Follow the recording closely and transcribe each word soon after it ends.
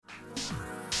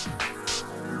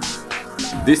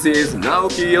This is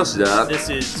Naoki Yoshida, This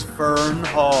is Fern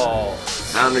Hall.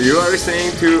 and you are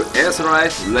listening to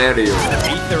Aetheryte Radio.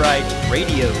 Aetheryte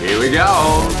Radio. Here we go!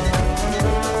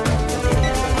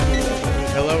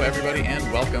 Hello, everybody, and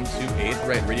welcome to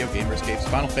Aetheryte Radio Gamerscape's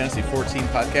Final Fantasy XIV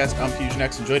podcast. I'm Fusion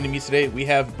X, and joining me today, we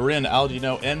have Bryn,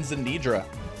 Aldino, and Zanidra.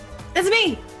 That's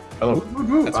me. Hello.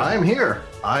 I'm here.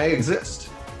 I exist.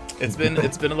 It's been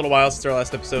a little while since our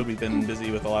last episode. We've been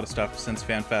busy with a lot of stuff since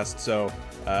FanFest, so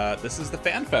this is the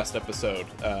FanFest episode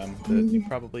that you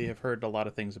probably have heard a lot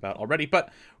of things about already,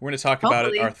 but we're going to talk about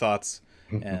it, our thoughts,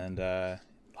 and a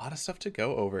lot of stuff to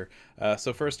go over.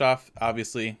 So first off,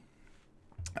 obviously,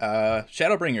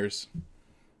 Shadowbringers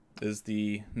is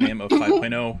the name of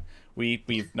 5.0.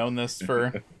 We've known this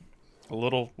for a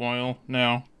little while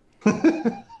now.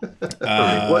 It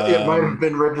might have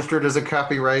been registered as a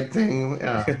copyright thing.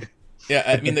 Yeah,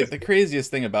 I mean, the craziest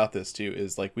thing about this, too,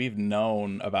 is, like, we've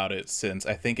known about it since,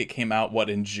 I think it came out,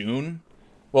 in June?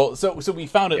 Well, so we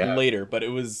found it later, but it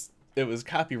was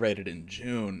copyrighted in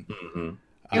June. Mm-hmm.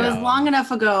 It was long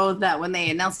enough ago that when they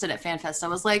announced it at FanFest, I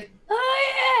was like,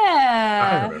 oh,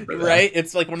 yeah. I remember that. Right?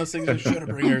 It's like one of those things with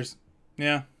Shadowbringers.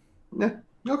 Yeah. Yeah.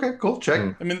 Okay, cool.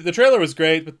 Check. I mean, the trailer was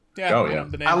great, but yeah. Oh, yeah.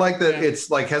 The name, I like that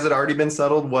it's like, has it already been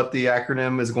settled what the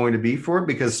acronym is going to be for it?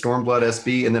 Because Stormblood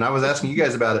SB, and then I was asking you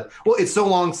guys about it. Well, it's so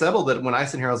long settled that when I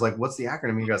sit here, I was like, what's the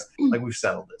acronym? You guys, like, we've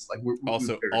settled this. Like, we're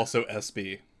Also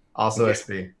SB. Also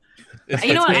SB.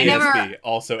 You know what? I never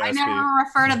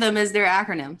refer to them as their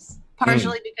acronyms,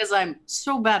 partially because I'm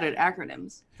so bad at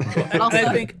acronyms. But also,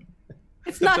 I think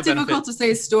it's not difficult to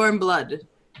say Stormblood.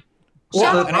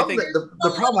 Well, And I think-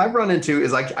 the problem I've run into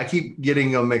is I keep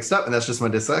getting them mixed up, and that's just my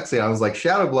dyslexia. I was like,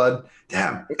 Shadowblood,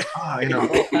 damn.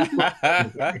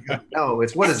 No,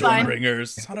 it's what It's is fine. it? Shadowbringers.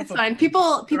 Son of It's a... fine.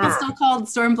 People still called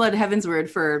Stormblood Heavensward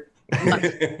for months.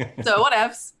 So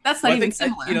whatevs. That's not Well, I even think,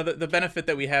 similar. you know, the benefit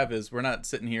that we have is we're not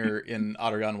sitting here in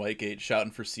Ottergon Whitegate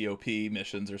shouting for COP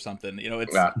missions or something. You know,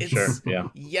 it's Sure, yeah.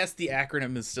 Yes, the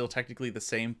acronym is still technically the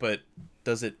same, but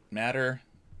does it matter?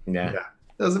 Yeah.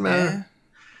 Doesn't matter.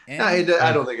 Eh? No,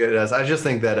 I don't think it does. I just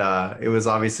think that it was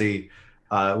obviously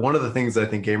one of the things that I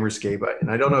think Gamerscape, and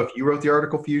I don't know if you wrote the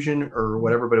article, Fusion, or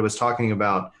whatever, but it was talking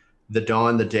about the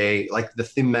dawn, the day, like the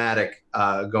thematic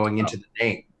going into the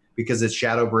name, because it's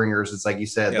Shadowbringers. It's like you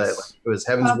said, Yes. that like, it was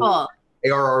Heaven's Word, Bubble.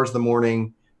 ARR's the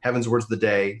morning, Heaven's Word's the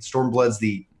day, Stormblood's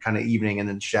the kind of evening, and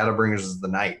then Shadowbringers is the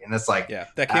night. And it's like, Yeah,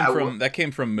 that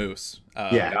came from Moose.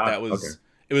 That was... Okay.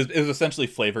 It was essentially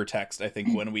flavor text, I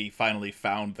think, when we finally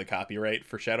found the copyright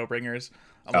for Shadowbringers.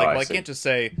 I'm like, I well, I see. can't just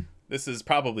say, this is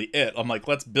probably it. I'm like,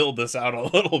 let's build this out a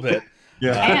little bit. And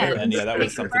yeah, that they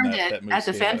was something confirmed that it Moose at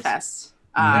the gave us. FanFest.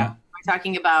 Yeah. We're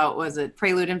talking about, was it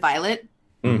Prelude and Violet?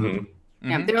 Mm-hmm.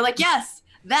 Yeah, Mhm. they were like, yes,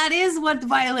 that is what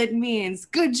Violet means.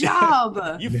 Good job.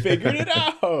 You figured it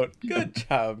out. Good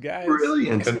job, guys.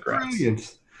 brilliant. Congrats.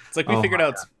 Brilliant. It's like we Oh figured my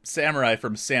out Samurai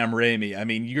from Sam Raimi. I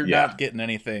mean, you're Yeah. not getting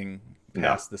anything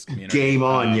past this community. Game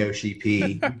on, Um, Yoshi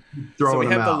P. So Throwing we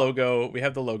them have the out. logo. We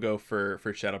have the logo for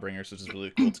Shadowbringers, which is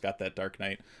really cool. It's got that Dark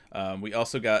Knight. We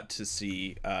also got to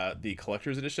see the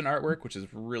collector's edition artwork, which is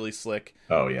really slick.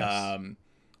 Oh, yes.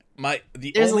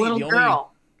 There's a little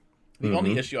girl. The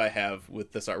only issue I have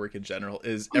with this artwork in general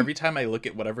is every time I look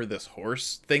at whatever this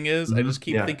horse thing is, I just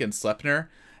keep Yeah. thinking Sleipnir.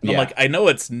 And I'm Yeah. like, I know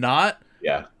it's not,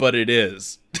 Yeah. but it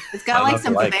is. It's got I like love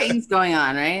some the like. things going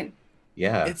on, right?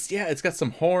 Yeah. It's got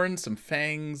some horns, some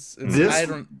fangs.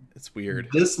 It's weird.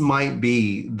 This might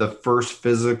be the first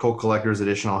physical collector's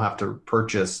edition I'll have to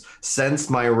purchase since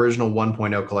my original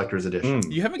 1.0 collector's edition.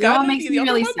 Mm. You haven't You know got what makes me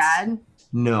really sad?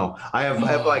 No, I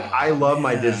have like, I love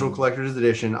my Man. digital collector's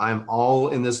edition. I'm all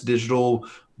in this digital,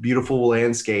 beautiful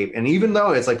landscape. And even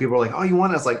though it's like people are like, oh, you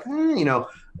want it? It's like, Well,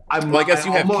 I guess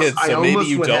you have kids, so maybe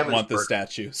you don't want the Heavensward.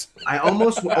 statues. I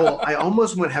almost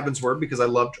went Heavensward because I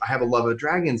have a love of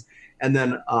dragons. And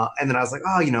then I was like,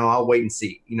 oh, I'll wait and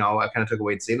see. I kind of took a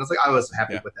wait and see. And I was like, I was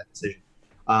happy with that decision.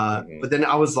 But then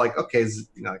I was like, okay,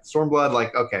 like Stormblood,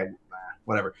 like, okay,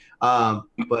 whatever.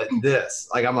 But this,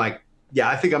 like, I'm like, yeah,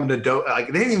 I think I'm gonna do. Like,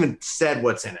 they didn't even said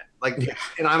what's in it. Like,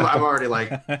 and I'm already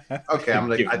like, okay,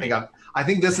 I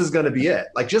think this is gonna be it.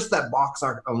 Like, just that box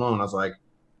art alone, I was like,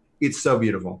 it's so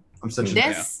beautiful. I'm such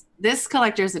a This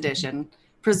collector's edition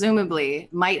presumably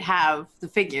might have the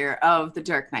figure of the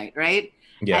Dark Knight, right?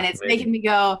 Yeah. And it's making me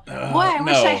go, boy, I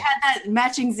wish I had that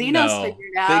matching Xenos figure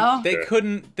now. They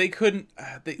couldn't. They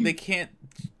can't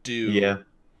do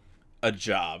a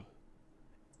job.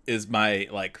 Is my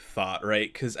thought,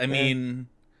 right? Because I mean,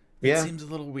 it seems a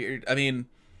little weird. I mean,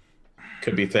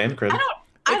 could be fan credit.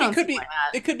 I don't it could see be. why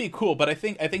not. It could be cool, but I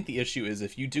think the issue is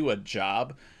if you do a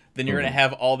job, then you're gonna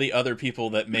have all the other people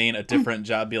that main a different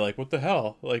job be like, what the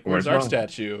hell? Like, where's our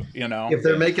statue? You know? If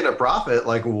they're making a profit,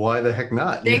 like, why the heck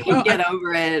not? They can get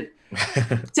over it.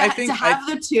 To have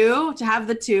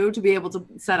the two to be able to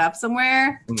set up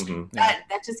somewhere, that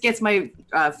just gets my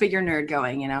figure nerd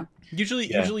going, you know.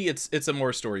 Usually it's a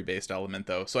more story based element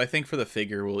though. So I think for the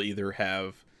figure we'll either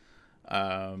have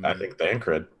I think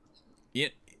Thancred. Yeah,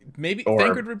 maybe or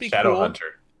Thancred would be Shadowhunter.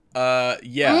 I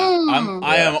am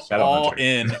all Shadowhunter.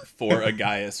 in for a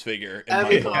Gaius figure in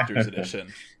my collector's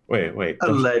edition. Wait.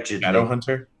 Allegedly.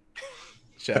 Shadowhunter?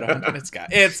 Shadowhunter, it's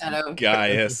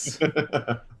Gaius.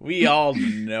 We all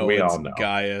know it's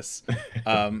Gaius.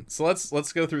 So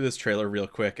let's go through this trailer real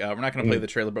quick. We're not going to play the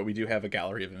trailer, but we do have a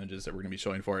gallery of images that we're going to be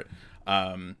showing for it.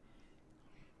 I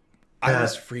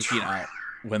was freaking out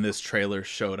when this trailer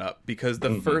showed up because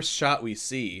the first shot we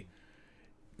see,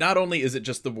 not only is it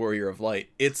just the Warrior of Light,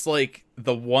 it's like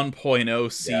the 1.0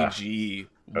 CG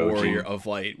Warrior of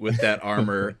Light with that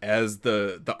armor as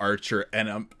the archer,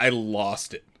 and I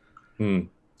lost it.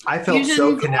 I felt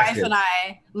so connected. Wife and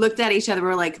I looked at each other. We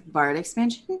were like, Bard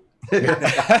expansion?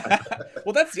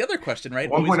 Well, that's the other question, right?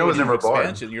 1.0 was never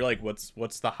expansion. Bard. You're like,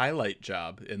 what's the highlight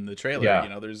job in the trailer? Yeah. You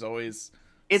know, there's always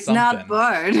something. Not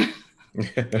Bard.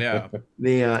 Yeah.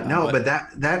 But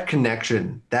that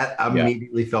connection, that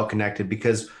immediately felt connected,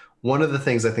 because one of the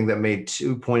things I think that made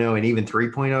 2.0 and even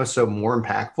 3.0 so more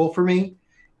impactful for me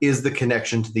is the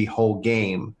connection to the whole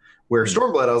game. Where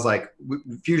Stormblood, I was like,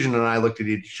 Fusion and I looked at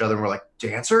each other and we're like,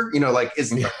 Dancer? You know, like,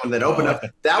 is like when that opened up.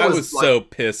 I was like, so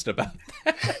pissed about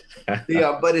that.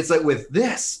 Yeah, but it's like with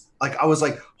this, like, I was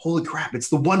like, holy crap, it's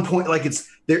the 1 point, like, it's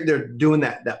they're doing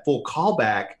that full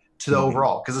callback to the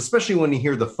overall. Because especially when you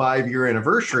hear the 5-year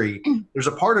anniversary, there's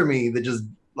a part of me that just,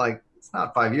 like, it's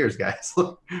not 5 years, guys.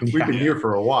 We've been here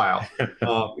for a while.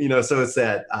 You know, so it's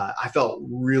that I felt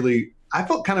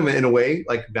kind of in a way,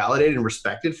 like, validated and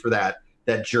respected for that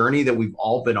journey that we've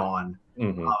all been on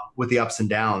with the ups and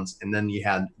downs. And then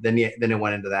then it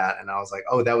went into that, and I was like,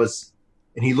 oh, that was,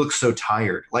 and he looked so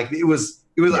tired. Like it was,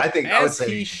 I think I would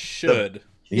say he should.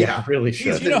 Really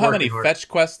should. You know how many fetch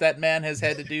quests that man has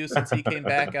had to do since he came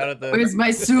back out of the... Where's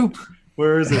my soup?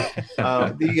 Where is it?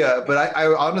 But I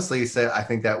honestly say I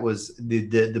think that was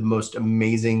the most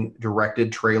amazing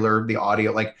directed trailer, the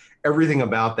audio, like everything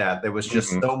about that. There was just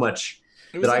so much.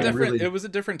 It was a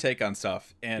different take on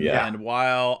stuff, and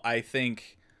while I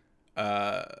think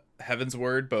Heaven's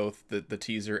Word, both the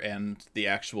teaser and the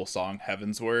actual song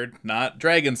Heaven's Word, not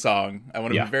Dragon Song, I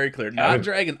want to be very clear, not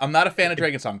Dragon. I'm not a fan of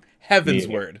Dragon Song. Heaven's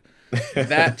Word,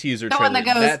 that teaser the trailer, one that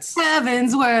goes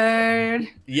Heaven's Word.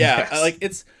 Yeah, like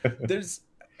there's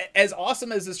as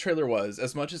awesome as this trailer was,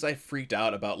 as much as I freaked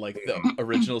out about like the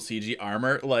original CG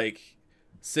armor, like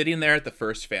sitting there at the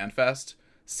first fan fest,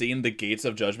 seeing the Gates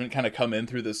of Judgment kind of come in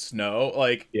through the snow,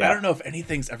 like I don't know if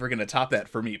anything's ever going to top that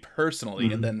for me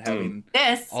personally. And then having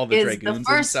all the dragoons the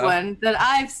first one that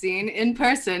I've seen in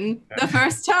person the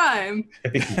first time.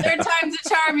 Third time's a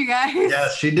charm, you guys.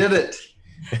 Yes, she did it.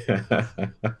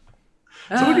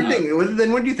 So what do you think?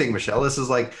 Then what do you think, Michelle? This is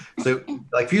like, so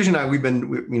like Fusion and I,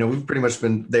 we've pretty much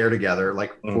been there together,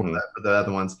 like for the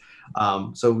other ones.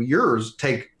 So yours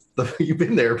you've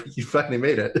been there, but you finally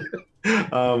made it.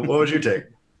 What was your take?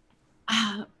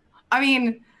 I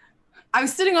mean, I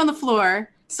was sitting on the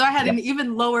floor, so I had an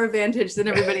even lower vantage than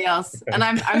everybody else, and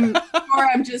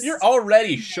I'm just. You're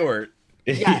already short.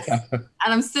 Yes, and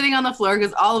I'm sitting on the floor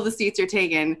because all of the seats are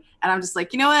taken, and I'm just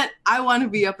like, you know what? I want to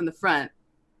be up in the front.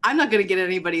 I'm not going to get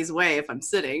anybody's way if I'm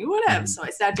sitting. Whatever. So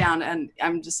I sat down, and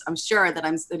I'm sure that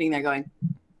I'm sitting there going,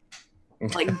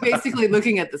 like, basically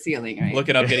looking at the ceiling, right?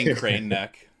 Looking up, getting crane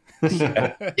neck.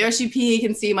 Yoshi P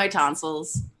can see my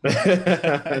tonsils. All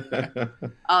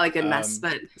like a mess.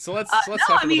 But so let's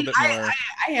talk a little bit more.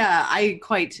 I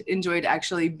quite enjoyed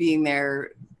actually being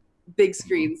there, big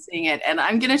screen, seeing it, and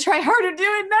I'm gonna try hard to do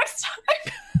it next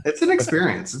time. It's an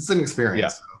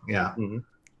experience. Yeah.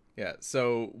 Yeah.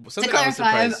 So to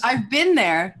clarify, I've been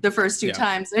there the first two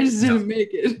times. I just didn't make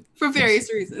it for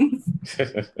various reasons.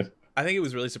 I think it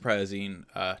was really surprising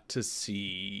to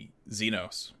see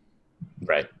Xenos.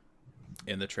 Right.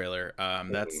 In the trailer.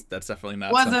 That's definitely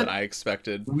not something I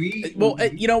expected.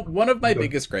 One of my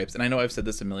biggest gripes, and I know I've said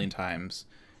this a million times,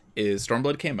 is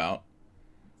Stormblood came out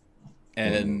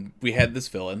and we had this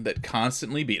villain that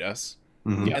constantly beat us.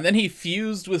 And then he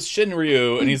fused with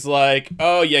Shinryu and he's like,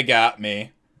 oh, you got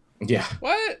me. Yeah.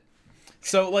 What?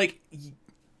 So like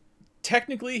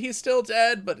technically he's still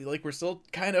dead, but like we're still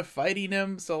kind of fighting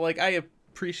him. So like I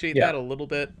appreciate that a little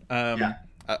bit.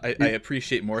 I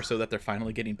appreciate more so that they're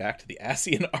finally getting back to the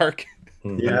Ascian arc.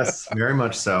 Yes, very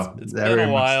much so. It's been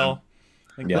a while.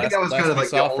 Like Yeah. I think that was last kind of we like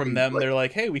saw the from only, them, like- they're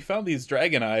like, "Hey, we found these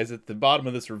dragon eyes at the bottom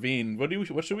of this ravine.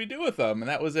 What should we do with them?" And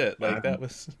that was it. Like that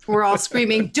was. We're all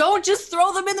screaming, "Don't just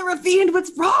throw them in the ravine!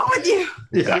 What's wrong with you?"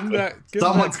 Yeah. Give 'em that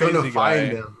Someone's going to crazy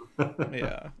find guy. them.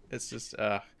 Yeah, it's just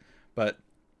but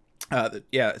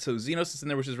yeah, so Xenos is in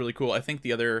there, which is really cool. I think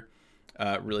the other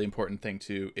really important thing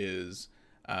too is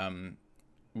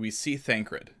we see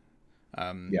Thancred.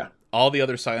 Yeah. All the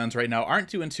other Scions right now aren't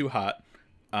doing too hot,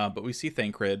 but we see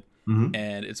Thancred,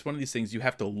 and it's one of these things you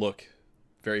have to look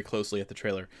very closely at the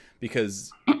trailer,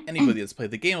 because anybody that's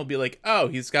played the game will be like, "Oh,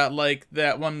 he's got like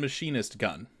that one machinist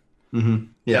gun."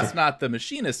 Yeah. It's not the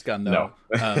machinist gun though.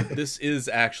 No. This is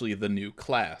actually the new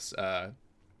class,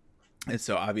 and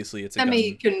so obviously it's a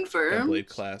Semi-confirmed. Gunblade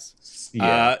class.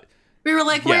 Yeah. We were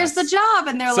like, "Where's the Yes. job?"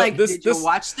 And they're So like, this- "Did this- you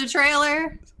watch the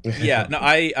trailer?" Yeah, no,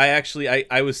 I actually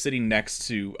I was sitting next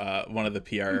to one of the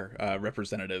PR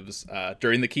representatives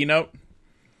during the keynote,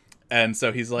 and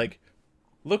so he's like,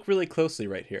 "Look really closely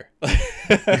right here."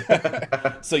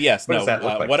 So yes, What no, does that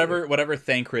look like? whatever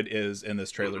Thancred is in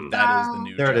this trailer, that is the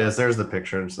new. There it job. is. There's the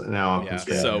picture. Now, Yeah,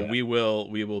 Yeah. so we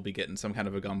will be getting some kind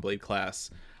of a Gunblade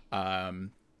class.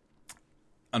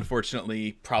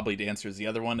 Unfortunately, probably to answer the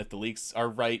other one if the leaks are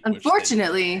right. which they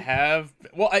Unfortunately, have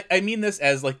well, I mean this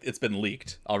as like it's been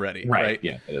leaked already, right?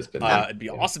 Yeah, it has been. It'd be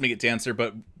awesome to get Dancer,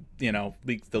 but you know,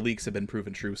 the leaks have been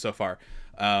proven true so far.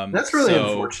 That's really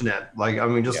unfortunate. Like, I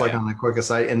mean, just like on the quick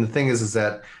aside, and the thing is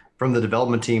that from the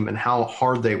development team and how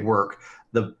hard they work,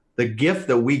 the gift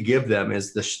that we give them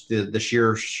is the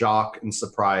sheer shock and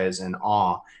surprise and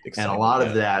awe, and a lot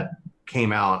of that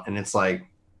came out, and it's like,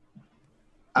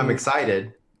 I'm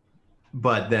excited,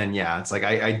 but then it's like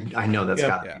I know that's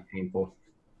got to be painful.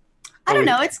 I don't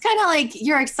know. It's kind of like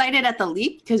you're excited at the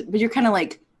leak, but you're kind of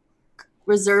like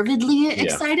reservedly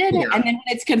excited, and then when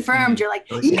it's confirmed, you're like,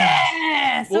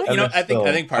 yes. Well, you know, I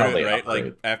think part of it, right? operate.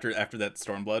 Like after that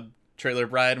Stormblood trailer,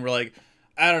 Brian, we're like,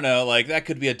 I don't know, like that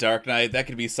could be a Dark Knight, that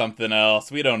could be something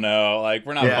else. We don't know. Like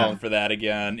we're not falling for that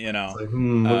again, you know. Like,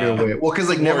 we're gonna wait. Well, because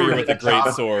like never Warrior did with a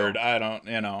great sword. I don't,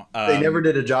 you know. They never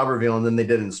did a job reveal, and then they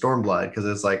did it in Stormblood, because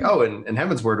it's like, oh, in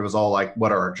Heavensward it was all like,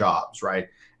 what are our jobs, right?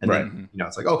 And then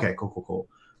it's like, okay, cool.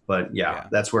 But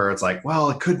that's where it's like, well,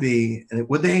 it could be, and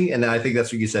would they? And I think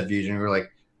that's what you said, Fusion. We were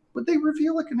like, would they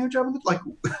reveal like a new job? Like,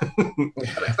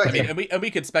 I mean, and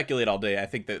we could speculate all day. I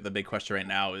think that the big question right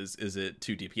now is it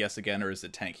 2 DPS again, or is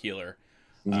it tank healer?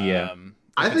 Yeah,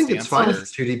 I think it's fine if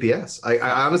it's 2 DPS. I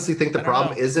honestly think the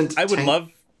problem isn't. I would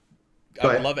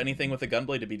love anything with a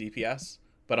Gunblade to be DPS,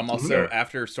 but I'm also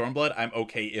after Stormblood, I'm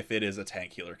okay if it is a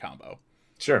tank healer combo.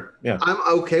 Sure. Yeah. I'm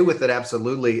okay with it,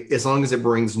 absolutely, as long as it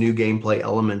brings new gameplay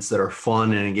elements that are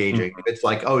fun and engaging. If it's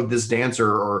like, oh, this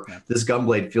Dancer or this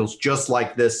Gunblade feels just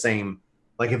like this same,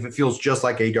 like if it feels just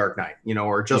like a Dark Knight, you know,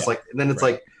 or just like, and then it's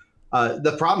like,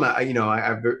 the problem,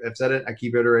 I've said it, I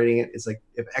keep iterating it. It's like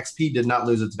if XP did not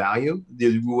lose its value,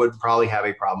 you would probably have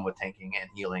a problem with tanking and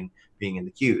healing being in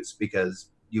the queues, because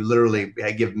you literally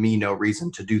give me no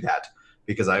reason to do that,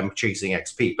 because I'm chasing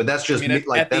XP. But that's just at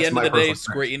that's the end my of the day, personal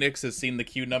Square Enix has seen the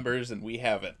queue numbers and we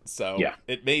haven't. So Yeah.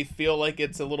 it may feel like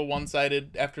it's a little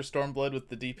one-sided after Stormblood with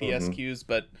the DPS queues,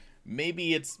 but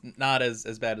maybe it's not as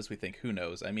bad as we think. Who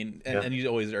knows? I mean, and you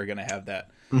always are going to have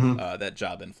that that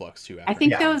job influx too. I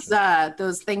think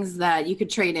those things that you could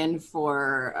trade in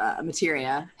for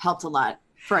materia helped a lot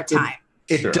for a time.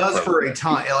 It does for a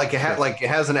time, like it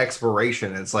has an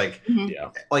expiration. It's like,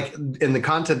 like in the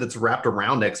content that's wrapped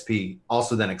around XP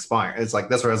also then expire. It's like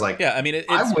that's where I was like, I mean,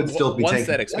 I would still be once taking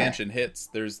that expansion hits.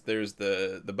 There's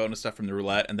the bonus stuff from the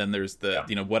roulette, and then there's the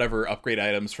whatever upgrade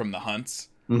items from the hunts.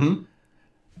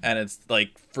 And it's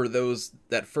like for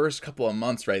that first couple of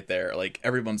months right there, like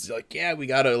everyone's like, yeah, we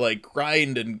gotta like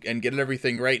grind and get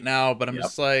everything right now. But I'm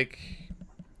just like,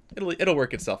 it'll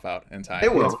work itself out in time.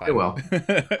 It will.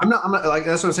 I'm not like,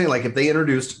 that's what I'm saying. Like if they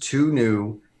introduced 2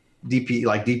 new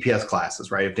DPS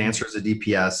classes, right? If Dancer is a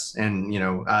DPS and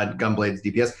Gunblade is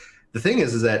DPS, the thing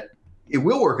is that it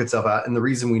will work itself out. And the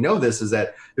reason we know this is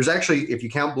that there's actually, if you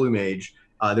count Blue Mage,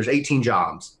 there's 18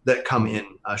 jobs that come in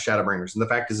Shadowbringers, and the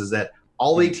fact is that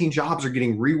all 18 jobs are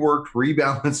getting reworked,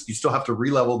 rebalanced. You still have to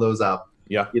re-level those up.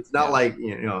 Yeah, it's not like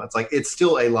it's like it's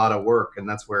still a lot of work, and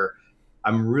that's where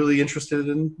I'm really interested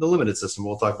in the limited system.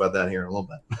 We'll talk about that here in a little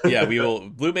bit. Yeah, we will.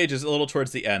 Blue Mage is a little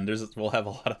towards the end. We'll have a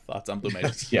lot of thoughts on Blue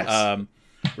Mage. Yes.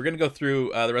 We're going to go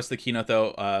through the rest of the keynote,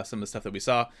 though, some of the stuff that we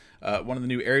saw. One of the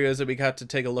new areas that we got to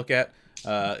take a look at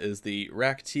is the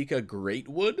Raktika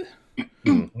Greatwood.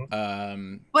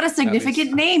 What a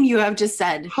significant name you have just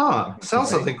said.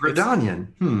 Sounds like Gridanian.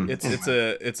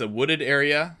 It's a wooded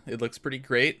area. It looks pretty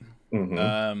great.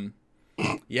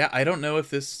 Yeah, I don't know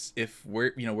if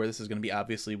we're where this is going to be.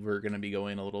 Obviously, we're going to be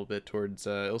going a little bit towards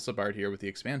Ilsabard here with the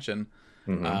expansion.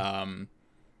 Mhm.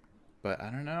 But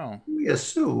I don't know. We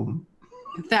assume.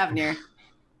 Thavnir.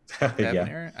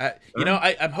 Thavnir?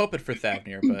 I'm hoping for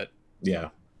Thavnir, but Yeah.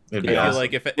 I feel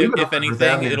like if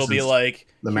anything, it'll be like,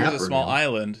 the here's map a small reveal.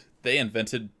 island. They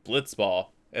invented Blitzball,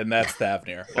 and that's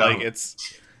Thavnir. Like, it's...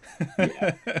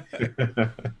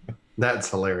 That's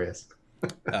hilarious.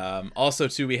 Also,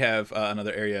 too, we have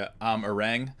another area,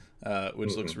 Arang,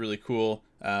 which looks really cool.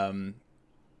 Thought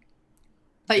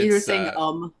you were It's, saying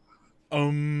Arang?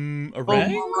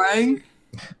 Orang?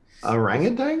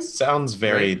 Orangutan? Sounds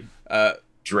very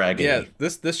dragon. Yeah,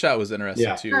 this shot was interesting,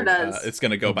 Yeah. too. Sure does. It's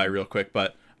going to go by real quick,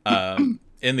 but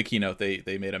in the keynote,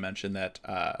 they made a mention that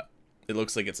it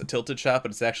looks like it's a tilted shot,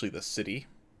 but it's actually the city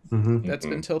Mm-hmm. that's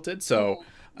been tilted. So,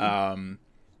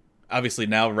 obviously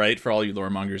now, right, for all you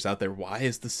lore mongers out there, why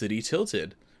is the city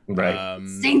tilted? Right.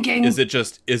 Sinking. Is it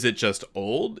just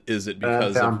old? Is it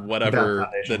because of whatever the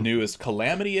foundation. newest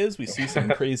calamity is? We see some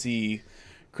crazy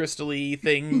crystally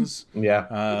things.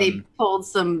 Yeah. They pulled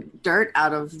some dirt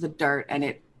out of the dirt and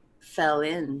it fell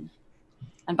in.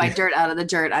 And by dirt out of the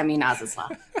dirt, I mean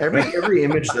Azaslav. Every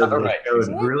image that they Right.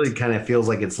 showed really kind of feels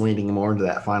like it's leaning more into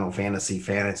that Final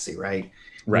Fantasy, right?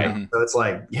 Right. Mhm. So it's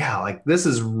like, yeah, like this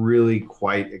is really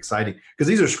quite exciting because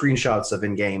these are screenshots of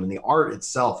in game, and the art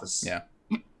itself is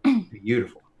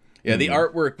beautiful. Yeah, the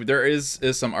artwork, there is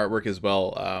some artwork as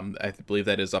well. I believe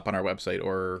that is up on our website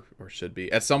or should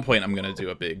be. At some point, I'm going to do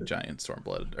a big giant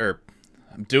Stormblood, or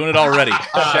I'm doing it already.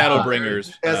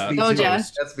 Shadowbringers. Go,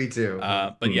 Jess.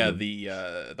 SB2. But yeah, the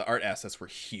art assets were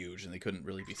huge, and they couldn't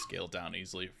really be scaled down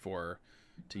easily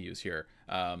to use here.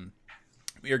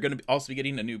 We are going to also be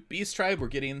getting a new beast tribe. We're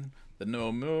getting the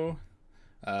Nomu.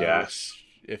 Yes.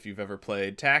 Which, if you've ever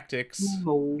played Tactics,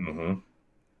 Mm-hmm.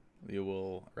 you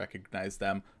will recognize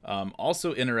them.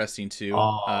 Also interesting too.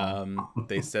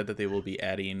 They said that they will be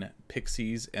adding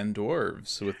pixies and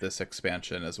dwarves with this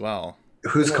expansion as well.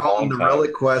 Who's calling the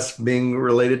relic quest being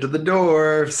related to the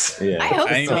dwarves? Yeah. I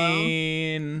hope I so.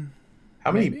 mean,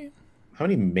 How many maybe? how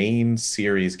many main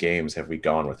series games have we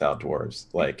gone without dwarves?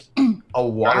 Like A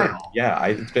while. Yeah,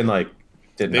 it's been like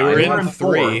They were in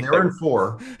three. They were in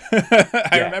 4. I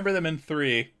Yeah. remember them in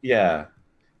 3. Yeah.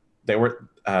 They were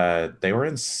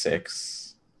in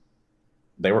 6.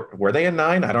 Were they in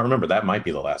 9? I don't remember. That might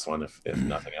be the last one if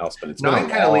nothing else, but it's been 9 a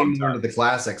kind of long leaned more time. into the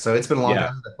classic, so it's been a long Yeah.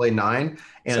 time since I played 9.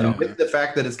 And So- with the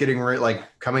fact that it's getting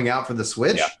coming out for the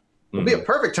Switch, Yeah. it'll be a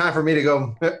perfect time for me to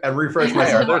go and refresh my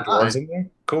Hey, are there server. dwarves in there?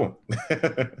 Cool.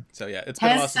 So yeah, it's been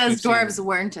a while Hess since we've says seen- dwarves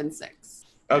weren't in 6.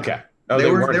 Okay. Oh, They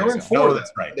were weren't in in 4. Oh,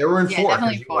 that's right. They were in Yeah, 4.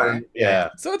 definitely 4. Yeah.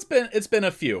 So it's been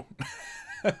a few.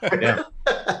 Yeah.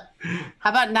 How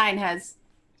about 9, Hez?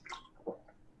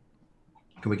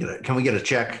 Can we get a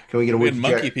check? Can we get a We had wiki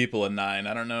monkey check? people in 9.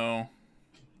 I don't know.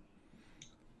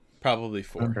 Probably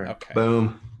 4. Okay. Okay.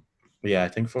 Boom. Yeah, I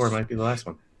think 4 might be the last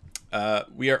one.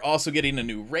 We are also getting a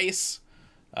new race.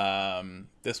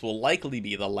 This will likely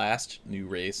be the last new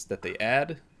race that they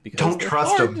add. Because Don't they're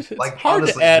trust hard. them. It's Like, hard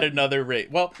honestly, to add another race.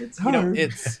 Well, it's you know, hard.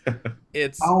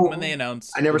 it's Oh, when they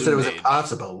announced. I never said it was Blue Mage.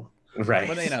 impossible. Right.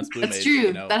 When they announced Blue That's Mage, true.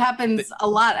 you know, That happens a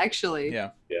lot, actually.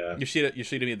 yeah. Yeah.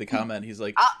 Yoshida made the comment. He's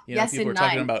like, Yes, people in were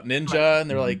talking 9. about Ninja, and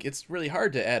they're Mhm. like, it's really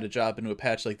hard to add a job into a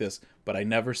patch like this. But I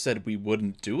never said we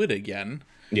wouldn't do it again.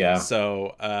 Yeah.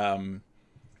 So,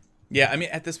 yeah, I mean,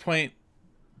 at this point,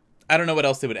 I don't know what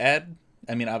else they would add.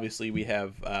 I mean, obviously, we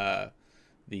have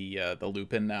the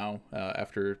Lupin now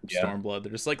after Yeah. Stormblood.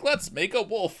 They're just like, let's make a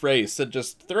wolf race and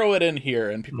just throw it in here.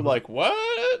 And people are like,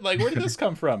 what? Like, where did this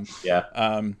come from?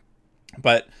 Yeah.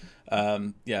 But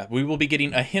yeah, we will be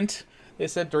getting a hint. They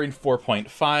said during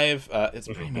 4.5. It's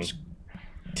pretty much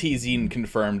teasing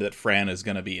confirmed that Fran is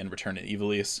going to be in Return to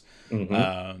Ivalice.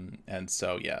 Mhm. And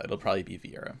so yeah, it'll probably be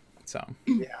Vieira. So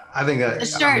Yeah, I think that The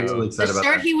shirt, I'm really the excited about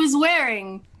shirt that. he was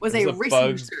wearing was It a was a racing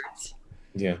Bugs- shirt.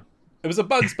 Yeah. it was a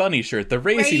Bugs Bunny shirt. The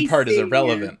racing part is Racing.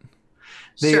 irrelevant.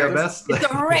 The Shirt. best. It's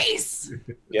a race.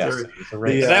 Yes. Sorry. It's a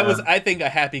race. The, That was, I think, a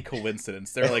happy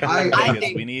coincidence. They're like, I "Vegas,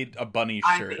 think- we need a bunny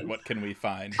I shirt. think- What can we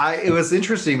find?" It was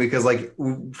interesting because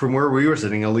from where we were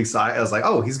sitting, at least I was like,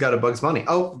 oh, he's got a Bugs Bunny.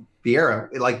 Oh, Vieira.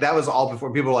 Like that was all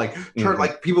before people were like, Mhm.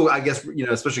 like people, I guess,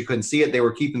 especially couldn't see it. They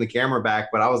were keeping the camera back,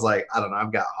 but I was like, I don't know.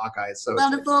 I've got Hawkeye. So it's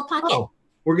Love like, his little pocket. oh,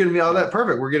 we're going to be all that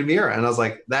perfect. We're going to be Vieira. And I was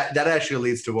like, that actually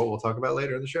leads to what we'll talk about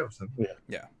later in the show. So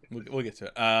Yeah, we'll get to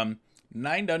it.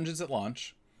 9 dungeons at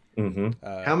launch. Mm-hmm.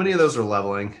 how many of those are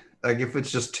leveling? Like if it's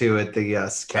just 2 at the I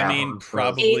cavern. mean,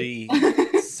 probably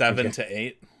 7 to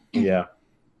 8. Yeah.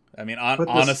 I mean, But this-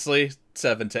 honestly,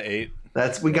 7 to 8.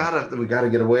 we gotta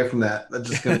get away from that. That's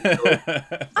just gonna.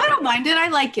 I don't mind it. I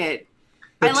like it.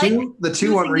 I like the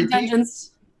two on using the repeat.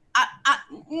 dungeons.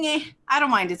 I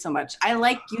don't mind it so much. I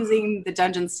like using the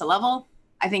dungeons to level.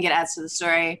 I think it adds to the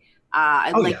story.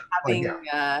 I like having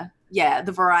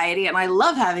the variety, and I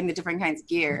love having the different kinds of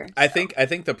gear. I think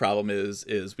the problem is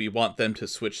we want them to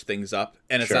switch things up,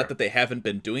 and it's not that they haven't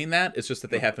been doing that. It's just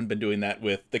that they haven't been doing that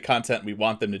with the content we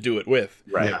want them to do it with.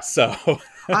 Right. Yeah. So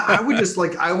I would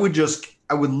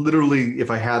literally,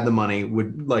 if I had the money,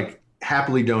 would like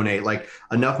happily donate like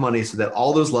enough money so that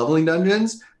all those leveling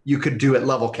dungeons you could do at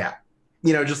level cap,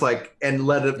 just like, and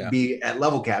let it be at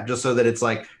level cap, just so that it's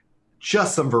like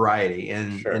just some variety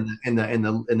in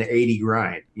the 80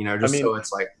 grind, so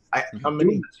it's like I'm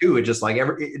doing the two. It just like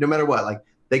no matter what, like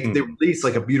they release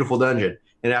like a beautiful dungeon,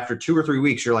 and after 2 or 3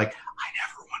 weeks, you're like, I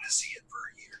never want to see it for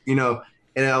a year,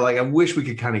 and like I wish we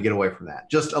could kind of get away from that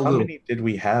just a little. How many did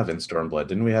we have in Stormblood?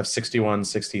 Didn't we have 61,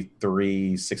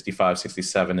 63, 65,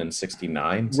 67, and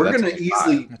 69? So we're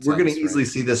gonna easily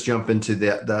see this jump into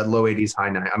the low 80s, high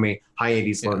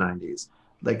 80s, low 90s.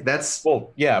 Like that's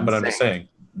but I'm just saying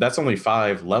that's only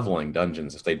 5 leveling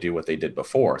dungeons if they do what they did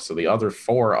before. So the other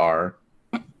 4 are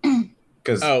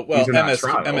because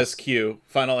MSQ,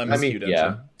 final MSQ dungeon.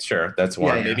 Yeah, sure, that's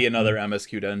one. Maybe another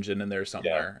MSQ dungeon in there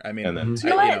somewhere. I mean, and then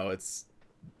it's.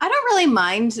 I don't really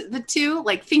mind the 2.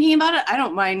 Like thinking about it, I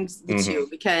don't mind the 2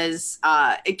 because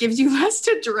it gives you less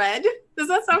to dread. Does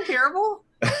that sound terrible?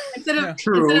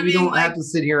 True. You don't have to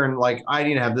sit here and like I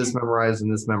need to have this memorized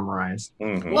and this memorized.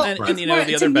 Mm-hmm. Well, and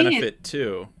the other benefit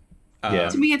too.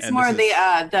 To me, it's more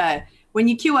the when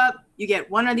you queue up, you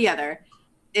get one or the other.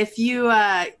 If you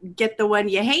get the one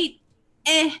you hate,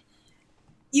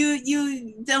 you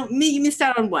missed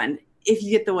out on one. If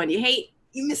you get the one you hate,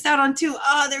 you missed out on 2.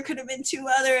 Oh, there could have been 2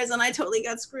 others, and I totally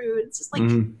got screwed. It's just like, I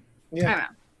don't know.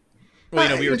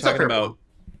 Well, we were talking about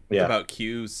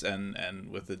queues and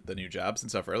with the new jobs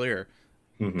and stuff earlier.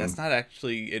 Mm-hmm. That's not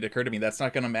actually. It occurred to me that's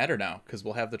not going to matter now because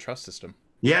we'll have the trust system.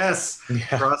 Yes,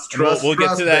 trust. We'll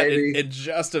get to that in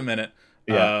just a minute.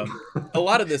 Yeah. A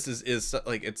lot of this is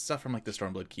like it's stuff from like the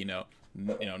Stormblood keynote.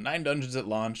 9 dungeons at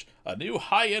launch, a new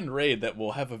high-end raid that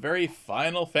will have a very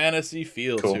Final Fantasy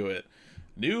feel to it.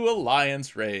 New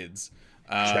Alliance raids.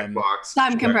 Checkbox.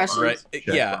 Time compression. Right.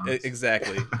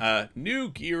 Exactly. New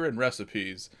gear and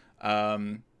recipes.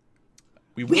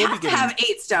 We have to have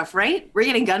 8 stuff, right? We're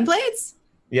getting gunblades?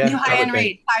 Yeah. New high-end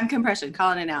raid. Time compression.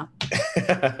 Calling it now.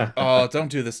 Oh, don't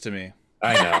do this to me.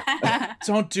 I know.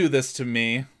 Don't do this to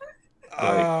me.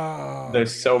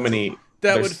 There's so many.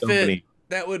 That would fit.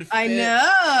 That would fit. I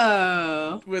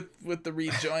know. With the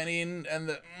rejoining and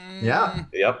the. Yeah.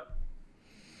 Yep.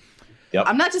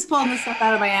 I'm not just pulling this stuff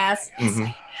out of my ass.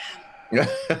 I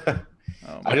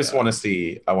just want to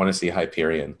see. I want to see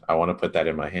Hyperion. I want to put that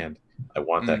in my hand. I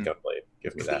want that gunblade.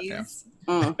 Give me Please.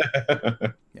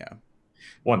 that. Yeah.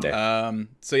 One day.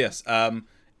 So yes.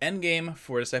 Endgame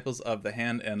for Disciples of the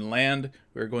Hand and Land.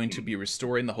 We're going to be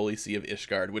restoring the Holy See of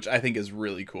Ishgard, which I think is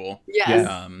really cool.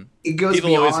 Yes.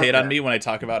 People always hate on me when I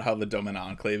talk about how the Doman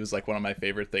Enclave is like one of my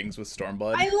favorite things with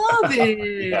Stormblood. I love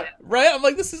it. Right? I'm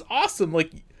like, this is awesome.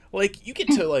 Like you get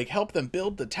to like help them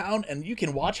build the town, and you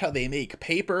can watch how they make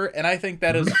paper, and I think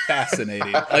that is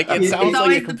fascinating. Like it sounds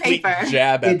like a complete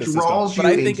jab at the system, but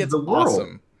I think it's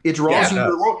awesome. It draws you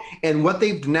into the world, and what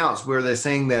they've denounced, where they're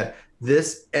saying that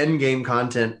this end game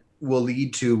content will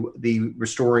lead to the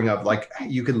restoring of like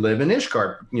you can live in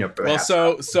Ishgard. Well,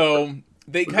 so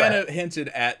they kind of hinted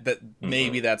at that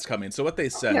maybe that's coming. So what they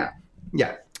said,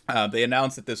 they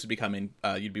announced that this would be coming.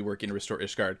 You'd be working to restore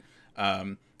Ishgard.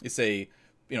 They say.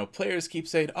 Players keep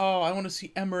saying, "Oh, I want to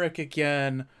see Emmerich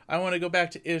again. I want to go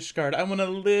back to Ishgard. I want to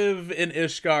live in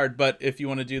Ishgard." But if you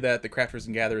want to do that, the crafters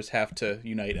and gatherers have to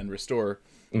unite and restore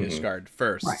Ishgard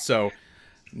first. Right. So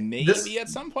maybe at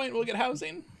some point we'll get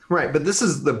housing. Right, but this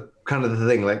is the kind of the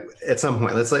thing. Like at some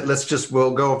point,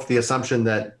 we'll go with the assumption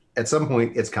that at some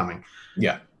point it's coming.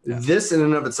 Yeah. This in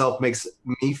and of itself makes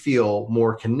me feel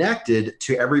more connected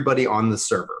to everybody on the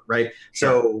server. Right.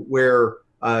 Sure. So where.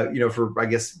 For I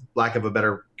guess lack of a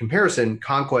better comparison,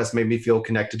 Conquest made me feel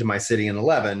connected to my city in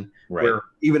 11. Right. Where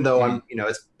even though I'm,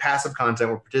 it's passive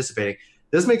content, we're participating.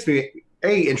 This makes me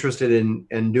interested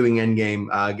in doing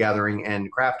endgame gathering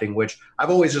and crafting, which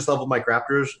I've always just leveled my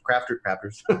crafters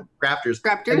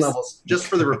levels just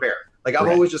for the repair. Like I've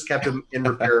always just kept them in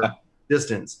repair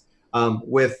distance.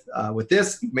 With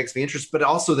this, it makes me interested, but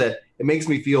also that it makes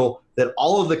me feel that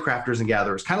all of the crafters and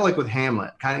gatherers, kind of like with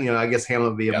Hamlet, I guess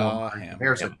Hamlet would be a more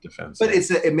comparison. Defense, but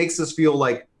it makes us feel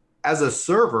like as a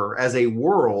server, as a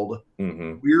world,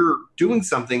 we're doing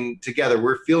something together.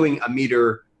 We're feeling a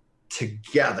meter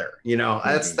together. You know,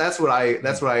 that's what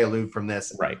I allude from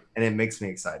this, Right. and it makes me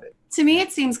excited. To me,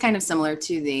 it seems kind of similar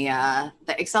to the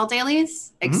Excel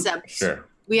dailies, except Sure.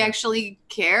 we actually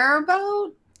care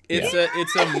about. It's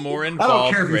a more care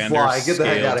involved, if you grander fly. Get the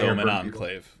heck scale out of here, Doman bird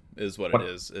Enclave is what What- it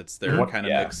is. It's they're kind of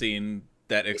Yeah. mixing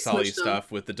that Ixali switched them.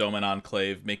 stuff with the Doman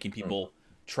Enclave, making people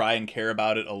try and care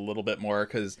about it a little bit more.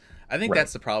 Because I think Right.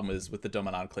 that's the problem is with the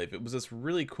Doman Enclave. It was this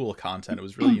really cool content. It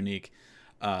was really unique,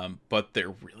 but there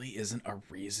really isn't a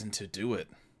reason to do it.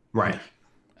 Right.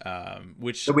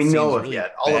 Which That we know seems of really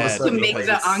yet. All of a bad sudden, To make because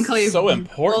the it's Enclave so beautiful.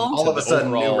 important. All to of a the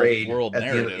sudden, new overall raid world at the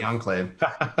end of narrative. the Enclave.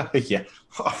 Yeah.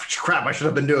 Oh crap! I should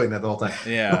have been doing that the whole time.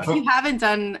 Yeah. If you haven't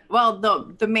done well,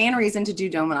 the main reason to do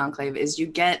Doman Enclave is you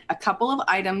get a couple of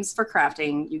items for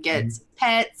crafting, you get some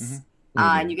pets, Mhm.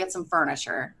 and you get some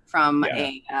furniture from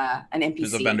an NPC.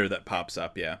 There's a vendor that pops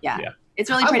up. Yeah. It's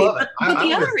really I pretty. love it. But I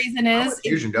the other would- reason I is would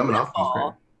Fusion Doman Enclave's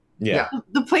beautiful. Yeah.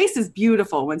 The place is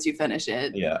beautiful once you finish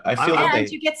it. Yeah. I feel that And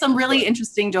they, you get some really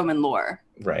interesting Doman lore.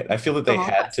 right. I feel that they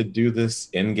had to do this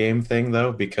in-game thing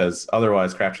though, because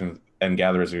otherwise Crafting and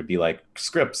Gatherers would be like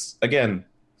scripts again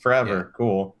forever.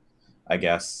 Cool. I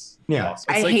guess. Yeah.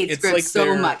 Awesome. I like- hate it's scripts like so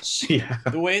they're- much. Yeah.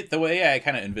 The way I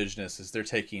kind of envision this is they're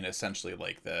taking essentially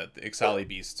like the Ixali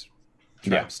Beast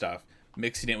tribe stuff,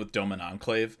 mixing it with Doman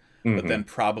Enclave, but Mhm. then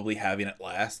probably having it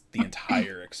last the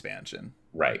entire expansion.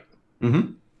 Right.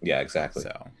 Mm-hmm. Yeah, exactly.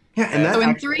 So Yeah, and that So in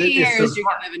actually- 3 it's so years, you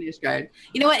smart. can live in Ishgard.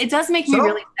 You know what? It does make me So,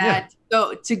 really sad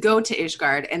to go to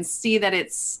Ishgard and see that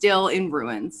it's still in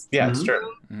ruins. Yeah, it's Mhm.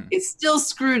 true. It's still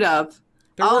screwed up.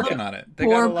 they're All working on it. They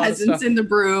got Poor a lot of peasants stuff. in the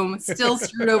broom, still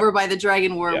screwed over by the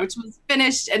Dragon War, Yeah. which was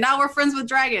finished, and now we're friends with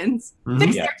dragons. Mhm.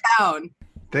 Fix Yeah. their town.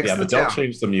 Fix Yeah, the but don't town.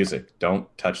 change the music. Don't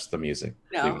touch the music.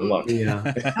 No. Leave it alone.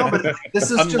 Yeah. No, but this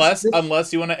is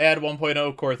Unless you want to add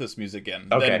 1.0 Korthus music in,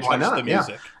 Okay. then Why touch not? the Yeah.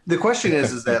 music. the question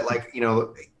is that, like, you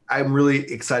know, I'm really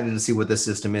excited to see what this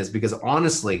system is, because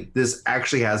honestly, this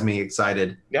actually has me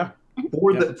excited. Yeah.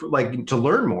 For like to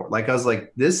learn more. Like I was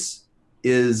like, this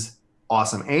is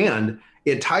awesome, and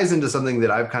it ties into something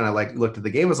that I've kind of like looked at the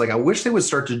game. I was like, I wish they would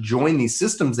start to join these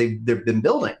systems they've been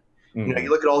building. You know, Mhm. you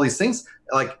look at all these things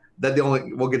like that.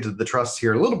 We'll get to the trust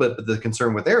here in a little bit, but the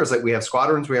concern with there is like we have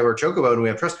squadrons, we have our chocobo, and we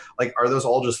have trust. Like, are those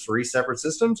all just 3 separate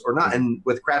systems or not? And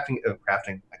with crafting,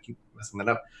 I keep messing that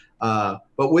up.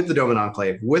 But with the Doman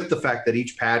Enclave, with the fact that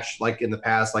each patch, like in the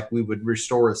past, like we would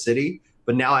restore a city,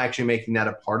 but now actually making that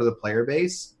a part of the player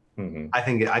base, Mhm. I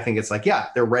think it's like, yeah,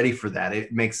 they're ready for that.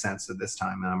 It makes sense at this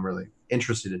time, and I'm really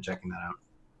interested in checking that out.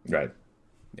 Right.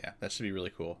 Yeah, that should be really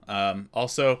cool.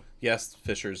 Also, yes,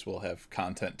 Fishers will have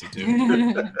content to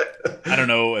do. I don't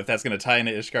know if that's going to tie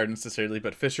into Ishgard necessarily,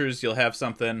 but Fishers, you'll have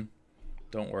something.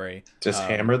 Don't worry. Just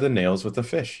hammer the nails with the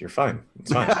fish. You're fine.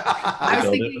 It's fine. I was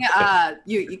Build it thinking, with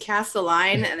the you cast the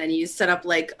line and then you set up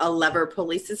like a lever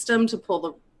pulley system to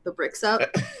pull the bricks up.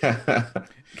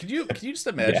 Could you just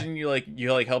imagine you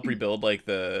help rebuild like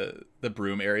the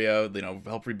broom area, you know,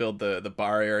 help rebuild the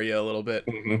bar area a little bit.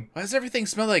 Mhm. Why does everything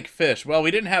smell like fish? Well,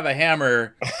 we didn't have a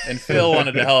hammer, and Phil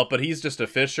wanted to help, but he's just a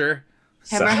fisher.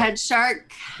 Hammerhead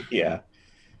shark. Yeah.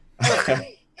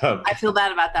 I feel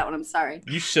bad about that one. I'm sorry.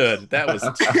 You should. That was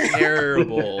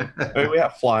terrible. I mean, we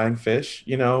have flying fish.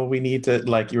 You know, we need to,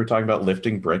 like you were talking about,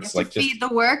 lifting You bricks. have Like to just feed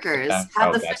the workers. Yeah. Have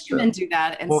Oh, the that's fishermen do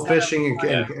that. Well, instead of- fishing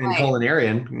and Right.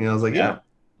 culinarian, you know, I was like, yeah.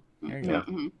 There you go.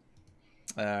 Mhm.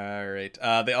 All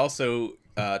right. They also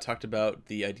talked about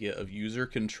the idea of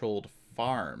user-controlled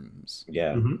farms,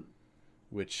 yeah. Mhm.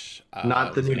 which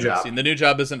Not the was new job. interesting. The new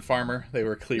job isn't farmer. They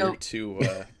were clear Nope. to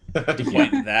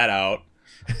point that out.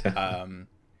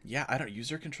 Yeah, I don't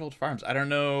user-controlled farms. I don't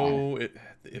know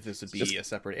if this would be Just- a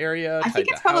separate area. I think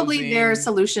tied it's to probably housing. their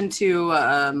solution to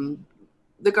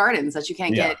the gardens that you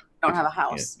can't Yeah. get. If you don't have a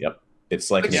house. Yep. It's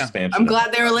like an Yeah. expansion. I'm of-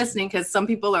 glad they were listening because some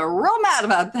people are real mad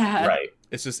about that. Right.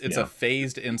 It's Yeah. a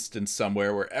phased instance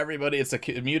somewhere where it's a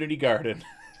community garden.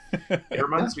 It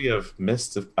reminds me of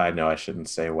Mist of. I know I shouldn't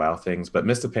say WoW things, but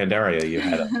Mist of Pandaria, you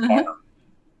had a farm.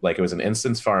 Like it was an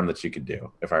instance farm that you could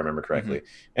do, if I remember correctly.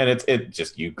 And it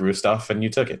just you grew stuff and you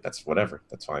took it. That's whatever.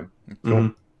 That's fine.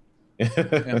 Mhm.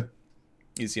 Yeah.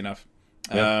 Easy enough.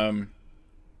 Yeah.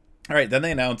 All right, then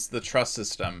they announced the trust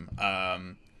system.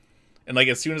 And like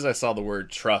as soon as I saw the word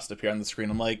trust appear on the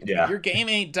screen, I'm like, Yeah. your game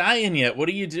ain't dying yet. What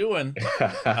are you doing?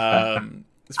 I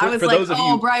was like,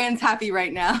 oh, Brian's happy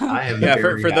right now. I am Yeah,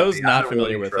 very for those happy. not I familiar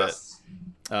really with trust.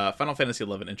 Final Fantasy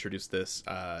XI introduced this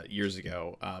years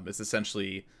ago. It's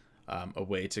essentially a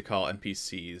way to call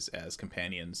NPCs as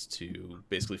companions to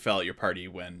basically fill out your party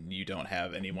when you don't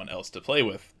have anyone else to play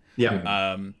with.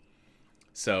 Yeah.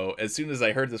 So as soon as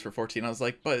I heard this for 14, I was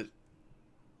like, but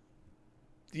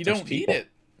you There's don't need people. it.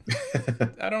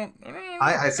 I don't know.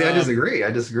 I see. I disagree.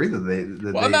 I disagree that they.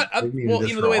 That Well, they, I'm not. they needed Well, this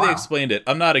you know for the a way they while. explained it.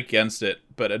 I'm not against it,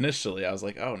 but initially I was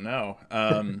like, "Oh no."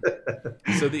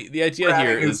 So the idea We're here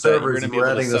adding new is that you're servers going to and be we're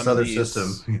able to adding this summon other these.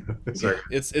 system. Sorry.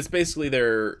 It's basically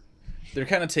they're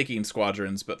kind of taking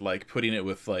squadrons, but like putting it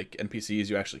with like NPCs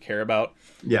you actually care about.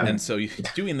 Yeah. And so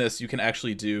doing this, you can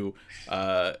actually do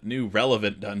new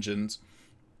relevant dungeons,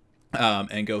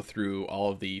 and go through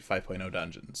all of the 5.0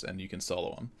 dungeons, and you can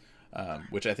solo them,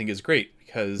 which I think is great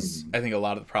because I think a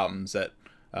lot of the problems that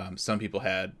some people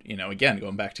had, again,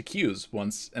 going back to queues,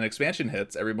 once an expansion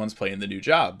hits, everyone's playing the new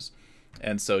jobs.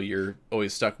 And so you're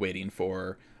always stuck waiting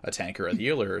for a tank or a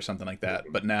healer or something like that.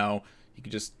 But now you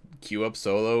can just queue up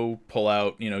solo, pull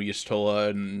out, Y'shtola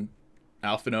and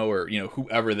Alphino or,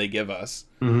 whoever they give us,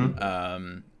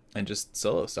 and just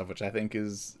solo stuff, which I think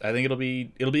it'll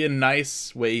be a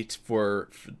nice way for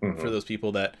those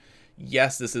people that,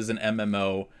 yes, this is an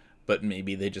MMO, but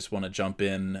maybe they just want to jump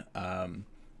in,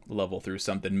 level through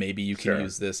something. Maybe you can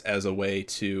use this as a way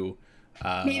to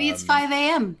Maybe it's 5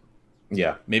 a.m.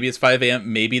 Yeah. Maybe it's 5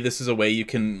 a.m. Maybe this is a way you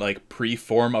can like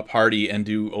pre-form a party and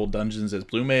do old dungeons as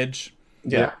Blue Mage.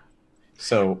 Yeah.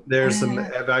 So there's some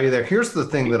value there. Here's the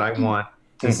thing that I want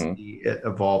to see it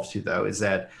evolve to, though, is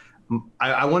that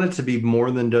I want it to be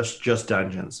more than just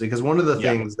dungeons, because one of the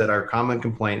things that our common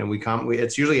complaint, and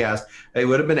it's usually asked, it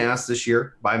would have been asked this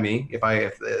year by me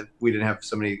if we didn't have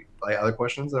so many other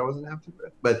questions that I wasn't having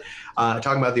to, but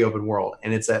talking about the open world,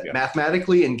 and it's that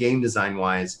mathematically and game design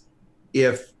wise,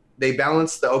 if they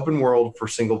balance the open world for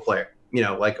single player,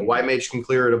 like a white mage can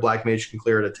clear it, a black mage can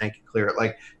clear it, a tank can clear it.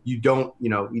 Like you don't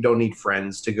need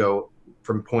friends to go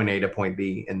from point A to point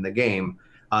B in the game.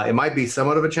 It might be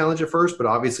somewhat of a challenge at first, but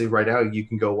obviously right now you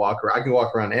can go I can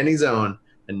walk around any zone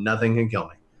and nothing can kill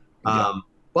me.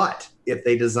 But if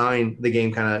they design the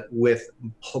game kind of with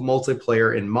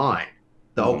multiplayer in mind,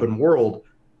 the open world,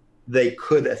 they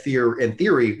could, in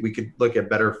theory, we could look at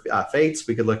better fates.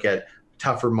 We could look at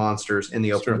tougher monsters in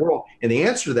the open world. And the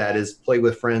answer to that is play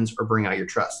with friends or bring out your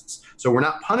trusts. So we're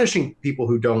not punishing people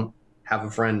who don't have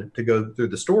a friend to go through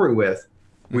the story with.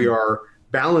 We are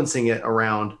balancing it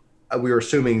around, we are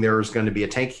assuming there's going to be a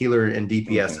tank, healer, and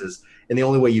DPSs. And the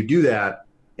only way you do that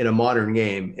in a modern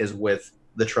game is with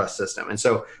the trust system. And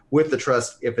so with the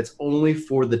trust, if it's only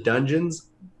for the dungeons,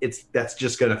 I'm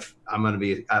going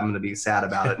to be sad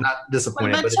about it. Not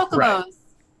disappointed. What about chocobos?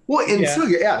 Well, and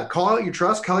so call out your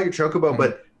trust, call out your chocobo,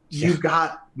 but you've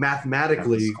got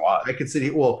mathematically, I can see,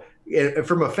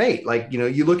 from a fate, like,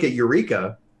 you look at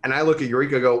Eureka, and I look at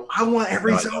Eureka and go, I want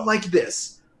every zone like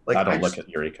this. Like I don't look at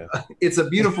Eureka. It's a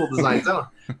beautiful design zone,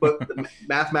 but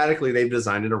mathematically they've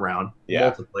designed it around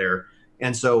multiplayer.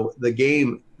 And so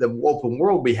the open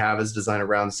world we have is designed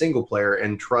around single player,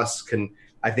 and trust can,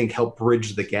 I think, help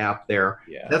bridge the gap there.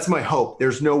 Yeah. That's my hope.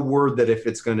 There's no word that if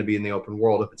it's going to be in the open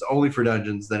world, if it's only for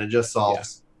dungeons, then it just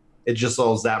solves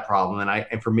that problem.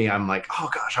 And for me, I'm like, oh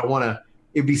gosh,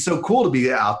 it'd be so cool to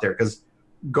be out there, because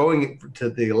going to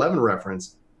the 11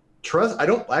 reference, trust, I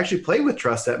don't actually play with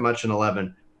trust that much in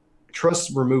 11.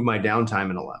 Trust removed my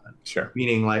downtime in 11. Sure.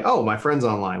 Meaning like, oh, my friend's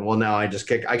online. Well, now I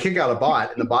kick out a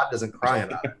bot, and the bot doesn't cry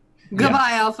about it.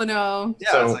 Goodbye, Alphino.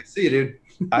 Yeah, so, it's like, see you, dude.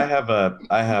 I have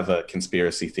a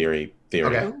conspiracy theory,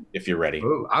 okay. If you're ready.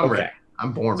 Ooh, I'm ready.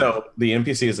 I'm born. So the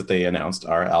NPCs that they announced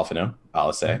are Alphino,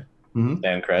 Alice,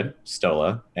 Thancred,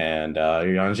 Stola, and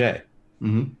Yanje.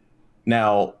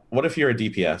 Now, what if you're a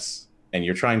DPS and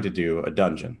you're trying to do a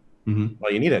dungeon?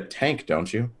 Well, you need a tank,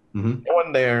 don't you? No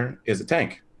one there is a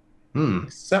tank.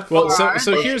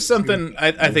 So here's something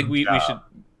I think we should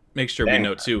make sure we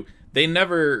note too. They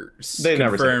never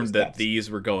confirmed that these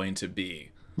were going to be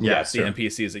the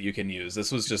NPCs that you can use.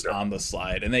 This was just on the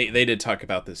slide, and they did talk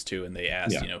about this too. And they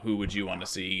asked, who would you want to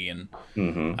see? And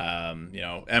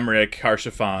Emmerich,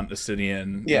 Haurchefant,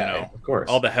 Ascidian, of course,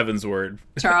 all the Heavensward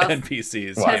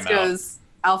NPCs. Tesco's,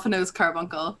 Alphino's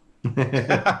Carbuncle.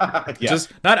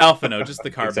 Just not Alphino, just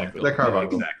the Carbuncle. Exactly. The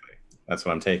Carbuncle. Exactly. That's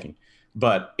what I'm taking.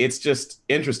 But it's just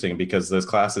interesting because those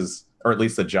classes, or at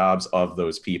least the jobs of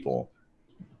those people,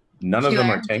 none of them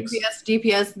are tanks.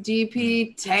 DPS,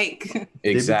 DP, tank.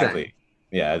 Exactly.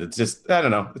 Yeah, it's just, I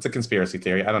don't know. It's a conspiracy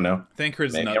theory. I don't know.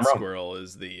 Thancred's nut squirrel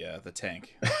is the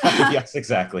tank. Yes,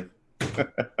 exactly.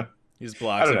 He just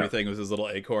blocks everything with his little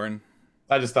acorn.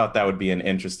 I just thought that would be an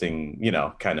interesting,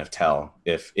 kind of tell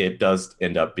if it does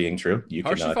end up being true. You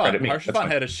can credit me. Haurchefant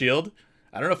had a shield.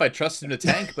 I don't know if I trust him to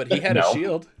tank, but he had a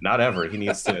shield. Not ever. He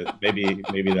needs to. Maybe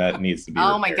that needs to be.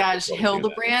 Oh my gosh,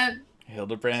 Hildebrand.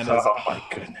 Hildebrand. Oh my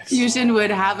goodness. Fusion would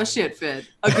have a shit fit.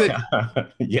 A good.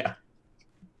 Yeah.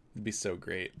 It'd be so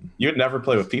great. You'd never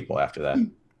play with people after that.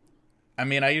 I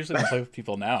mean, I usually don't play with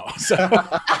people now. So,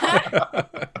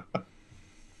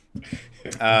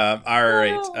 all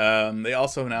right. They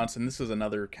also announced, and this was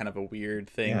another kind of a weird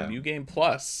thing, New Game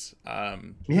Plus.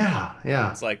 Yeah.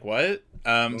 It's like, what?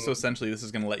 So essentially, this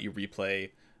is going to let you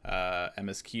replay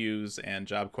MSQs and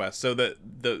job quests. So the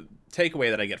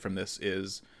takeaway that I get from this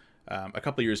is, a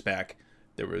couple years back,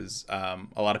 there was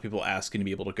a lot of people asking to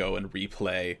be able to go and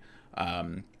replay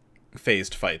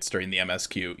phased fights during the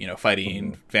MSQ,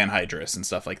 fighting Van Hydrus and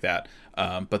stuff like that.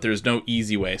 But there's no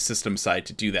easy way system side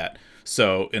to do that.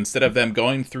 So instead of them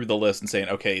going through the list and saying,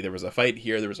 okay, there was a fight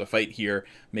here,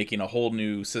 making a whole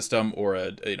new system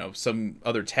or some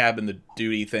other tab in the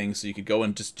duty thing so you could go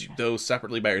and just do those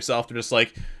separately by yourself, they're just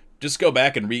like, just go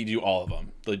back and redo all of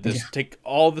them. Like, just take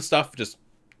all the stuff, just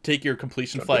take your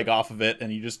completion flag off of it,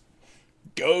 and you just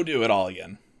go do it all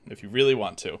again if you really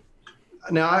want to.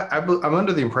 Now, I'm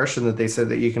under the impression that they said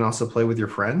that you can also play with your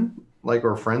friend,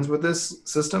 or friends with this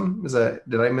system. Did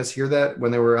I mishear that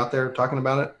when they were out there talking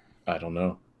about it? I don't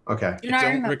know. Okay.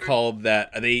 I don't recall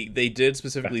that. They did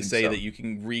specifically say that you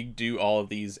can redo all of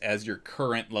these as your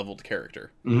current leveled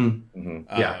character. Mm-hmm.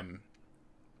 Mm-hmm. Yeah.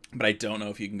 But I don't know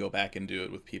if you can go back and do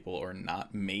it with people or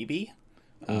not. Maybe.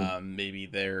 Maybe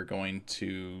they're going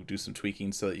to do some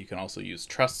tweaking so that you can also use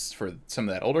trusts for some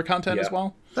of that older content as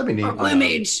well. That'd be neat. Or Blue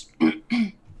Mage.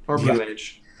 Or Blue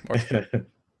Mage.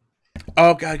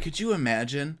 Oh, God, could you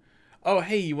imagine? Oh,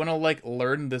 hey, you want to,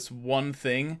 learn this one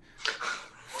thing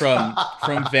from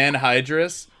Van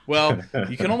Hydrus? Well,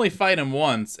 you can only fight him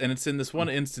once, and it's in this one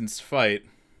instance fight.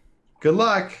 Good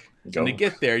luck. And to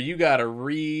get there, you got to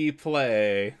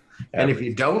replay. And if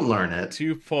you don't learn it,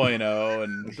 2.0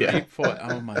 and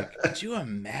 3.0. Oh my! Could you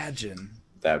imagine?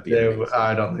 That'd be amazing.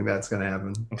 I don't think that's going to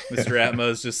happen. Mr.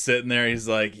 Atmo's just sitting there. He's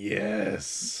like,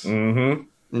 yes. Mm-hmm.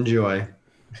 Enjoy.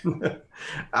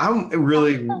 I'm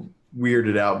really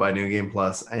weirded out by New Game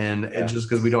Plus, and it's just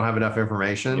because we don't have enough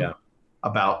information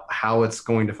about how it's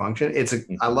going to function.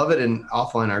 I love it in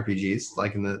offline RPGs,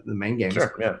 like in the main games.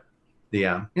 Sure,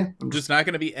 yeah. I'm just not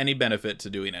going to be any benefit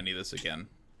to doing any of this again.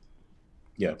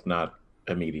 Yeah, not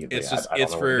immediately.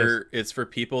 It's for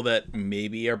people that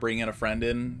maybe are bringing a friend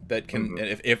in that can,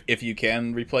 if you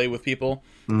can replay with people,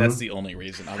 that's the only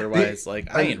reason. Otherwise, I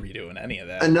ain't redoing any of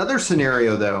that. Another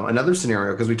scenario,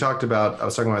 because I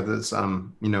was talking about this,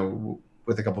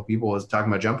 with a couple people, was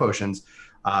talking about jump potions.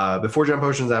 Before jump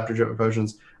potions, after jump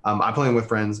potions, I'm playing with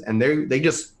friends, and they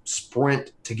just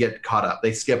sprint to get caught up.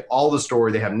 They skip all the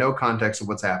story. They have no context of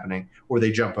what's happening, or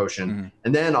they jump potion.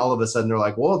 And then all of a sudden they're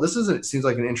like, well, it seems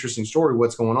like an interesting story.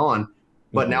 What's going on?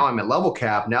 But now I'm at level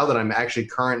cap. Now that I'm actually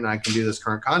current and I can do this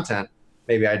current content,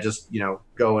 maybe I just,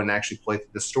 go and actually play through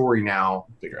the story now,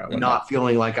 figure out not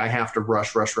feeling like I have to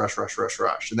rush.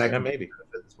 And that can maybe.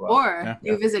 As well. Or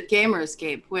you visit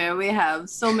Gamerscape, where we have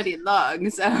so many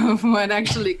logs of what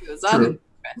actually goes on.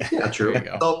 Yeah, true.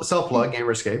 Self-plug,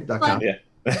 gamerscape.com. Yeah.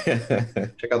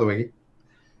 Check out the wiki.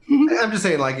 I'm just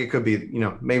saying, it could be,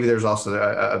 maybe there's also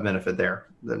a benefit there.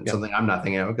 Something I'm not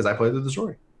thinking of because I played through the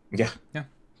story. Yeah.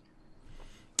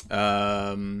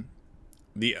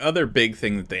 The other big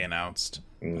thing that they announced,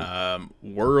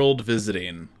 world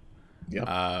visiting.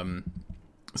 Yeah.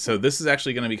 So this is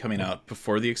actually going to be coming out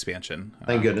before the expansion.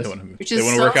 Thank goodness. They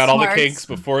want to work out all the kinks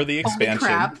before the expansion.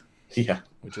 Crap. Yeah.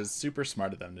 Which is super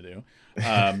smart of them to do.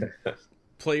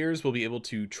 Players will be able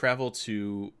to travel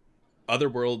to other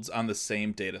worlds on the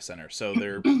same data center. So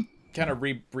they're kind of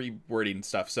rewording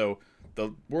stuff. So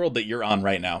the world that you're on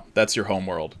right now, that's your home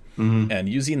world. And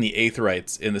using the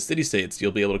Aetherites in the city-states,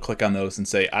 you'll be able to click on those and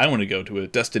say, I want to go to a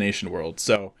destination world.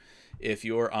 So if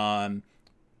you're on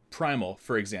Primal,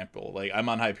 for example, I'm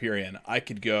on Hyperion, I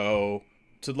could go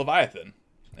to Leviathan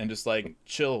and just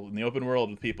chill in the open world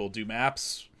with people, do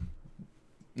maps,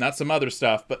 not some other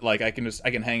stuff, but I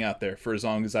can hang out there for as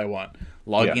long as I want.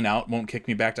 Logging out won't kick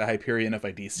me back to Hyperion. If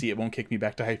I DC, it won't kick me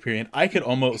back to Hyperion. I could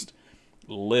almost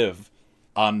live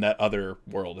on that other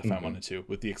world if I wanted to,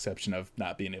 with the exception of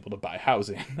not being able to buy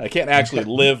housing. I can't actually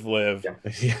live,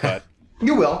 but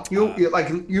you will.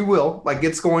 You will.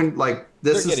 It's going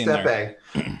this is step A,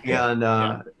 and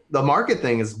the market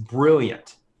thing is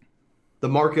brilliant. The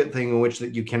market thing in which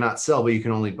that you cannot sell, but you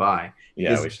can only buy.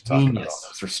 Yeah, we should talk about all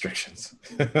those restrictions.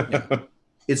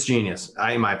 It's genius,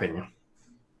 in my opinion.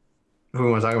 If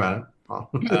we want to talk about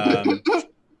it.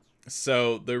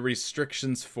 So the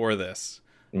restrictions for this.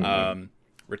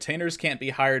 Retainers can't be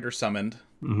hired or summoned.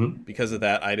 Because of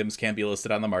that, items can't be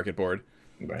listed on the market board.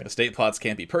 Right. Estate plots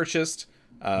can't be purchased.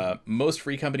 Most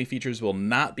free company features will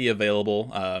not be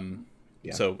available.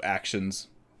 So actions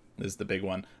is the big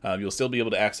one. You'll still be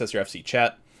able to access your FC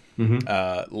chat.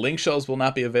 Link shells will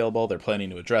not be available. They're planning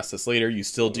to address this later. You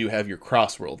still do have your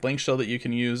cross-world link shell that you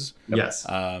can use. Yes.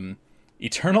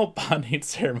 Eternal bonding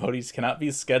ceremonies cannot be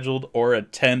scheduled or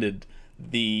attended.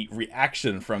 The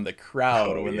reaction from the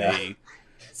crowd when they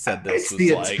said this It's was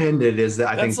the like, attended is that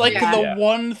I that's think like the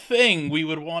one thing we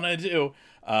would want to do.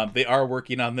 They are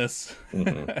working on this.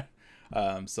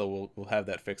 So we'll have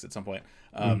that fixed at some point.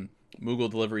 Moogle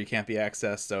delivery can't be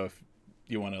accessed, so if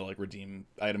you want to like redeem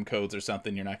item codes or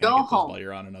something, you're not going to get those while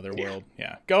you're on another world.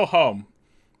 Yeah, go home.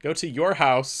 Go to your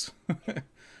house.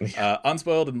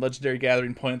 Unspoiled and legendary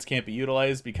gathering points can't be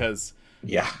utilized because,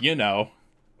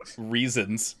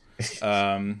 reasons.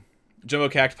 Jumbo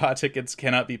Cactpot tickets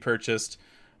cannot be purchased.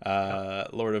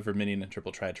 Lord of Verminion and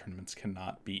Triple Triad tournaments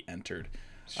cannot be entered.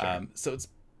 Sure. So it's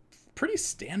pretty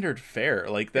standard fare.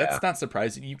 Like, that's not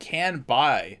surprising. You can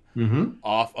buy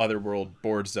off Otherworld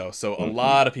boards, though. So a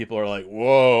lot of people are like,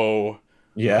 whoa.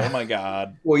 Yeah. Oh, my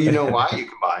God. Well, you know why you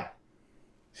can buy.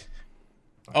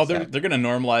 Oh, they're going to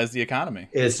normalize the economy.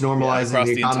 It's normalizing across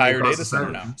the the economy entire across data the center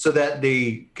server, now. so that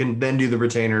they can then do the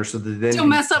retainer. So that then Don't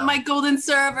mess up my golden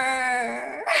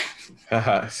server.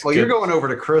 Well, you're going over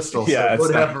to Crystal, so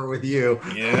whatever with you.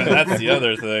 Yeah, that's the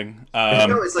other thing.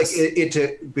 It's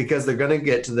like because they're going to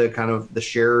get to the kind of the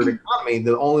shared economy.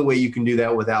 The only way you can do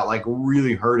that without like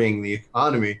really hurting the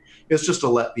economy is just to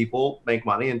let people make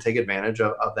money and take advantage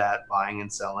of that buying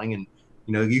and selling. And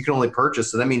you can only purchase,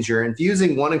 so that means you're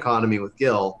infusing one economy with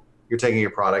Gil. You're taking your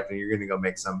product and you're going to go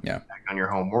make some back on your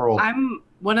home world. I'm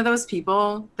one of those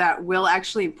people that will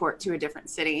actually port to a different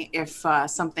city if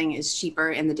something is cheaper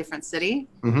in the different city.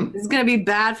 This is going to be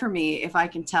bad for me if I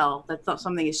can tell that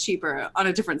something is cheaper on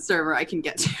a different server I can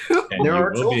get to. And there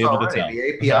are you will be tools able to already.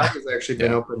 tell. The API has actually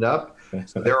been opened up.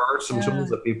 So there are some tools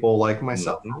that people like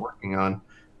myself are working on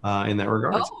in that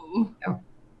regard. Oh.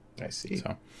 I see.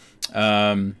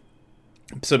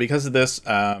 So because of this,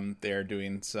 they're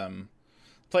doing some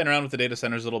playing around with the data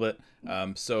centers a little bit.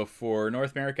 So for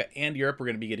North America and Europe, we're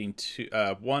going to be getting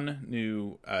one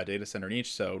new data center in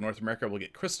each. So North America will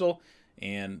get Crystal,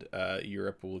 and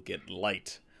Europe will get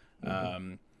Light.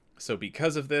 So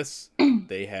because of this,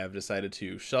 they have decided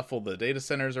to shuffle the data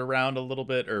centers around a little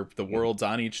bit, or the worlds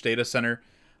on each data center.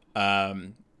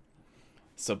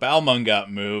 So Balmung got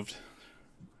moved.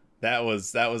 That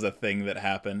was a thing that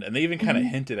happened, and they even kind of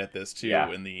hinted at this too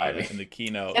in the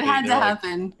keynote. It had to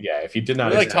happen. Yeah, if you did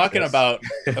not, we're like talking about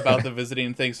the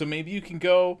visiting thing. So maybe you can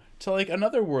go to like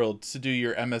another world to do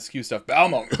your MSQ stuff.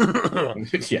 Balmung.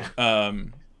 Yeah.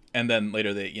 And then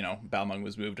later Balmung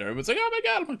was moved, and everyone's like, "Oh my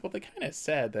God!" I'm like, "Well, they kind of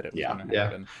said that it was going to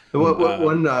happen."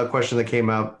 One question that came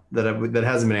up that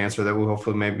hasn't been answered that we'll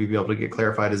hopefully maybe be able to get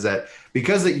clarified is that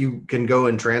because that you can go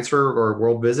and transfer or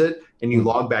world visit and you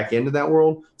log back into that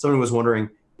world, someone was wondering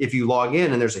if you log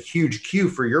in and there's a huge queue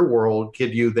for your world,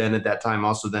 could you then at that time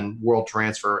also then world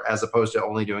transfer as opposed to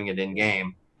only doing it in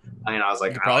game? And I was like,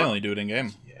 you could probably only do it in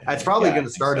game. It's probably going to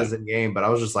start as in game, but I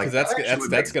was just like, that's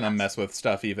going to mess with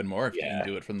stuff even more if you can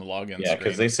do it from the login. Yeah,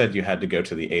 because they said you had to go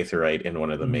to the Aetheryte in one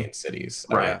of the main cities.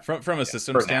 Right. From a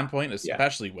system standpoint,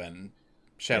 especially when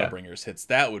Shadowbringers hits,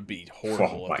 that would be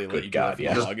horrible if they let you do it from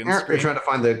the login screen. You're trying to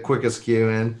find the quickest queue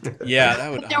in. Yeah,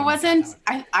 that would. There wasn't.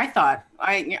 I thought.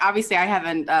 Obviously I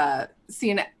haven't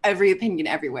seen every opinion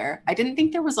everywhere. I didn't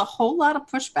think there was a whole lot of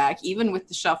pushback, even with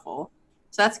the shuffle.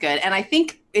 So that's good. And I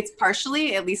think it's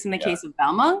partially, at least in the case of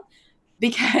Balmung,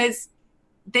 because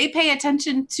they pay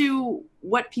attention to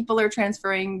what people are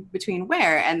transferring between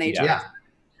where, and they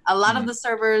a lot of the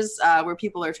servers where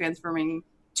people are transferring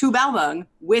to Balmung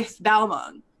with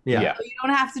Balmung. Yeah. So you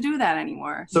don't have to do that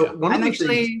anymore. So one of the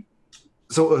things.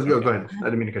 So go ahead. I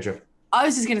didn't mean to cut you off. I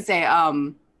was just gonna say,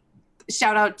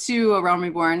 shout out to Realm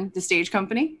Reborn, the stage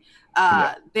company.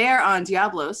 They're on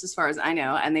Diablos, as far as I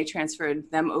know, and they transferred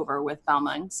them over with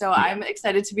Balmung. So I'm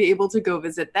excited to be able to go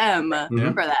visit them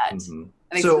for that.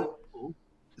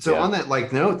 So on that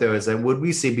note, though, is that would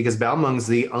we see, because Balmung's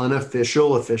the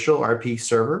official RP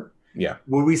server? Yeah.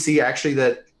 Would we see actually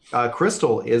that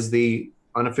Crystal is the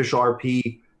unofficial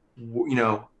RP,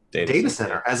 data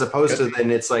center, as opposed to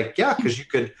then it's like, because you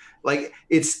could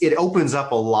it opens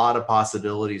up a lot of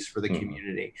possibilities for the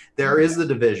community. There is the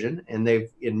division, and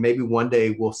maybe one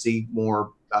day we'll see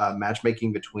more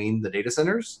matchmaking between the data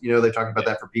centers. They talked about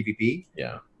that for PvP.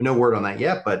 Yeah. No word on that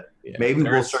yet, but maybe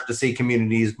we'll start to see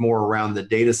communities more around the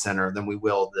data center than we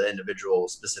will the individual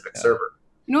specific server.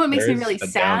 You know what makes me really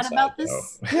sad about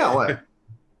this? Yeah, what?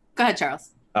 Go ahead, Charles.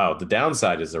 Oh, the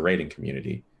downside is the raiding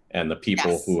community and the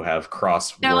people who have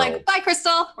cross. They're like, bye,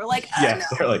 Crystal. We're like, no.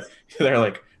 they're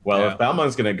like, well, if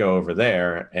Balmung's going to go over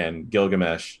there and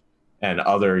Gilgamesh and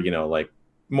other,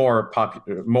 more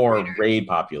Raider. raid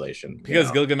population.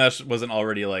 Because Gilgamesh wasn't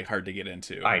already like hard to get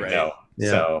into. I right? know. Yeah.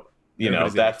 So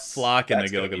Everybody's gonna flock into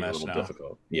that's gonna be a Gilgamesh little now.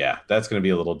 difficult. Yeah, that's going to be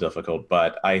a little difficult,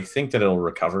 but I think that it'll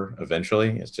recover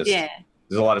eventually. It's just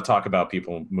there's a lot of talk about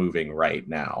people moving right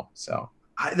now. So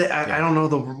I don't know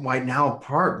the right now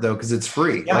part though, because it's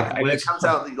free. Yeah, like when it comes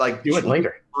out, like do it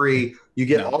later. free, you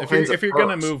get all kinds of if you're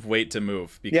gonna perks. move, wait to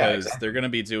move, because they're gonna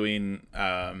be doing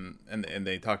and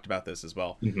they talked about this as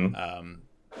well. Mm-hmm.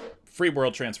 Free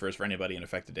world transfers for anybody in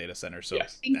affected data centers. So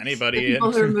Yes. anybody The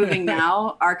people who are moving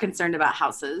now are concerned about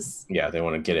houses, Yeah, they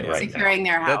want to get it right now. securing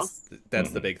their house. that's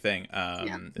Mhm. the big thing. Is the I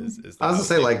was gonna house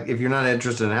say, thing. like, if you're not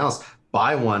interested in a house,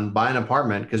 buy an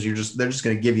apartment, because they're just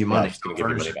going to give you money. Yeah, just gonna give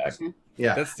you money back.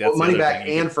 Yeah, That's well, the money other back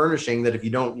thing you and furnishing that if you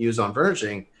don't use on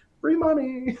furnishing, free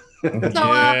money. So, Yeah.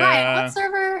 Brian, what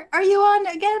server are you on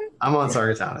again? I'm on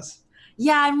Sargatanas.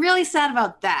 Yeah, I'm really sad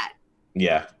about that.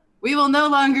 Yeah, We will no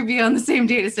longer be on the same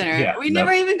data center. Yeah, we no.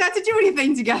 never even got to do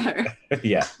anything together.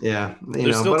 yeah. Yeah,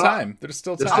 There's still time. There's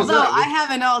still There's time. still Although time. I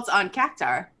have an alt on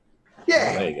Cactar.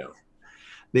 Yeah, There you go.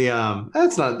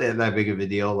 that's not that big of a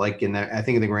deal. Like I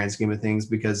think in the grand scheme of things,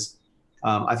 because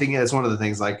I think that's one of the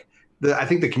things. Like I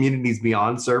think the community's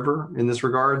beyond server in this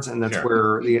regards, and that's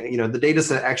Sure. where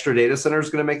the extra data center is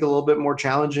going to make it a little bit more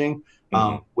challenging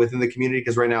within the community,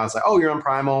 because right now it's like, oh, you're on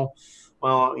Primal.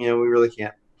 Well, we really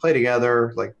can't play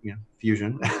together, like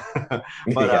Fusion.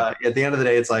 But at the end of the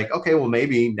day, it's like, okay, well,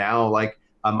 maybe now, like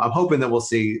I'm hoping that we'll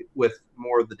see with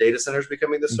more of the data centers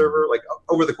becoming the server, like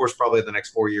over the course probably of the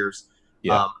next 4 years.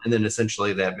 Yeah. And then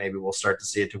essentially that maybe we'll start to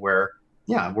see it to where,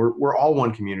 we're all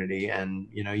one community, and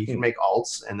you can make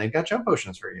alts, and they've got jump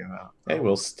potions for you. Hey,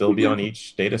 we'll still be on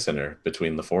each data center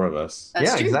between the four of us.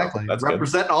 That's true. Exactly. That's good.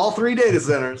 Represent all 3 data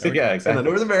centers. Yeah, And exactly. the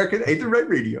North American Eighth and Red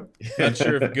Radio. Not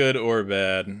sure if good or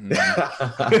bad.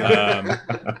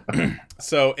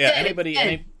 So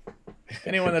yeah,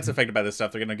 anyone that's affected by this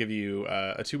stuff, they're going to give you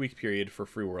a 2-week period for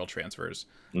free world transfers.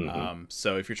 Mhm.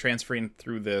 So if you're transferring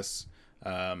through this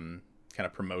kind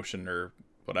of promotion or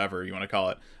whatever you want to call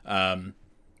it,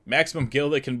 maximum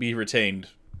guild that can be retained,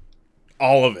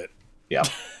 all of it. Yeah.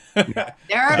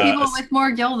 There are people with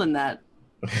more gil than that.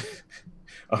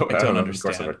 Oh, I don't know, of course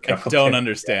understand. would I go. don't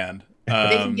understand. They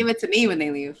can give it to me when they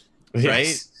leave.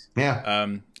 Yes. Yeah.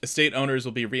 Estate owners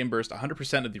will be reimbursed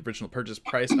 100% of the original purchase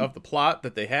price of the plot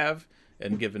that they have,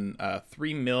 and given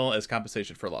 3 mil as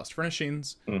compensation for lost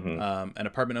furnishings. Mhm. And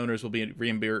apartment owners will be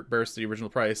reimbursed the original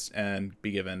price and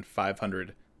be given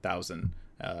 500,000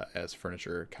 as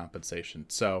furniture compensation.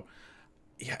 So,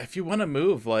 yeah, if you want to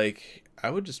move, like, I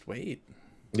would just wait.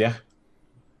 Yeah.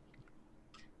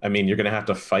 I mean, you're going to have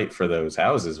to fight for those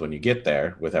houses when you get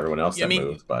there with everyone else that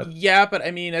moved, but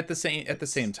I mean, at the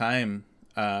same time,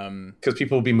 because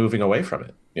people will be moving away from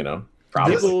it,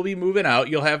 probably. people will be moving out.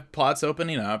 You'll have plots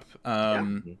opening up.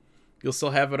 You'll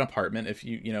still have an apartment if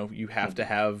you have to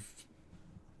have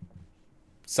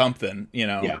something.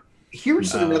 Yeah.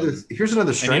 Here's another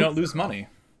strength. And you don't lose money.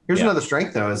 Here's another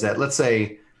strength, though, is that let's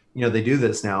say, they do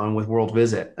this now and with World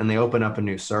Visit, and they open up a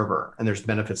new server, and there's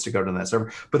benefits to go to that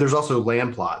server, but there's also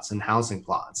land plots and housing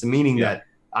plots, and meaning that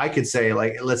I could say,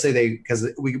 like, let's say because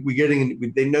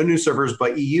they know new servers,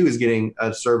 but EU is getting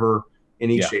a server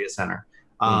in each data center,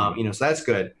 so that's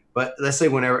good. But let's say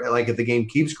whenever, like, if the game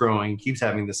keeps growing, keeps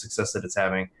having the success that it's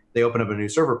having, they open up a new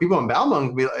server. People in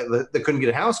Balmung that couldn't get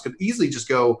a house could easily just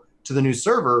go to the new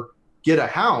server, get a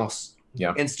house,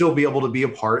 and still be able to be a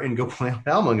part and go play on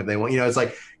Balmung if they want. It's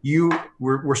like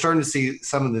we're starting to see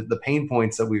some of the pain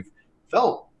points that we've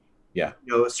felt.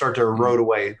 Start to erode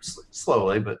away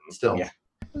slowly, but still. Yeah.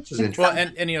 Which is interesting.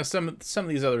 Well, and some of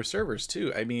these other servers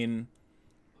too. I mean,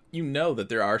 that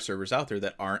there are servers out there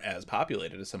that aren't as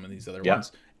populated as some of these other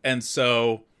ones, and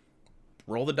so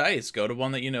roll the dice. Go to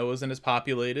one that isn't as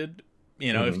populated.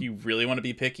 If you really want to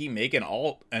be picky, make an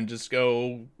alt and just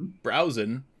go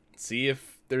browsing, see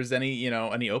if there's any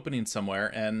any openings somewhere,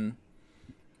 and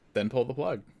then pull the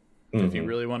plug if you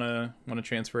really want to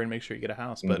transfer and make sure you get a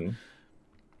house. But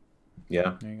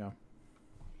yeah, there you go.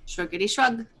 Shruggity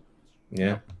shrug.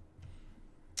 Yeah.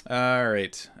 All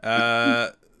right.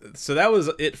 So that was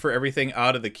it for everything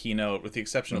out of the keynote, with the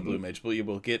exception of Blue Mage. But we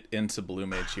will get into Blue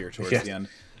Mage here towards the end.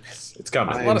 It's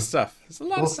coming. There's a lot of stuff. There's a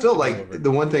lot of stuff still, to go like, over.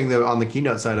 the one thing that on the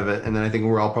keynote side of it, and then I think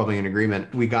we're all probably in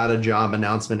agreement, we got a job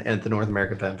announcement at the North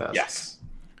American Fan Fest. Yes.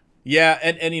 Yeah,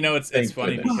 and it's Thank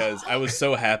funny goodness. because I was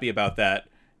so happy about that,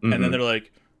 and then they're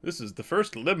like, "This is the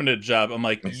first limited job." I'm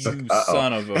like, It's "You like, uh-oh.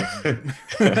 son of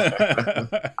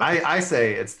a." I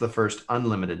say it's the first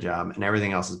unlimited job, and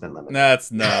everything else has been limited. That's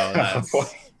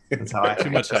That's how I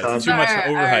too much that's hype. how Too much Our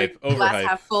overhype. glass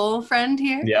half full friend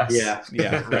here. Yes. Yeah.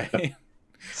 Yeah, right.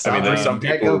 I mean, there's some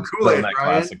people who Kool-Aid, throw that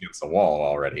Brian. glass against the wall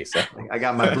already. So I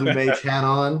got my blue mage hat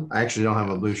on. I actually don't have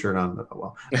a blue shirt on, but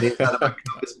well, the inside of my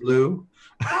cup is blue.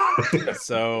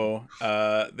 So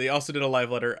they also did a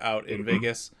live letter out in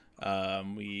Vegas.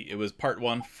 It was part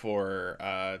 1 for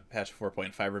patch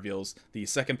 4.5 reveals. The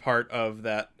second part of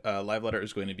that live letter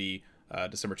is going to be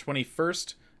December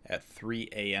 21st at 3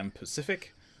 a.m.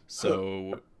 Pacific.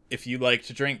 So if you like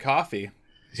to drink coffee,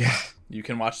 yeah, you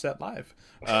can watch that live.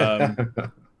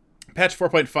 Patch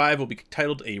 4.5 will be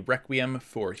titled A Requiem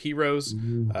for Heroes.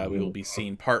 We will be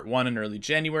seeing part 1 in early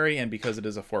January, and because it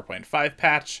is a 4.5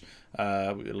 patch,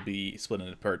 it'll be split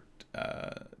into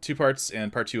 2 parts,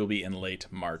 and part 2 will be in late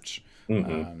March.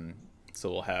 So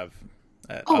we'll have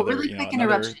really quick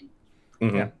interruption.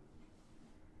 Yeah.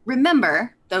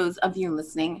 Remember, those of you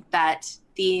listening, that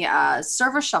the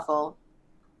server shuffle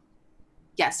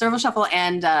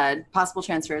and possible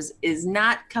transfers is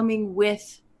not coming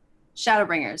with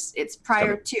Shadowbringers. It's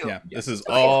prior to. Yeah, this is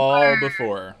all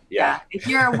before. Yeah. If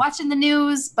you're watching the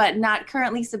news but not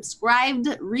currently subscribed,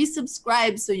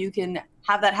 resubscribe so you can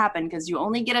have that happen, because you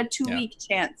only get a 2-week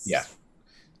chance. Yeah.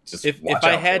 Just if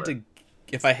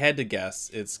I had to guess,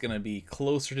 it's gonna be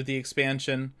closer to the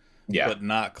expansion, but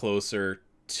not closer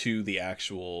to the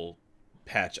actual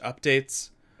patch updates.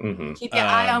 Keep your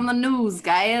eye on the news,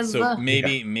 guys. So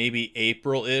maybe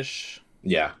April-ish.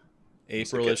 Yeah.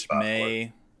 April-ish,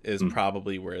 May is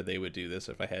probably where they would do this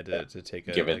if I had to take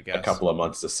a give it guess. a couple of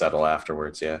months to settle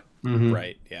afterwards. Yeah.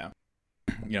 Right. Yeah.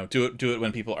 Do it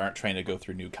when people aren't trying to go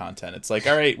through new content. It's like,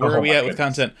 all right, where are we at with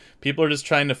content? People are just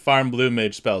trying to farm blue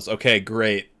mage spells. Okay,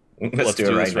 great. Let's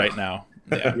do this right now.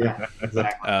 Yeah. Yeah,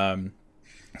 exactly.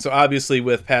 So obviously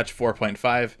with patch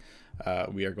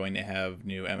 4.5, we are going to have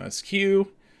new MSQ.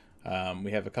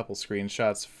 We have a couple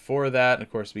screenshots for that. And of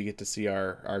course, we get to see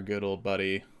our good old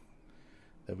buddy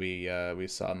that we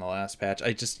saw in the last patch.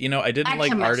 I just, I didn't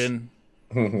like Arden.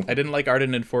 I didn't like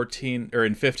Arden in 14 or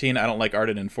in 15. I don't like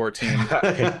Arden in 14.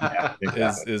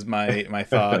 Is my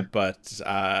thought, but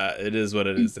it is what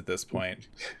it is at this point.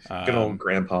 Good old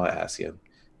Grandpa Ascian.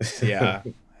 Yeah,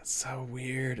 that's so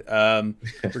weird.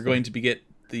 We're going to be getting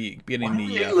the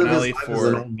finale for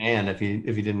an old man if he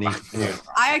didn't need to.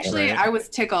 I was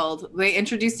tickled. They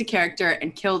introduced a character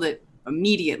and killed it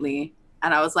immediately,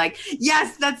 and I was like,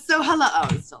 yes, that's so hello. Oh,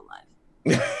 it's still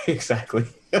alive. Exactly.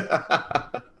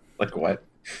 Like what?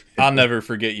 I'll never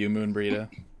forget you, Moonbreeda.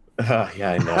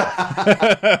 Yeah,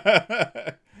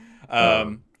 I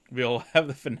know. We'll have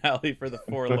the finale for the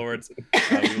Four Lords.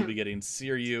 We will be getting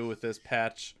Seiryu with this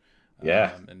patch.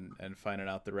 And finding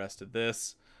out the rest of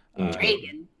this.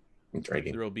 Dragon.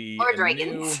 There will be Or a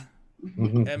dragons.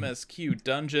 new MSQ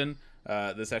dungeon.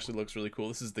 This actually looks really cool.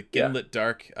 This is the Gimlet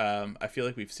Dark. I feel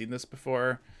like we've seen this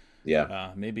before.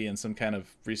 Yeah. Maybe in some kind of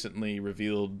recently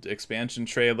revealed expansion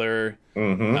trailer.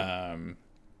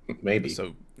 Maybe.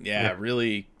 So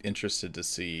really interested to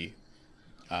see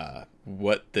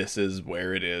what this is,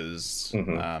 where it is,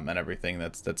 and everything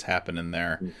that's happening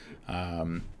there.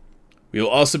 We will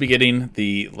also be getting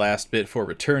the last bit for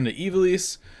Return to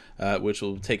Ivalice, which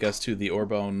will take us to the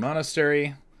Orbone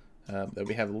Monastery that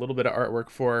we have a little bit of artwork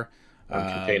for.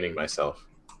 I'm containing myself.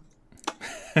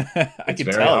 I can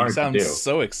tell you sound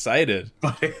so excited.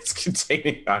 But it's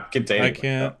containing. I'm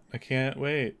containing. I can't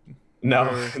wait. No,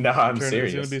 I'm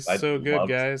serious. It's gonna be so good,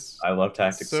 guys. I love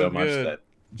Tactics so much that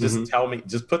just tell me,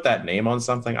 just put that name on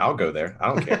something. I'll go there. I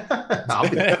don't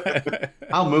care.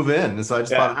 I'll move in. So I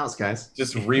just bought a house, guys.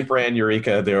 Just rebrand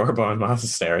Eureka the Orbone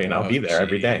Monastery, and I'll be there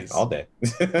every day, all day.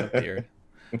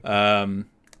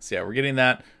 So we're getting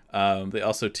that. They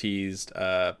also teased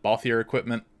Balthier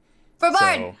equipment. For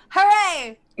Bard!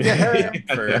 Hooray!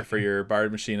 For your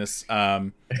Bard machinists.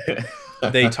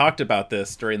 They talked about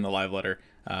this during the live letter.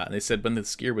 They said when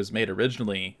this gear was made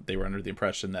originally, they were under the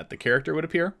impression that the character would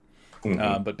appear.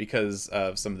 But because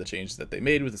of some of the changes that they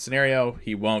made with the scenario,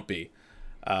 he won't be.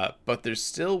 But there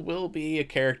still will be a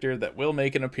character that will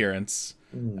make an appearance.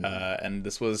 And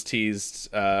this was teased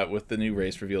with the new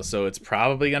race reveal. So it's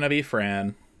probably going to be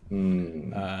Fran.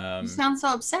 You sound so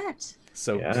upset.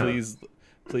 So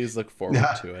please look forward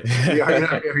to it.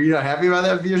 Are you not happy about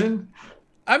that fusion?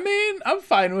 I mean, I'm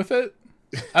fine with it.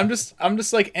 I'm just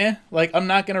like, like I'm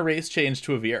not gonna race change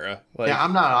to a Viera. Like, yeah,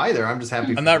 I'm not either. I'm just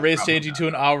happy. I'm not race changing to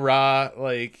an Aura.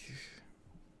 Like,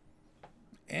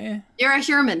 You're a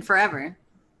Hurman forever.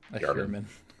 A Hurman.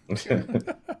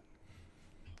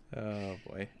 Oh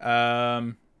boy.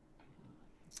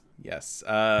 Yes.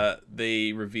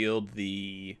 They revealed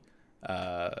the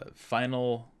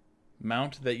final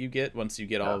mount that you get once you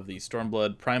get all of the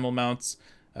Stormblood primal mounts.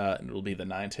 And it'll be the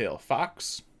Nine-Tail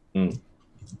Fox. Looks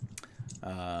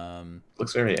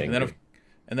very angry. And then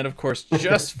And then, of course,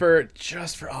 just for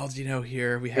Aldino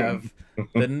here, we have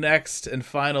the next and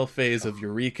final phase of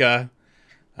Eureka,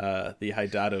 the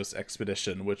Hydatos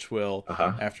expedition, which will,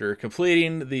 after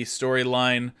completing the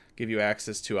storyline, give you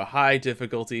access to a high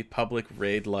difficulty public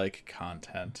raid-like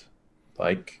content.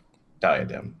 Like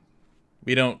Diadem.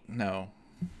 We don't know.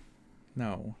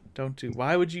 No, don't do.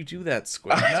 Why would you do that,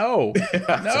 Squid? No,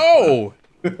 no.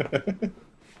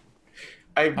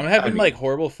 I'm having like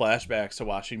horrible flashbacks to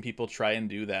watching people try and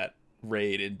do that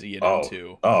raid in Diadem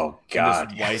 2. Oh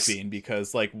God, just wiping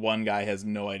because like one guy has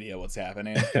no idea what's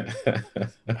happening.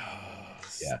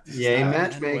 Yay,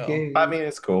 matchmaking. I mean,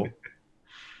 it's cool.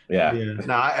 Yeah.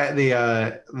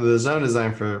 No, the zone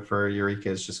design for Eureka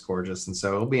is just gorgeous, and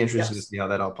so it'll be interesting to see how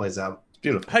that all plays out. It's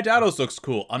beautiful. Hydatos looks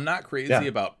cool. I'm not crazy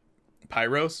about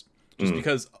Pyros, just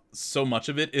because so much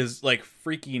of it is like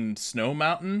freaking snow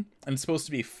mountain and it's supposed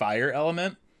to be fire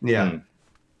element. Yeah.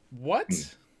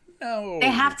 What? No. They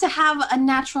have to have a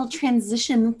natural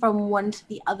transition from one to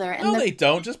the other. And no, they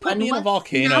don't. Just put me in a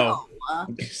volcano. No.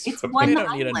 It's one They don't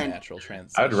island. need a natural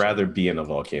transition. I'd rather be in a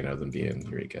volcano than be in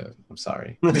Eureka. I'm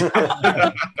sorry.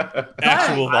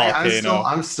 Actual volcano.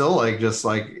 I'm still like just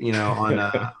like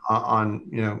on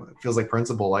it feels like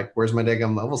principle. Like, where's my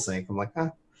daggum level sync? I'm like,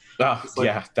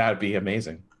 that'd be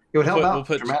amazing. It would help out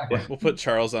dramatically. We'll put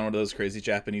Charles on one of those crazy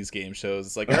Japanese game shows.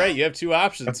 It's like, all right, you have two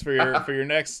options for your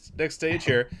next stage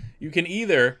here. You can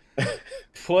either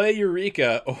play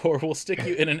Eureka, or we'll stick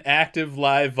you in an active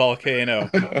live volcano.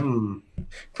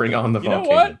 Bring on the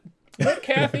volcano. You know what,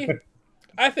 Kathy?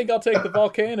 I think I'll take the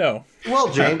volcano. Well,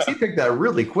 James, you picked that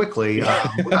really quickly.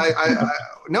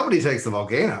 Nobody takes the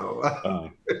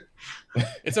volcano.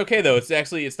 It's okay though.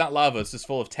 It's not lava. It's just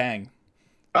full of tang.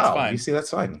 It's fine. You see,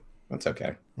 that's fine. That's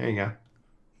okay. There you go. A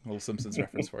little Simpsons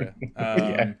reference for you.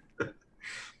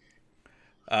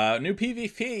 New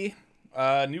PvP,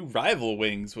 new rival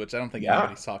wings, which I don't think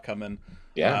anybody saw coming.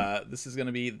 Yeah. This is going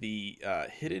to be the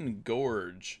Hidden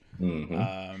Gorge.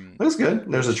 That's good.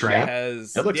 There's a train.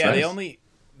 It looks nice.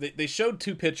 They showed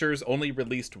two pictures, only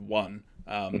released one,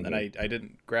 and I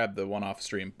didn't grab the one off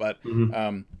stream, but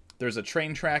there's a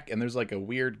train track and there's like a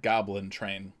weird goblin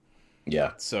train.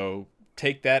 Yeah. So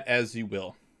take that as you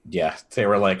will. Yeah, they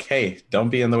were like, hey, don't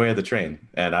be in the way of the train.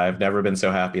 And I've never been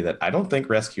so happy that I don't think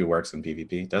rescue works in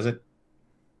PvP. Does it?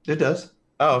 It does.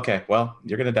 Oh, okay. Well,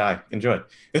 you're going to die. Enjoy.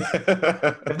 That's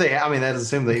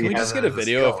assumed that Can we just get a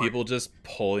video of people just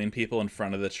pulling people in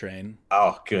front of the train?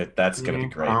 Oh, good. That's going to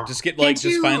be great. Just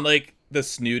find like the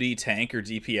snooty tank or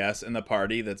DPS in the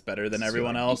party that's better than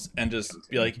everyone else and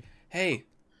just be like, hey,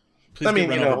 please get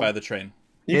run over by the train.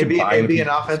 It'd be an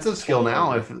offensive skill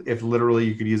now if literally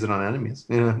you could use it on enemies.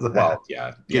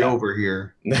 Get over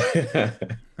here.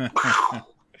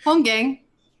 Home gang.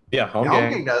 Yeah, home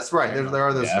gang does. Right. There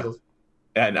are those skills.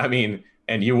 And I mean,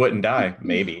 and you wouldn't die,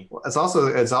 maybe. It's also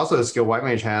a skill White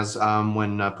Mage has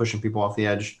when pushing people off the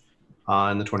edge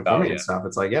in the 24 stuff.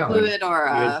 It's like, fluid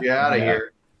or get out of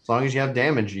here. As long as you have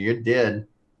damage, you're dead.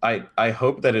 I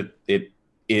hope that it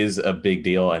is a big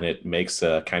deal and it makes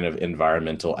a kind of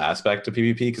environmental aspect to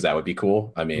PvP, because that would be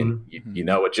cool. I mean, you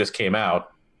know, it just came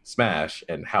out, Smash,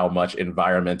 and how much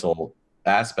environmental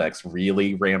aspects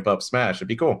really ramp up Smash. It'd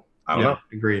be cool. I don't know.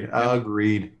 Agreed.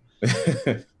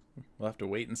 We'll have to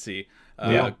wait and see.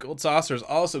 Gold Saucer is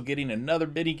also getting another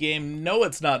mini game. No,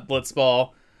 it's not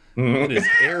Blitzball. It is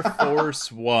Air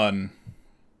Force One.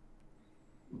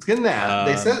 It's getting that.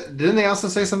 Didn't they also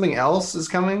say something else is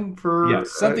coming for?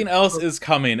 Yes, something else is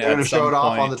coming. They're going to show it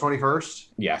off on the 21st.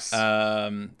 Yes.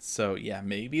 So yeah,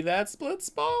 maybe that's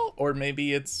Blitzball, or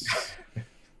maybe it's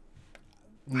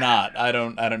not. I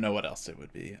don't know what else it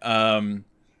would be.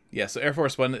 So Air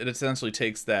Force One, it essentially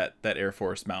takes that Air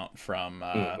Force mount from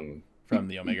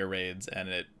the Omega raids and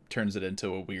it turns it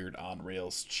into a weird on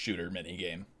rails shooter mini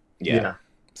game. Yeah.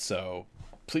 So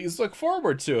please look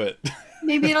forward to it.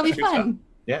 Maybe it'll be fun.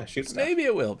 Yeah, shoot stuff. Maybe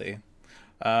it will be.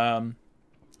 That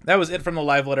was it from the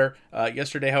live letter.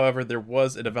 Yesterday, however, there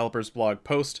was a developer's blog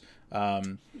post.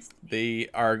 They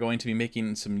are going to be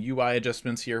making some UI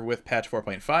adjustments here with patch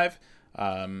 4.5.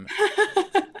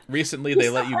 Recently, they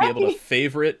let you be able to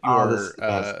favorite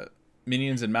your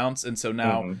minions and mounts, and so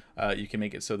now you can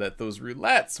make it so that those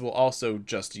roulettes will also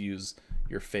just use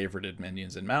your favorited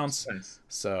minions and mounts. Nice.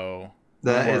 So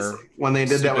that is when they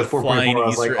did that with 4.4. I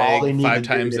was like, all they need 5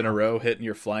 times in a row hitting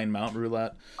your flying mount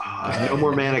roulette. No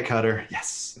more mana cutter.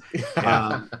 Yes.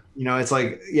 It's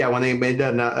like when they made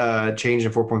that change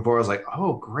in 4.4, I was like,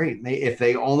 oh great. If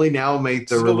they only now make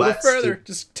the roulettes further,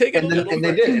 just take it and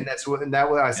they did, and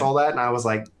that way I saw that and I was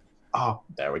like, oh,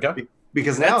 there we go.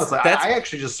 Because now it's like I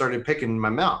actually just started picking my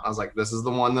mount. I was like, this is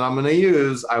the one that I'm going to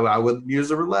use. I would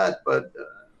use a roulette, but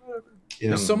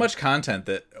there's so much content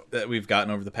that we've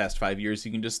gotten over the past 5 years.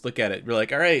 You can just look at it. You're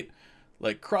like, all right,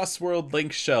 like cross-world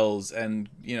link shells and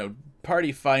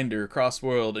party finder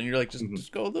cross-world, and you're like,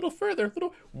 just go a little further, a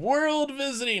little world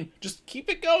visiting. Just keep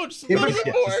it going, just a little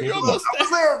bit more. You're almost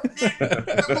there.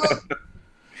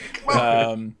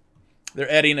 They're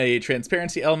adding a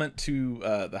transparency element to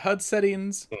the HUD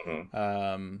settings.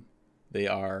 They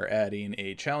are adding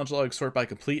a challenge log sort by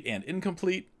complete and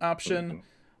incomplete option.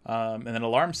 And then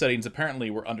alarm settings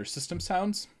apparently were under system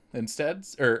sounds instead,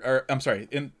 or I'm sorry,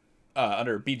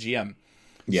 under BGM.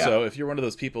 Yeah. So if you're one of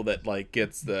those people that like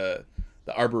gets the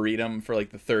Arboretum for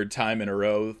like the third time in a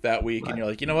row that week, and you're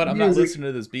like, you know what, I'm not listening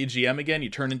to this BGM again. You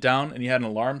turn it down, and you had an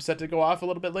alarm set to go off a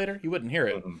little bit later, you wouldn't hear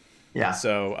it. Yeah.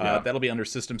 So that'll be under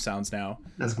system sounds now.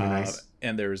 That's really nice.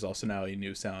 And there is also now a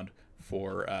new sound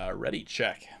for Ready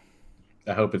Check.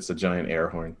 I hope it's a giant air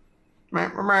horn.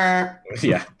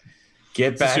 Yeah.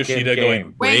 Get back in Yoshida game.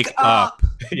 Going, wake up.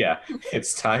 Yeah,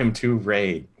 it's time to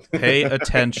raid. Pay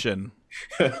attention.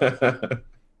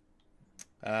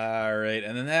 All right,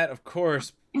 and then that, of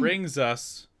course, brings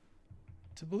us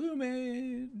to Blue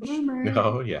Mage.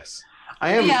 Oh, yes.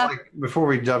 I am like, before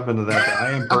we jump into that,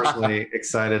 I am personally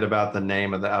excited about the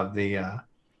name of the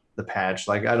patch.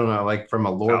 Like, I don't know, like from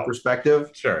a lore perspective.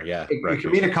 Sure, yeah. It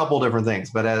can mean a couple different things,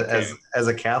 but as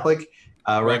a Catholic,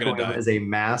 Requiem is a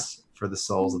mass for the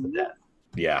souls of the dead.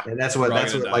 Yeah, and that's what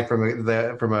like from a.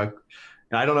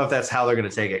 And I don't know if that's how they're going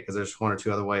to take it because there's one or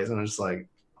two other ways, and I'm just like,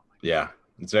 yeah,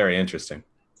 it's very interesting.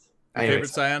 Favorite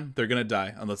Scion, they're gonna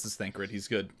die unless it's Thancred. He's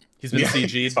good. He's been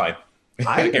CG'd. He's fine.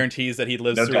 I guarantees that he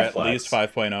lives through at least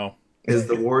 5.0. Is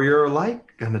the warrior of light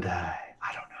gonna die?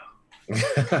 I don't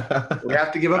know. We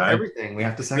have to give up everything. We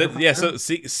have to sacrifice. Yeah. So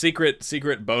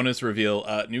secret bonus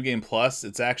reveal. New Game Plus.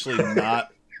 It's actually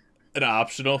not an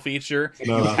optional feature.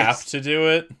 You have to do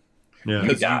it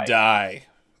because you die.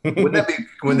 Wouldn't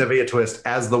that be a twist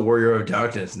as the warrior of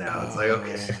darkness? Now it's like,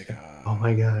 okay. Oh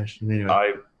my gosh.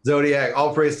 Anyway, Zodiac.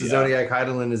 All praise to Zodiac.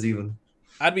 Heidelin is even.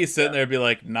 I'd be sitting there and be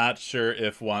like, not sure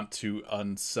if want to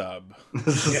unsub.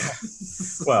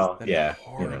 Well,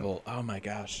 horrible. Oh my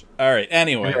gosh. All right.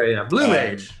 Anyway. Blue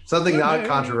Mage. Something not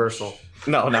controversial.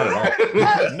 No, not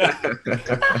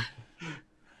at all.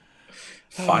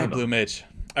 Fine. Blue Mage.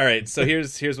 All right. So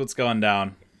here's what's going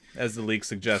down. As the leak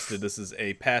suggested, this is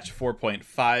a patch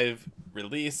 4.5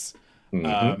 release.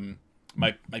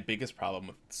 My biggest problem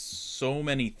with so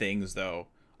many things, though,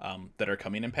 that are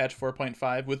coming in patch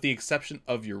 4.5, with the exception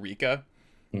of Eureka,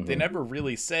 they never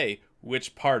really say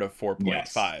which part of 4.5.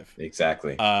 Yes,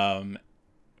 exactly. And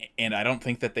I don't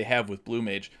think that they have with Blue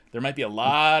Mage. There might be a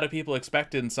lot of people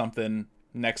expecting something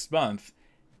next month,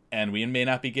 and we may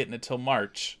not be getting it till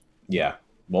March. Yeah.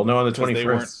 We'll know on the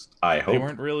 21st. I hope. They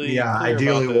weren't really. Yeah,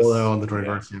 ideally we'll know on the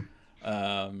 21st.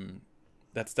 Yeah.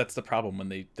 That's the problem when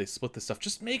they split this stuff.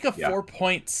 Just make a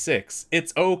 4.6.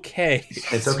 It's okay.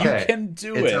 It's okay. You can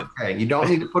do it. It's okay. You don't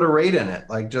need to put a rate in it.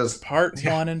 Like just part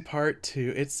 1 and part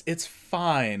 2. It's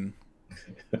fine.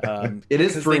 It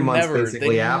is 3 months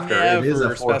basically after. It is a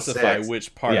 4.6. Specify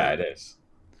which part. Yeah, it is.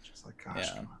 Just like gosh.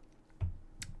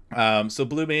 Yeah. So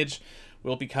Blue Mage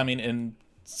will be coming in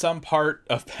some part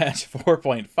of patch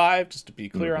 4.5, just to be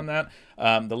clear on that.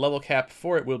 The level cap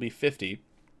for it will be 50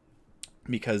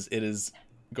 because it is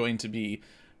going to be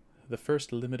the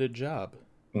first limited job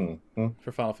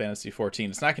for Final Fantasy XIV.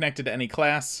 It's not connected to any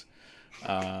class.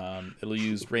 It'll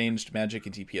use ranged magic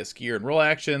and DPS gear and roll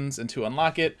actions, and to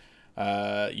unlock it,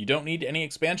 you don't need any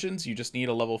expansions. You just need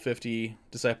a level 50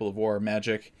 Disciple of War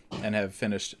magic and have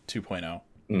finished 2.0.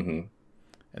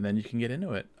 And then you can get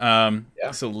into it.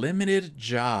 So limited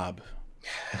job.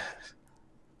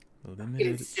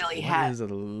 Silly hat. What is a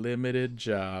limited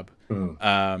job?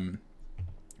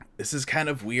 This is kind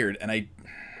of weird, and I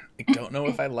don't know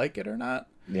if I like it or not.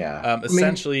 Yeah.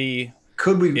 Essentially,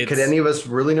 could any of us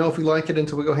really know if we like it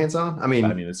until we go hands on? I mean,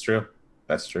 it's true.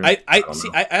 That's true.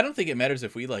 I don't think it matters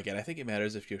if we like it. I think it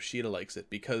matters if Yoshida likes it,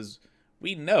 because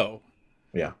we know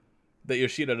that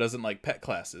Yoshida doesn't like pet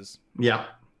classes. Yeah.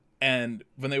 And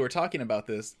when they were talking about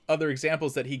this, other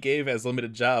examples that he gave as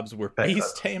limited jobs were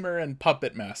Beast Tamer and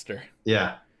Puppet Master.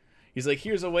 Yeah. He's like,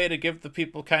 here's a way to give the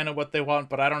people kind of what they want,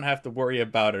 but I don't have to worry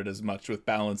about it as much with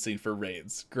balancing for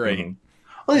raids. Great.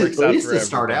 Well, at least to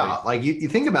start out, like you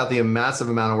think about the massive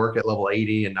amount of work at level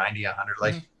 80 and 90, 100,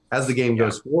 like as the game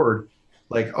goes forward,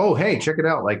 like, oh, hey, check it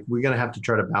out. Like, we're going to have to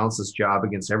try to balance this job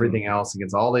against everything else,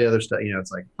 against all the other stuff. You know,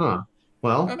 it's like, well,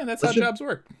 I mean, that's how jobs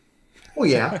work. Well,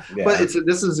 yeah, Yeah. but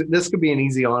this could be an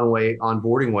easy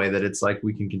onboarding way that it's like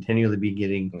we can continually be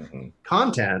getting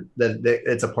content that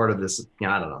it's a part of this.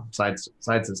 I don't know, side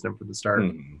system for the start.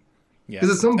 Yeah,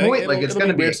 Because at some point, it'll it's going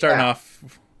to be weird starting cap.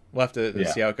 off. We'll have to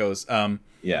see how it goes.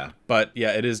 Yeah. But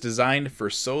yeah, it is designed for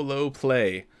solo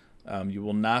play. You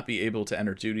will not be able to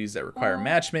enter duties that require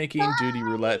matchmaking, duty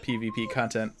roulette, PvP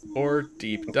content, or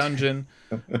deep dungeon.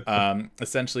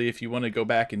 Essentially, if you want to go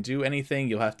back and do anything,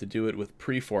 you'll have to do it with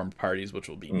preformed parties, which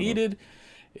will be needed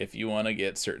if you want to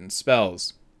get certain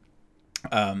spells.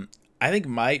 I think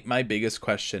my biggest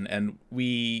question, and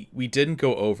we didn't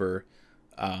go over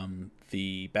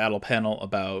the battle panel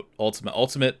about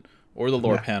Ultimate or the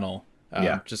lore panel,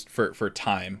 just for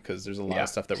time, because there's a lot of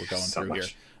stuff that we're going through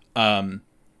here.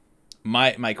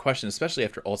 My question, especially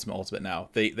after Ultimate now,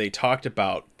 they talked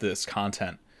about this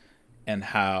content and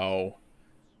how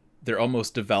they're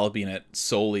almost developing it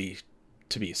solely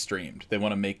to be streamed. They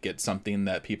want to make it something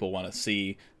that people want to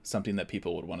see, something that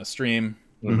people would want to stream.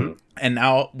 And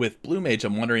now with Blue Mage,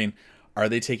 I'm wondering, are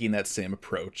they taking that same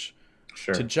approach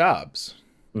to jobs?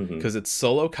 Because it's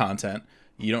solo content.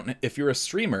 You don't. If you're a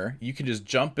streamer, you can just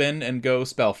jump in and go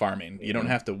spell farming. You don't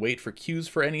have to wait for queues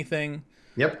for anything.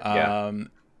 And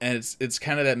it's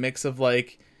kind of that mix of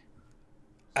like,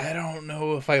 I don't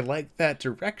know if I like that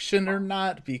direction or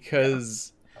not,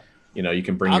 because you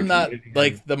can bring. I'm not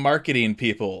like the marketing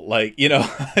people. Like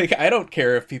like I don't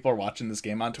care if people are watching this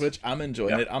game on Twitch. I'm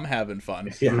enjoying it. I'm having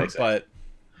fun. But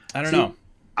I don't know.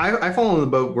 I fall in the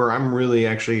boat where I'm really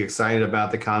actually excited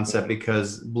about the concept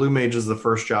because Blue Mage is the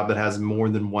first job that has more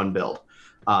than one build,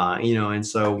 and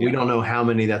so we don't know how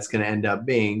many that's going to end up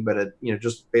being, but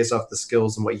just based off the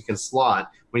skills and what you can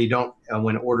slot,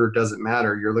 when order doesn't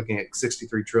matter, you're looking at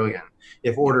 63 trillion.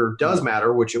 If order does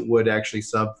matter, which it would actually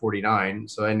sub 49,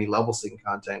 so any level seeking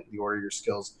content, the order of your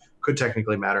skills could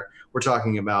technically matter. We're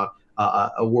talking about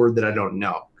a word that I don't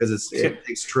know because it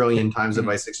takes trillion times it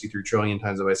by 63 trillion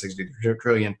times it by 63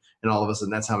 trillion, and all of a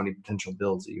sudden that's how many potential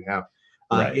builds that you have.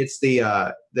 It's the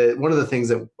one of the things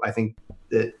that I think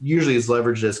that usually is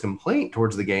leveraged as complaint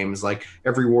towards the game is like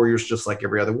every warrior is just like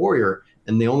every other warrior,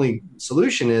 and the only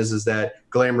solution is that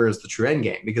glamour is the true end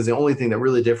game, because the only thing that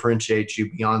really differentiates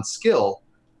you beyond skill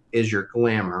is your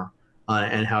glamour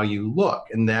and how you look,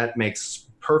 and that makes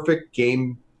perfect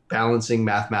game balancing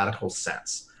mathematical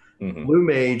sense. Blue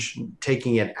Mage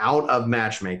taking it out of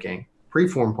matchmaking,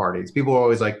 preform parties. People are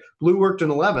always like, Blue worked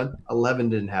in 11. 11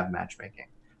 didn't have matchmaking.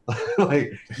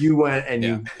 Like you went and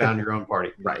you found your own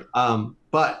party. Right.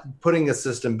 But putting a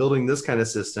system, building this kind of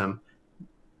system,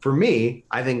 for me,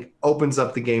 I think opens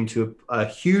up the game to a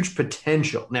huge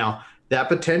potential. Now, that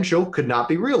potential could not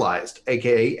be realized,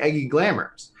 aka Eggy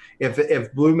Glamours.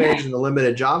 If Blue Mage and the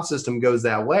limited job system goes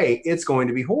that way, it's going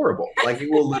to be horrible. Like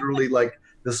it will literally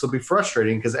this will be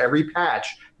frustrating because every patch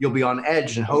you'll be on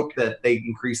edge and hope that they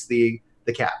increase the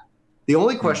cap. The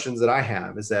only questions that I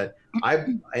have is that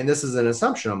and this is an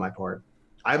assumption on my part,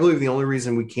 I believe the only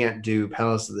reason we can't do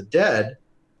Palace of the Dead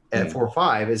at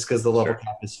 4.5 is because the level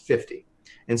cap is 50.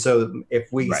 And so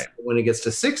when it gets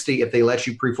to 60, if they let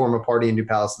you preform a party and do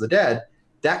Palace of the Dead,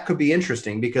 that could be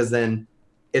interesting because then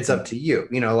it's up to you,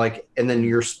 and then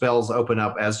your spells open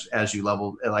up as you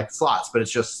level like slots, but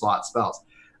it's just slot spells.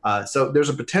 So there's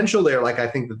a potential there. Like I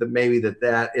think that maybe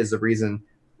that is the reason,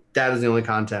 that is the only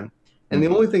content. And the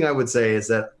only thing I would say is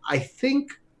that I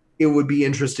think it would be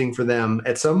interesting for them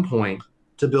at some point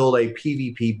to build a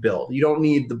PvP build. You don't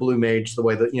need the Blue Mage the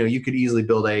way that, you could easily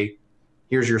build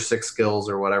here's your 6 skills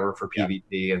or whatever for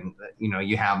PvP. And,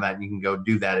 you have that and you can go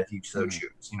do that if you so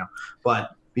choose,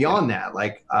 but beyond that,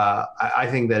 I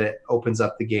think that it opens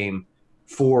up the game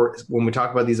for when we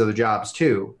talk about these other jobs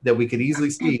too, that we could easily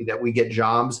see that we get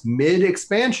jobs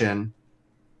mid-expansion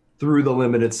through the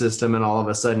limited system, and all of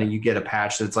a sudden you get a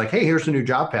patch that's like, hey, here's a new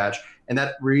job patch, and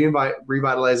that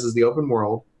revitalizes the open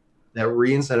world, that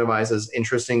re-incentivizes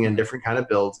interesting and different kind of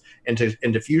builds. And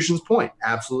to Fusion's point,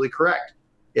 absolutely correct.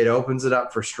 It opens it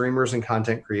up for streamers and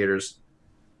content creators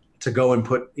to go and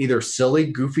put either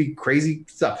silly, goofy, crazy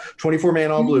stuff.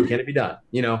 24-man all blue, can it be done?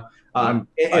 It's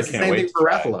the same thing for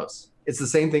Rathalos. It's the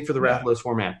same thing for the Rathalos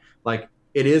 4-man. Like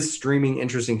it is streaming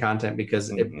interesting content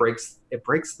because it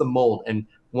breaks the mold. And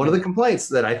one of the complaints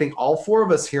that I think all 4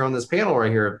 of us here on this panel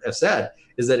right here have said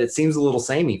is that it seems a little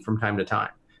samey from time to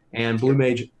time. And Blue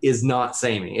Mage is not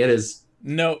samey. It is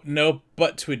no,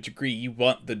 but to a degree, you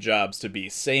want the jobs to be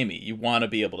samey. You want to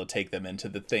be able to take them into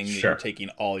the thing that you're taking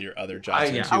all your other jobs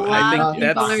into. A lot of think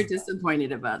people are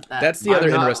disappointed about that. That's the other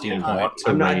interesting point.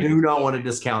 I do not want to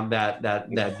discount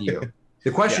that view.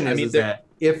 The question is that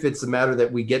if it's a matter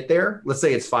that we get there, let's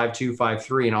say it's 5.2,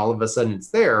 5.3, and all of a sudden it's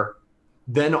there,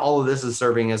 then all of this is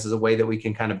serving as a way that we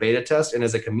can kind of beta test and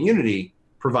as a community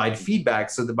provide feedback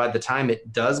so that by the time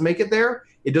it does make it there,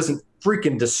 it doesn't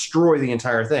freaking destroy the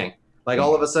entire thing. Like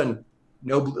all of a sudden,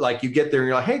 no, like you get there and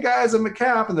you're like, hey guys, I'm a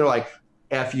cap. And they're like,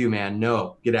 F you, man.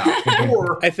 No, get out.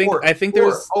 I think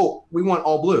there's, we want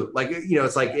all blue. Like, you know,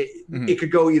 it's like it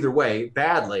could go either way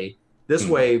badly. This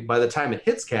way, by the time it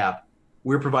hits cap,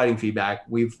 we're providing feedback.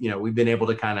 We've been able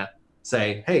to kind of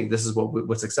say, hey, this is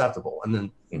what's acceptable. And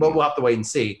then, but we'll have to wait and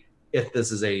see if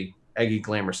this is a Eggy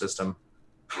Glamour system.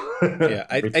 Yeah,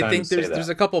 I think there's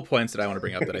a couple of points that I want to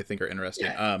bring up that I think are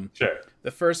interesting. Sure.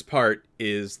 The first part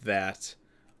is that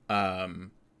the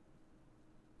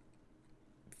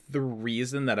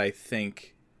reason that I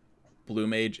think Blue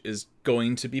Mage is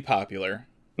going to be popular,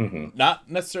 not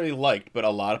necessarily liked, but a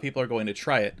lot of people are going to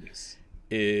try it,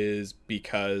 is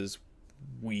because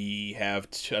we have a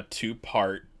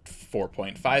 2-part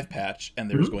 4.5 patch,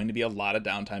 and there's going to be a lot of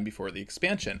downtime before the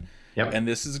expansion. Yep. And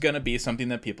this is going to be something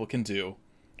that people can do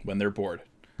when they're bored.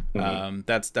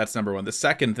 That's number one. The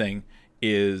second thing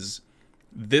is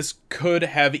this could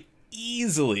have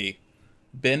easily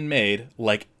been made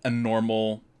like a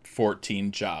normal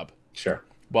 14 job. Sure.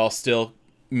 While still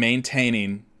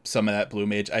maintaining some of that Blue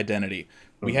Mage identity.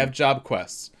 We have job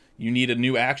quests. You need a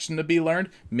new action to be learned.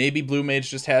 Maybe Blue Mage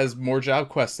just has more job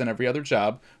quests than every other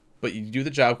job, but you do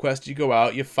the job quest, you go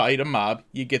out, you fight a mob,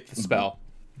 you get the spell.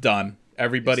 Done.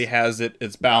 Everybody has it.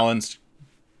 It's balanced.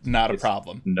 Not a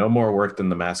problem. No more work than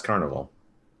the Mass Carnival.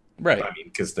 Right. I mean,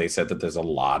 because they said that there's a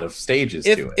lot of stages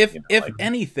to it. If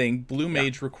anything, Blue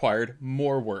Mage required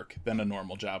more work than a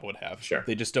normal job would have. Sure.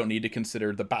 They just don't need to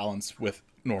consider the balance with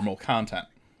normal content.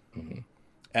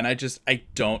 And I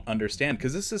don't understand,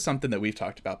 because this is something that we've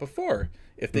talked about before.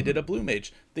 If they did a Blue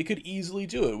Mage, they could easily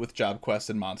do it with job quests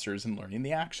and monsters and learning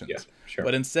the actions. Yeah, sure.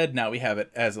 But instead, now we have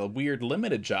it as a weird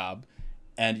limited job,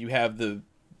 and you have the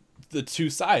two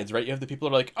sides, right? You have the people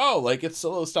that are like, oh, like it's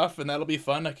solo stuff and that'll be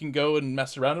fun. I can go and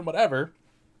mess around and whatever.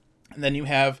 And then you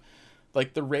have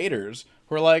like the raiders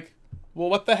who are like, well,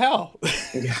 what the hell?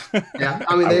 Yeah.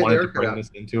 I mean, I wanted to bring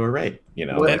this into a raid, you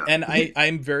know. And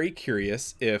I'm very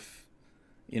curious if,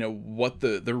 you know, what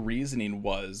the reasoning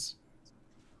was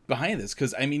behind this.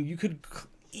 Because, I mean, you could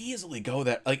easily go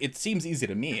that, like, it seems easy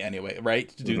to me anyway, right?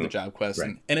 To do the job quest.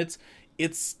 Right. And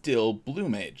it's still Blue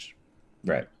Mage.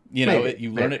 Right. You know,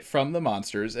 you learn it from the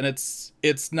monsters, and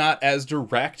it's not as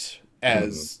direct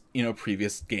as, you know,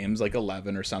 previous games like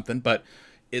 11 or something, but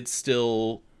it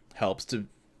still helps to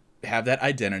have that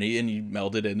identity, and you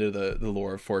meld it into the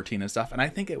lore of 14 and stuff. And I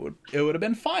think it would have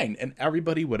been fine, and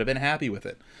everybody would have been happy with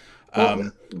it.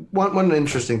 Well, one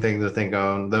interesting thing to think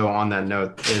on, though, on that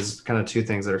note, is kind of two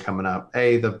things that are coming up.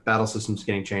 A, the battle system's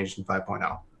getting changed in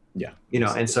 5.0. Yeah. You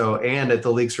know, and if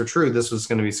the leaks are true, this was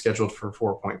going to be scheduled for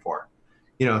 4.4.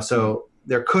 You know, so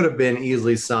there could have been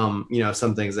easily some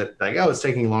things that like, oh, it's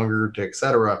taking longer to et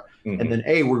cetera. And then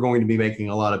we're going to be making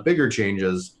a lot of bigger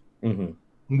changes.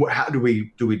 How do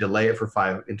we delay it for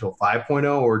until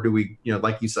 5.0, or do we, you know,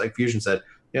 like Fusion said,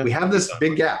 we have this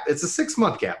big gap. It's a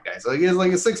 6-month gap, guys. Like it's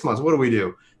like a 6 months. What do we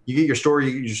do? You get your story,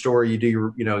 you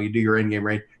do your end game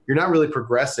raid. You're not really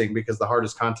progressing because the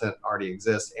hardest content already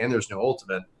exists and there's no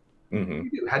ultimate.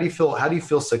 How do you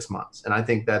feel 6 months? And I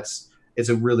think it's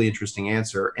a really interesting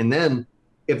answer. And then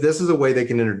if this is a way they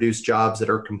can introduce jobs that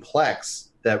are complex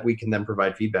that we can then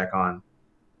provide feedback on,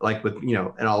 like with, you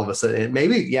know, and all of a sudden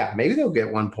maybe they'll get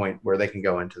one point where they can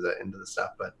go into the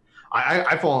stuff. But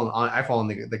I fall on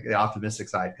the optimistic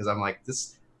side, because I'm like,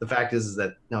 the fact is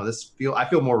that no, I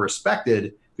feel more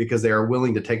respected because they are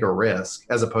willing to take a risk,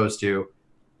 as opposed to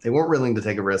they weren't willing to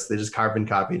take a risk. They just carbon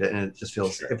copied it, and it just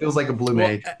feels like a Blue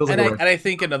Mage. And I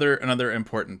think another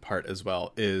important part as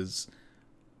well is,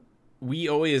 we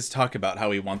always talk about how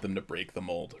we want them to break the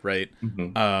mold, right?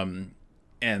 And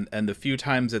the few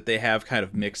times that they have kind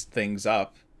of mixed things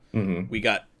up, we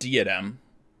got Diadem,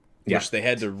 which they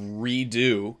had to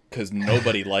redo because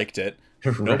nobody liked it.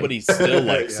 Nobody still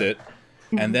likes it.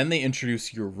 And then they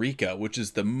introduced Eureka, which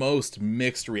is the most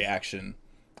mixed reaction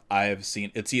I have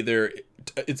seen. It's either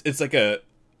it's like a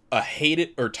hate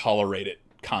it or tolerate it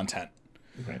content.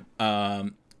 Right.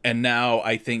 And now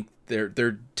I think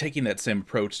they're taking that same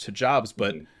approach to jobs,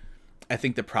 but I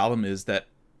think the problem is that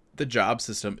the job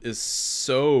system is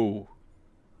so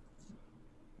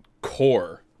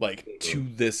core, like, to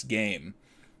this game,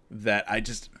 that I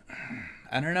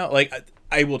don't know. Like,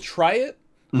 I will try it.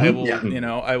 I will, you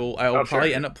know, I will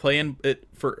probably end up playing it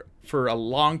for a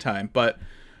long time, but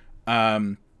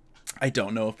I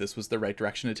don't know if this was the right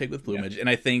direction to take with Blue Mage. And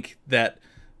I think that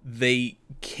they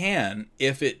can,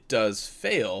 if it does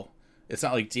fail. It's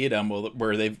not like Diadem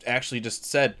where they've actually just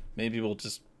said, maybe we'll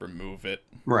just remove it.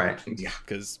 Right. Yeah.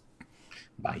 Because,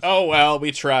 Bye. oh, well,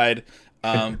 we tried.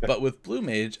 But with Blue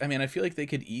Mage, I mean, I feel like they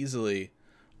could easily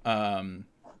rework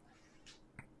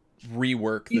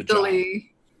the job.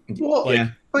 Well, Like,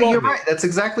 but you're right. That's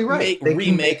exactly right. They can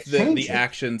Remake the changes.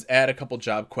 actions, add a couple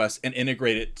job quests, and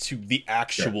integrate it to the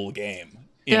actual game.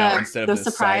 Instead The of this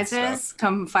side surprises stuff.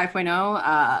 come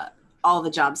 5.0. All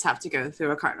the jobs have to go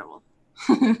through a carnival.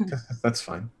 That's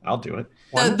fine. I'll do it.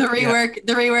 The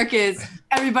rework is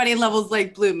everybody levels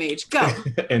like Blue Mage. Go.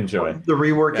 Enjoy. The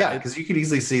rework, Yeah, because you could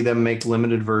easily see them make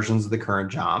limited versions of the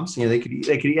current jobs. They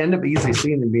could end up easily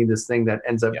seeing them being this thing that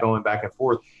ends up going back and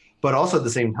forth. But also at the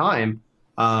same time,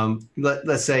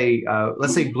 let's say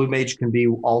Blue Mage can be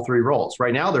all three roles.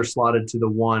 Right now they're slotted to the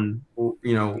one,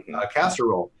 caster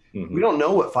role. Mhm. We don't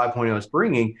know what 5.0 is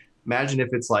bringing. Imagine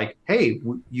if it's like, hey,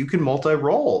 you can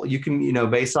multi-role. You can,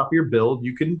 based off your build,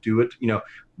 you can do it.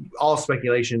 All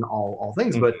speculation, all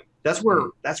things. Mhm. But that's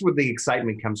where the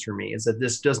excitement comes for me. Is that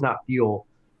this does not feel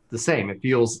the same. It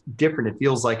feels different. It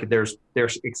feels like there's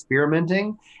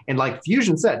experimenting. And like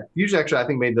Fusion said, Fusion actually I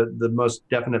think made the most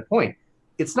definite point.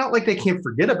 It's not like they can't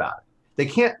forget about it. They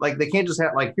can't just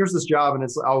have like, here's this job and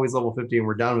it's always level 50 and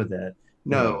we're done with it.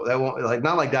 No, that won't, like,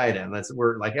 not like Diadem.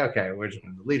 We're like, okay, we're just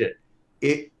going to delete it.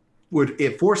 It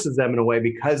forces them in a way,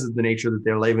 because of the nature that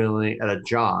they're labeling at a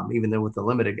job, even though with the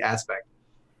limited aspect,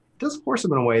 it does force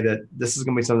them in a way that this is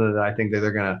going to be something that I think that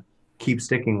they're going to keep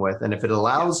sticking with. And if it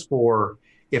allows for,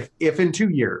 if in 2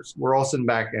 years we're all sitting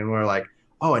back and we're like,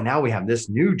 oh, and now we have this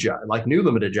new job, like new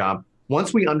limited job.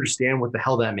 Once we understand what the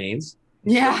hell that means,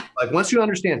 Yeah. like once you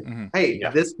understand, hey,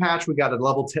 this patch we got a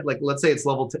level 10, like let's say it's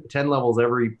level 10 levels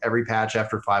every patch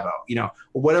after 5.0,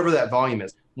 or whatever that volume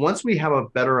is. Once we have a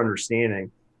better understanding,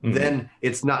 then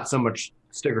it's not so much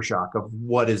sticker shock of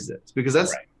what is this, because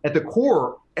that's at the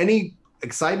core. Any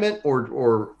excitement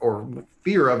or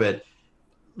fear of it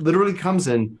literally comes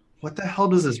in, what the hell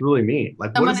does this really mean?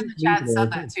 Like, Someone what in does the it mean chat to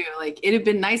said the that too. Like, it'd have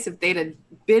been nice if they'd have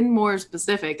been more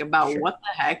specific about what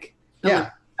the heck the job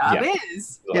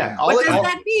is. Yeah. What does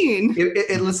that mean?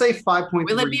 Let's say 5.3.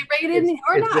 Will it be rated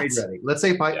or it's not? raid ready. Let's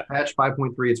say patch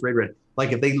 5.3, it's raid ready.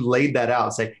 Like if they laid that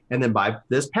out, say, and then by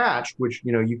this patch, which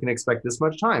you can expect this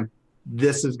much time,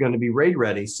 this is going to be raid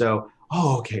ready. So,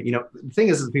 okay, the thing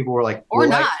is people were like, or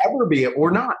not, ever be it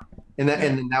or not, and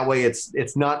in that way,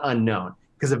 it's not unknown,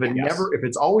 because if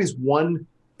it's always one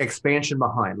expansion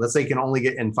behind, let's say can only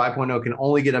get in 5.0 can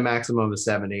only get a maximum of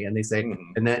 70, and they say,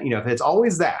 and then if it's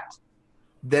always that,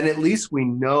 then at least we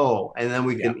know, and then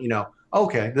we can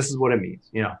okay, this is what it means.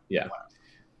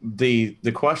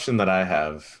 The question that I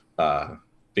have,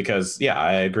 because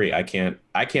I agree, I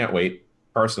can't wait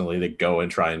personally to go and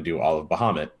try and do all of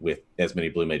Bahamut with as many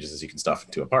Blue Mages as you can stuff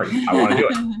into a party. I want to do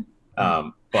it,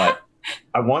 but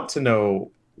I want to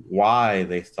know why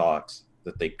they thought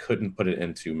that they couldn't put it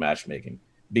into matchmaking,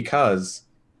 because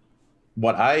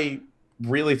what I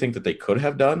really think that they could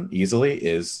have done easily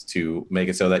is to make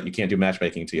it so that you can't do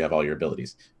matchmaking until you have all your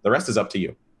abilities. The rest is up to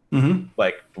you.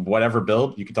 Like whatever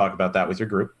build, you can talk about that with your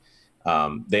group.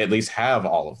 They at least have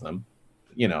all of them.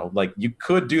 Like you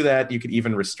could do that. You could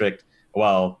even restrict,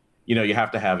 you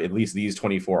have to have at least these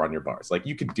 24 on your bars. Like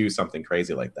you could do something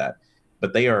crazy like that.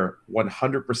 But they are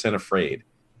 100% afraid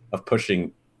of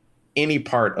pushing any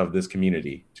part of this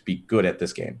community to be good at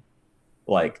this game.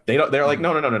 Like they're like,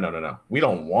 no. We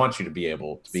don't want you to be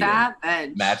able to be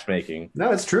in matchmaking.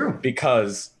 No, it's true.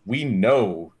 Because we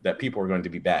know that people are going to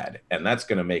be bad, and that's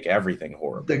going to make everything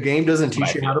horrible. The game doesn't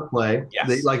teach you how to play.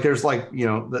 Yes.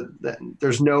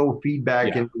 There's no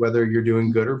feedback into whether you're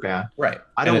doing good or bad. Right.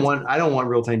 I don't want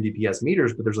real-time DPS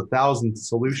meters, but there's 1,000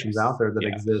 solutions out there that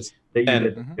exist that you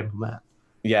can implement.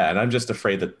 Yeah, and I'm just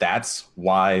afraid that that's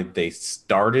why they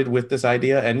started with this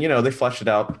idea. And, they fleshed it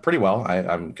out pretty well.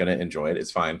 I'm going to enjoy it. It's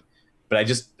fine. But I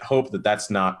just hope that that's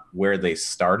not where they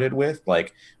started with.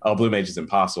 Like, Blue Mage is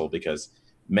impossible because,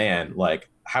 man, like,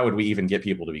 how would we even get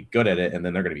people to be good at it? And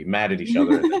then they're going to be mad at each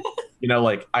other. And then,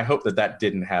 I hope that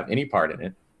didn't have any part in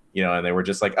it. And they were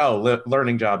just like,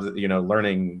 learning jobs,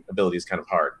 learning ability is kind of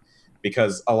hard.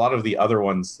 Because a lot of the other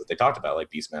ones that they talked about, like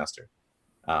Beastmaster,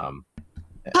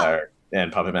 and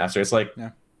Puppet Master, it's like,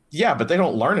 but they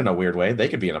don't learn in a weird way. They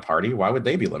could be in a party. Why would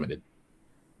they be limited?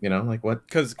 Like what?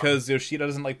 Because Yoshida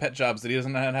doesn't like pet jobs that he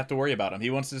doesn't have to worry about them. He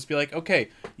wants to just be like, okay,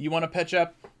 you want a pet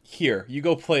job? Here, you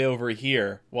go play over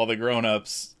here while the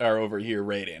grown-ups are over here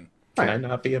raiding. Can I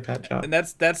not be a pet job? And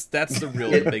that's the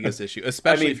real biggest issue,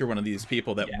 especially if you're one of these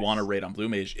people that want to raid on Blue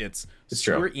Mage. It's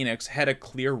Square Enix had a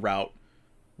clear route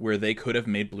where they could have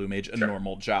made Blue Mage a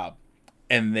normal job,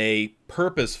 and they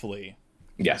purposefully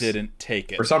didn't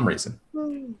take it for some reason.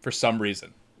 For some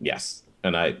reason. Yes.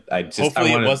 And I just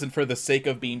hopefully it wasn't for the sake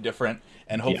of being different,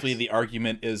 and hopefully Yes. the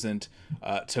argument isn't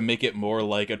to make it more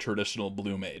like a traditional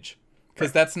blue mage,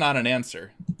 because that's not an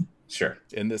answer Sure.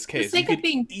 in this The case. sake You of could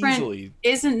being different easily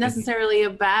isn't necessarily a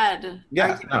bad.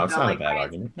 Yeah, argument, no, it's though. not a Like, bad why is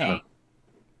argument. it No. okay?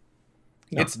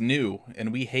 No. It's new,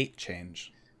 and we hate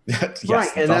change. Yes, right,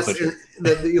 and that's also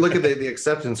true. you look at the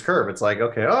acceptance curve. It's like,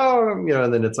 okay,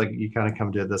 and then it's like you kind of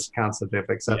come to this concept of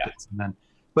acceptance, and then,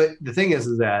 but the thing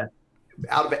is that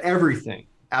out of everything,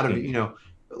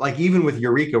 like even with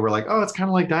Eureka, we're like, oh, it's kind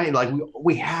of like dying. Like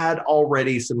we had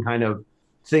already some kind of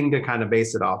thing to kind of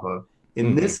base it off of.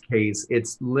 In this case,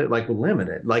 it's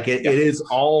limited. Like it is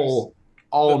all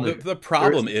new. The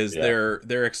problem is Yeah.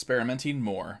 they're experimenting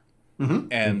more. Mhm.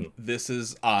 And this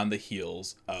is on the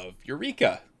heels of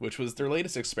Eureka, which was their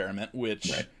latest experiment,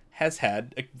 which Right. has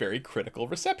had a very critical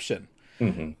reception.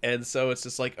 Mhm. And so it's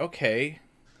just like, okay,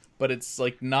 but it's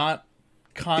like not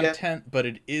content, but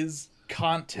it is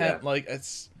content. Yeah. Like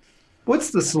it's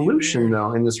What's the solution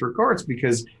though in this regards?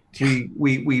 Because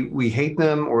we hate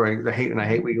them, or I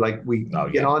hate we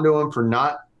get onto them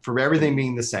for everything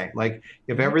being the same. Like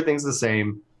if everything's the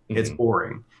same, it's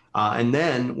boring. And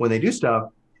then when they do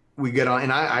stuff, we get on,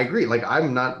 and I agree. Like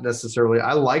I'm not necessarily.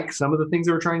 I like some of the things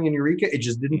they were trying in Eureka. It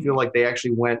just didn't feel like they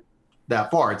actually went that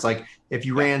far. It's like if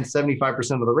you ran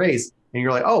 75% of the race, and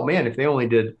you're like, oh man, if they only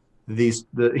did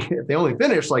if they only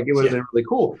finished, like it would have been really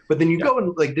cool. But then you go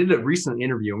and like did a recent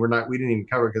interview, and we didn't even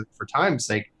cover it for time's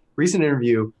sake. Recent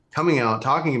interview coming out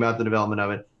talking about the development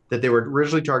of it, that they were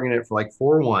originally targeting it for like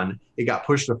 4.1. It got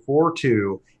pushed to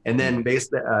 4.2, and then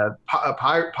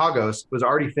Pagos was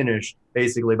already finished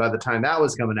basically by the time that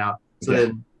was coming out. So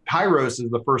then Pyros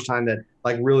is the first time that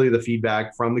like really the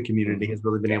feedback from the community has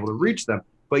really been able to reach them.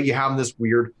 But you have this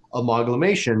weird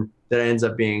amalgamation that ends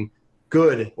up being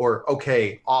good or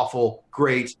okay, awful,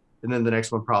 great, and then the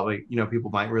next one probably people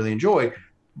might really enjoy.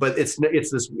 But it's the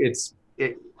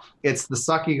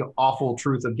sucky, awful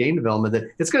truth of game development that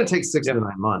it's going to take 6 to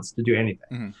 9 months to do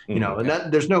anything. And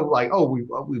that there's no like, oh,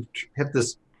 we've hit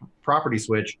this property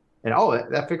switch and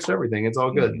that fixed everything. It's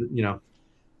all good.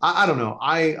 I don't know.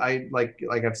 I like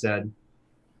I've said,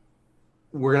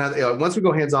 we're gonna once we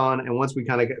go hands on and once we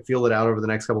kind of feel it out over the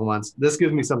next couple of months, this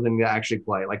gives me something to actually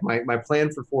play. Like my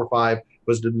plan for 4.5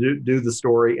 was to do the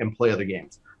story and play other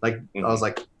games. Like I was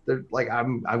like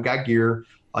I've got gear.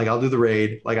 Like I'll do the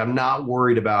raid. Like I'm not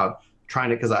worried about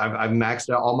trying to, because I've maxed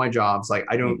out all my jobs. Like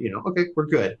I don't, okay, we're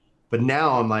good. But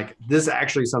now I'm like, this is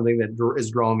actually something that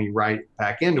is drawing me right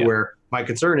back into where my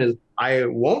concern is I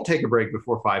won't take a break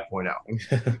before 5.0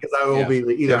 because I will be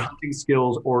either hunting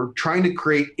skills or trying to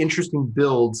create interesting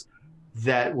builds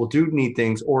that will do neat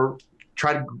things, or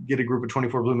try to get a group of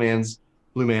 24 blue mans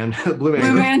to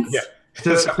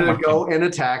go and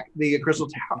attack the Crystal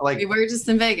Tower. Like We were just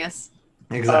in Vegas.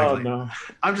 exactly. Oh, no.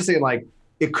 I'm just saying, like,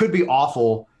 it could be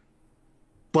awful,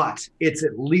 but it's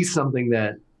at least something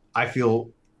that I feel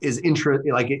is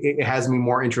it has me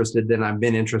more interested than I've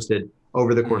been interested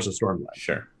over the course of Stormlight.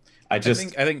 Sure. I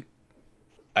think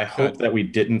I hope that we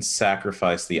didn't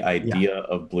sacrifice the idea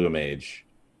of Blue Mage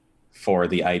for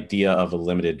the idea of a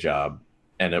limited job,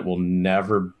 and it will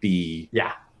never be.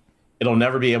 Yeah. It'll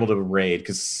never be able to raid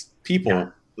because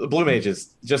Blue Mage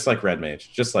is just like Red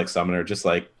Mage, just like Summoner, just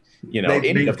like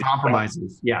any of the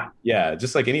compromises. Yeah,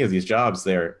 just like any of these jobs,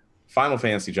 they're Final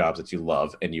Fantasy jobs that you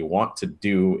love and you want to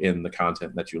do in the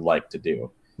content that you like to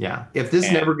do. Yeah. If this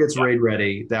never gets raid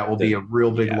ready, that will be a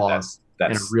real big loss.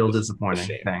 That's and a real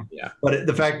disappointing thing. Yeah. But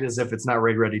the fact is, if it's not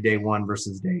raid ready day one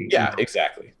versus day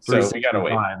exactly. So we gotta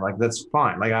wait. Like that's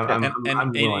fine. Like I'm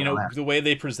the way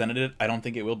they presented it, I don't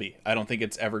think it will be. I don't think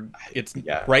it's ever. It's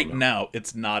now.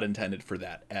 It's not intended for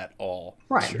that at all.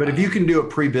 Right. Sure. But if you can do a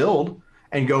pre-build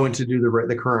and go into do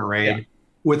the current raid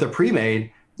with a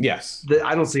pre-made. Yes,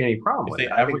 I don't see any problem with it. If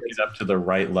they ever get up to the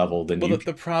right level, then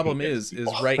the problem is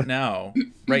right now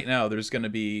there's going to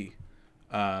be,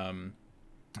 I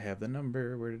have the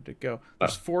number. Where did it go?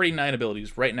 There's 49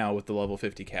 abilities right now with the level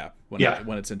 50 cap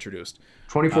when it's introduced.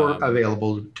 24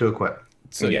 available to equip.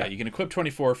 So you can equip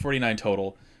 24, 49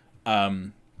 total.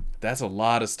 That's a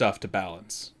lot of stuff to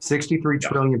balance. 63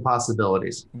 trillion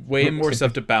possibilities. Way more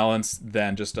stuff to balance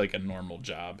than just like a normal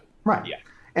job. Right. Yeah.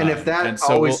 And if that I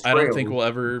don't think we'll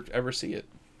ever see it.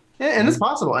 Yeah, and it's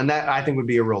possible, and that I think would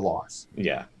be a real loss.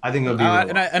 Yeah, I think it would be. A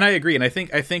real loss. And I agree, and I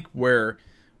think where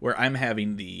I'm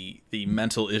having the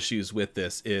mental issues with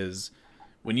this is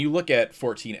when you look at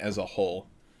 14 as a whole.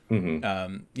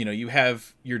 You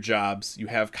have your jobs, you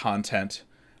have content.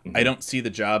 I don't see the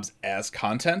jobs as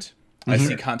content. I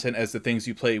see content as the things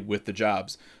you play with the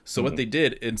jobs. So what they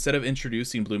did, instead of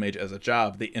introducing Blue Mage as a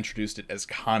job, they introduced it as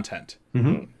content.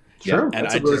 Sure, and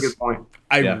that's a really good point.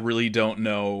 I Yeah. really don't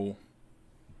know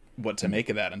what to make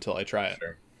of that until I try it.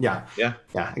 Sure. Yeah, Yeah.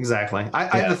 exactly.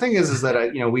 Yeah. The thing is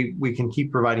that we can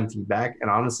keep providing feedback, and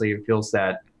honestly, it feels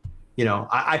that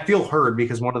I feel heard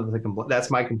because one of the that's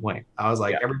my complaint. I was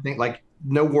like, Yeah. everything, like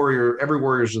every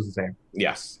warrior is just the same.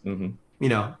 Yes. Mm-hmm.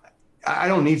 I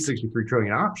don't need 63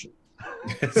 trillion options.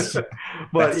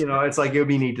 But it's like it would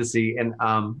be neat to see, and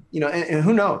and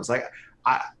who knows? Like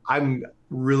I'm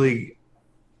really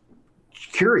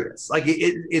curious. Like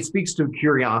it speaks to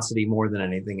curiosity more than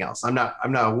anything else. I'm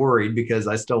not worried because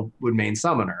I still would main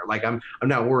summoner. Like I'm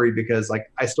not worried because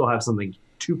like I still have something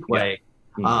to play.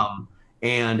 Yeah. Mm-hmm.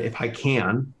 And if I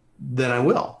can, then I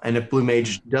will. And if Blue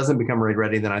Mage doesn't become raid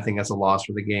ready, then I think that's a loss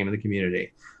for the game and the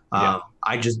community. I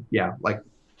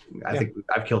think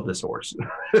I've killed this horse.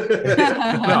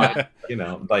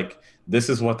 No, like this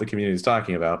is what the community is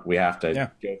talking about. We have to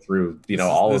go through,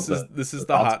 This is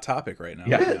the hot topic right now.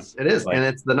 Yeah, it is. Like, and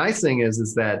it's the nice thing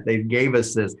is that they gave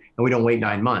us this, and we don't wait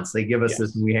 9 months. They give us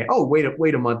this, and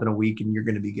wait a month and a week, and you're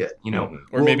going to be good.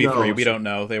 Or maybe 3. We don't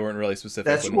know. They weren't really specific.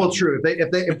 That's true.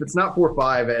 If it's not 4 or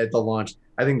 5 at the launch,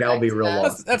 I think that'll be a real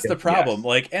loss. That's the problem. Yes.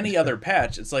 Like any other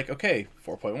patch, it's like, okay,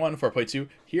 4.1, 4.2,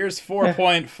 here's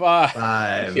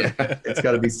 4.5. It's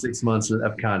got to be 6 months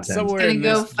of content. Somewhere it's going to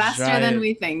go faster than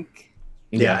we think.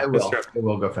 Yeah, it will. It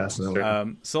will go faster than we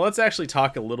think. So let's actually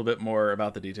talk a little bit more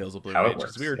about the details of Blue Mage,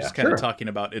 because we were just kind of talking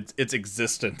about its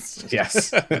existence.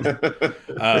 Yes. It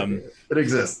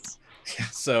exists.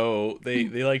 So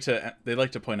they like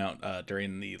to point out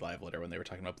during the live letter when they were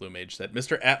talking about Blue Mage that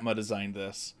Mr. Atma designed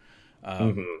this.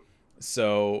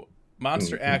 So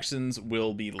monster actions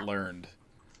will be learned.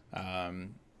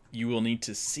 You will need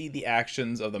to see the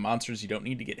actions of the monsters. You don't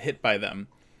need to get hit by them.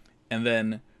 And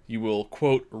then you will,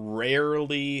 quote,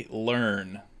 rarely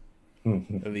learn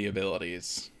the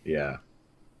abilities. Yeah.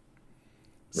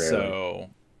 Rarely. So,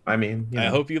 I mean, I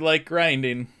hope you like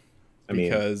grinding,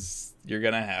 because you're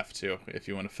going to have to if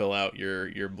you want to fill out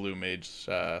your Blue Mage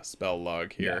spell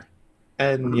log here.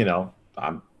 Yeah. And,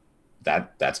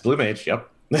 that's Blue Mage. Yep.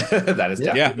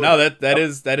 That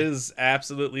is that is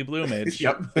absolutely Blue Mage.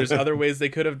 Yep. There's other ways they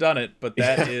could have done it, but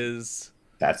that's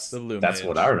the Blue Mage. That's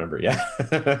what I remember.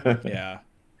 Yeah.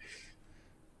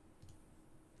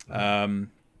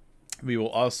 We will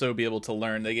also be able to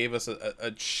learn. They gave us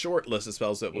a short list of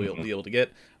spells that we'll be able to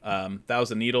get.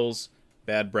 Thousand Needles,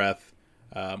 Bad Breath.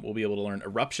 We'll be able to learn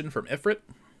Eruption from Ifrit.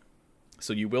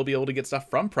 So you will be able to get stuff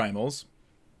from Primals.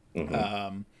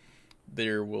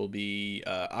 There will be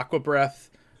Aqua Breath.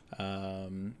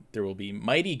 There will be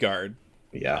Mighty Guard.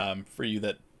 Yeah. For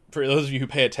those of you who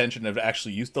pay attention, have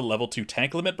actually used the level 2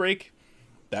 tank limit break.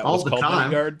 That all was called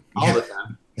Mighty Guard. All the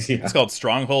time. Yeah. It's called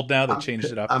Stronghold now. They changed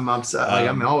it up. I'm upset.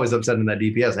 I'm always upset in that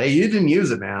DPS. Hey, you didn't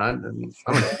use it, man.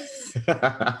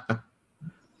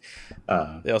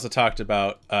 They also talked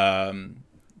about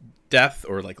death,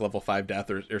 or like level 5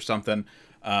 death or something.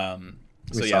 49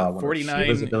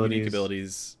 unique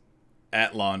abilities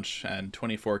at launch, and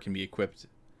 24 can be equipped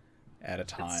at a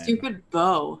time. That stupid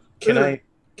bow.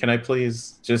 Can I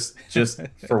please just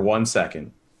for 1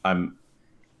 second?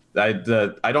 I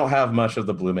don't have much of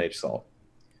the Blue Mage salt,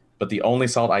 but the only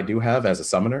salt I do have as a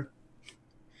summoner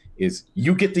is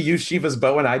you get to use Shiva's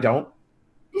bow and I don't.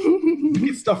 You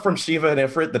get stuff from Shiva and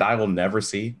Ifrit that I will never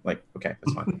see. Like, okay,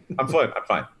 that's fine. I'm fine.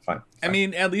 I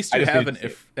mean, at least you have an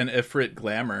Ifrit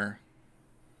glamour.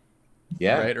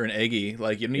 Yeah. Right? Or an Eggy.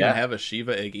 Like, you don't even have a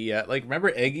Shiva Eggy yet. Like,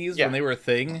 remember Eggies when they were a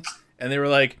thing? And they were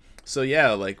like, we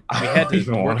had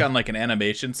to work on like an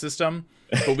animation system,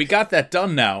 but we got that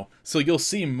done now, so you'll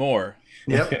see more.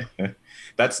 Yep.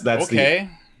 That's okay.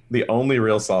 The only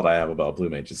real salt I have about Blue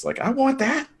Mage is like, I want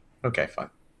that. Okay, fine.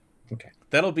 Okay.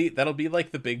 That'll be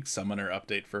like the big summoner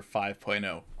update for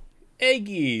 5.0.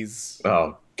 Eggies.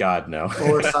 Oh God, no.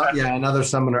 Or another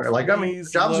summoner. Like, I mean,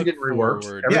 jobs are getting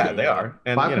reworked. Yeah, they are.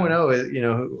 And 5.0 is, you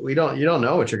don't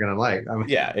know what you're gonna like. I mean,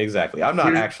 yeah, exactly. I'm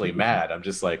not actually mad. I'm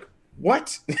just like,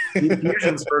 what?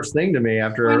 Fusion's first thing to me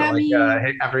after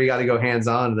after he got to go hands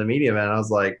on to the media event. I was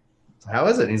like, how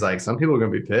is it? And he's like, some people are gonna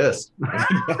be pissed.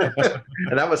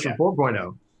 And that was from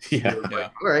 4.0. Yeah.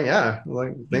 Like, all right. Yeah.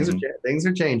 Like things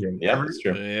are changing. Yeah, that's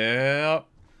true. Yeah.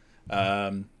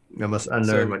 You must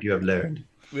unlearn what you have learned.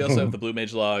 We also have the Blue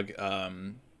Mage log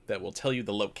that will tell you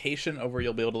the location of where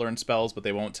you'll be able to learn spells, but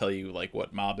they won't tell you like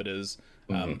what mob it is.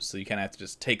 So you kind of have to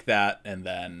just take that and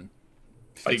then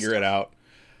figure it out.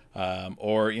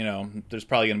 Or there's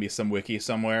probably going to be some wiki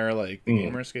somewhere, like the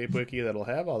Gamerscape wiki, that'll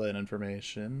have all that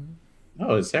information.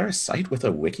 Oh, is there a site with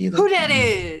a wiki? Who that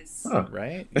is? Huh.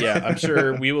 Right? Yeah, I'm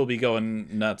sure we will be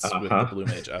going nuts with the Blue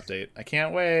Mage update. I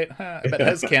can't wait. I bet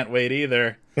Ez can't wait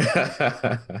either.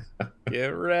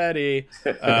 Get ready.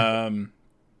 And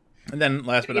then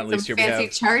last but not least, here we fancy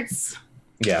have charts.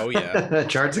 Yeah, oh yeah,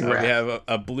 charts and we graphs. have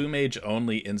a Blue Mage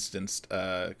only instance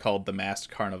called the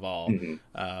Masked Carnival.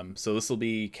 So this will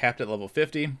be capped at level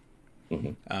 50.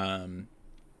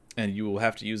 And you will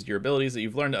have to use your abilities that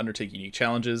you've learned to undertake unique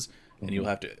challenges, and you will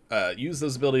have to use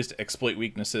those abilities to exploit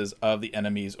weaknesses of the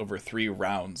enemies over 3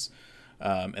 rounds.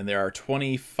 And there are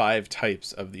 25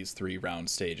 types of these 3-round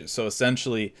stages. So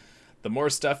essentially, the more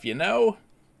stuff you know,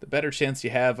 the better chance you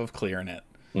have of clearing it.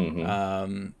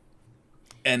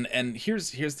 And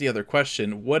here's the other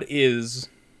question: what's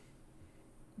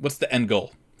the end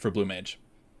goal for Blue Mage?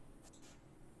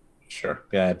 Sure.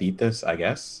 Yeah, I beat this, I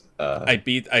guess. I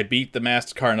beat the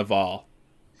Masked Carnival.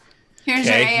 Here's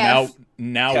your Okay, AF.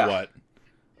 now Yeah. what?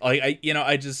 Like I don't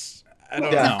It's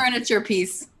know. a furniture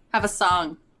piece. Have a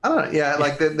song. I don't know. Yeah,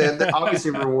 like the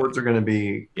obviously rewards are going to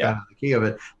be kind of the key of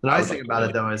it. The nice thing about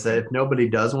it though is that if nobody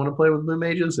does want to play with blue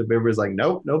mages, if everybody's like,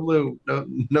 nope, no blue, no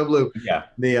blue, Yeah.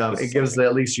 It gives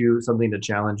at least you something to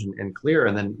challenge and clear,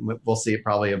 and then we'll see it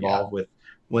probably evolve with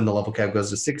when the level cap goes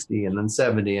to 60 and then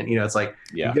 70, and it's like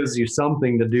it gives you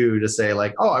something to do to say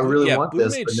like, oh, I really want Blue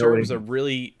this. Mage But nobody... serves a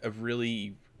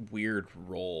really weird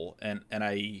role, and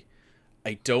I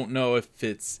don't know if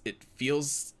it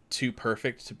feels too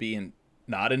perfect to be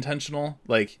not intentional.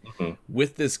 Like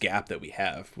with this gap that we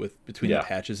have between the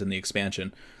patches and the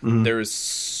expansion, there is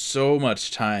so much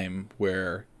time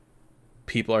where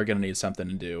people are going to need something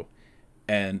to do,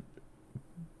 and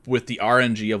with the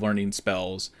RNG of learning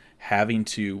spells, having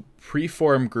to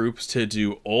preform groups to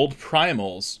do old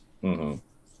primals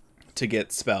to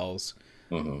get spells.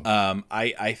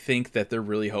 I think that they're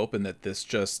really hoping that this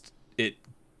it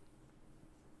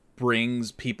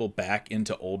brings people back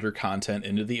into older content,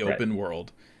 into the open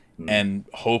world, and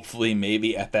hopefully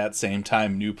maybe at that same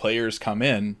time new players come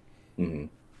in.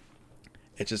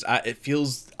 It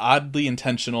feels oddly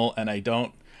intentional, and I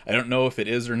don't know if it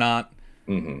is or not.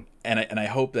 And I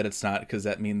hope that it's not, because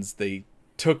that means they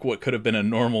took what could have been a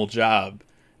normal job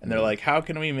and they're like, how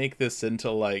can we make this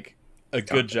into like a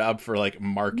good job for like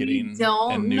marketing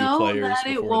and new players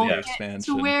before the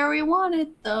expansion? To where we want it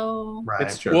though. Right.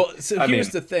 It's true. Well, so here's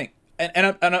the thing,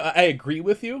 and I agree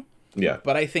with you. Yeah.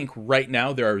 But I think right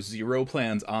now there are 0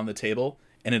 plans on the table,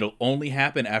 and it'll only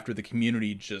happen after the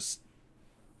community just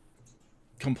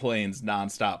complains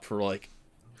nonstop for like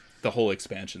the whole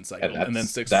expansion cycle, and then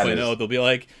 6.0 they'll be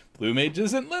like, Blue Mage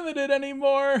isn't limited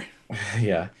anymore.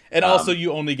 Yeah. And also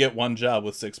you only get 1 job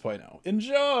with 6.0.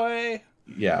 Enjoy.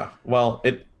 Yeah. Well,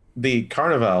 the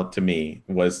Carnival to me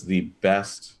was the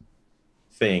best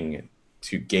thing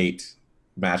to gate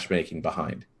matchmaking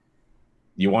behind.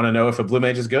 You want to know if a Blue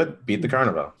Mage is good? Beat the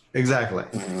Carnival. Exactly.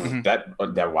 That I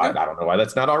don't know why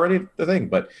that's not already the thing,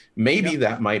 but maybe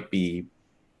that might be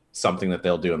something that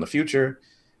they'll do in the future.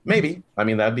 Maybe. I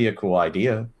mean, that'd be a cool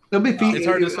idea. It'll be It's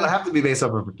hard to it'll have to be based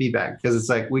off of feedback, because it's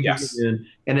like we can get in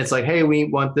and it's like, hey, we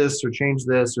want this or change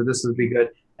this or this would be good,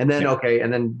 and then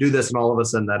and then do this, and all of a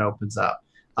sudden that opens up,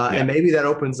 and maybe that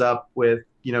opens up with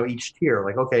each tier.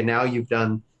 Like, okay, now you've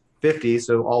done 50,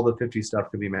 so all the 50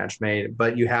 stuff could be match made,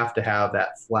 but you have to have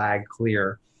that flag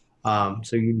clear,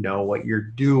 so you know what you're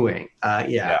doing. So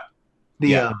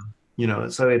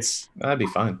it's That'd be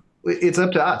fine. It's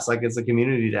up to us, like it's a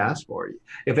community to ask for it.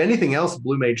 If anything else,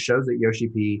 Blue Mage shows that Yoshi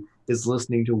P is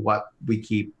listening to what we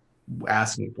keep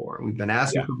asking for. We've been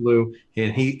asking for Blue,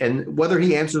 and whether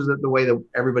he answers it the way that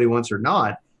everybody wants or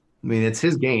not, I mean, it's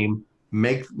his game.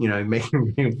 We'll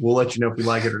let you know if we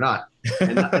like it or not.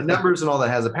 And the numbers and all that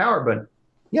has a power, but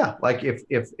like if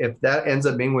that ends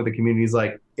up being where the community's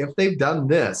like, if they've done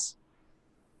this,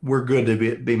 we're good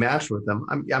to be matched with them.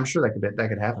 I'm sure that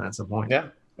could happen at some point. Yeah,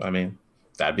 I mean,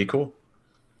 that'd be cool.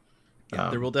 Yeah,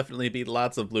 there will definitely be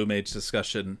lots of Blue Mage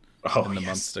discussion in the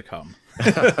months to come.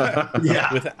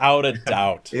 Without a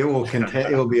doubt. It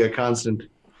will be a constant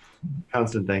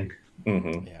thing.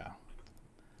 Yeah.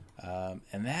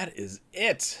 And that is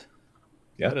it.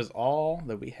 Yeah. That is all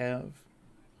that we have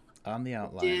on the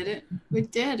outline. We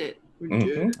did it.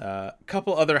 A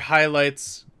couple other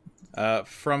highlights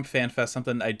from FanFest.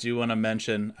 Something I do want to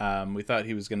mention. We thought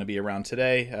he was going to be around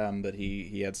today, but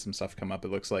he had some stuff come up.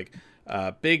 It looks like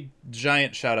big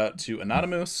giant shout out to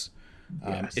Anonymous.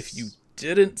 If you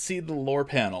didn't see the lore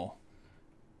panel,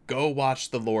 go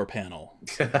watch the lore panel.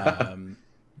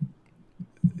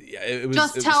 It was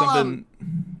something.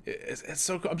 It's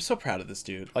so. I'm so proud of this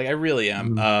dude. Like, I really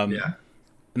am.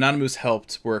 Anonymous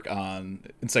helped work on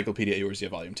Encyclopedia Eorzea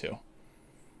Volume 2.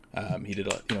 He did,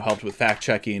 helped with fact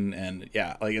checking, and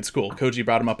it's cool. Koji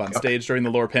brought him up on stage during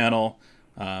the lore panel,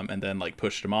 and then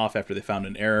pushed him off after they found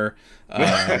an error.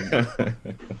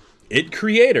 it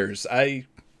creators.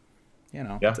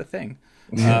 It's a thing.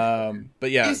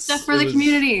 But yeah, do stuff for the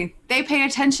community. They pay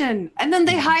attention, and then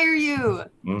they hire you.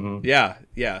 Mm-hmm.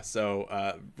 Yeah.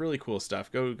 So really cool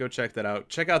stuff. Go check that out.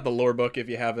 Check out the lore book if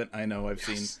you haven't. I know I've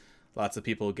seen lots of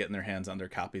people getting their hands on their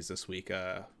copies this week.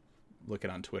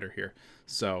 Looking on Twitter here.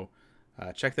 So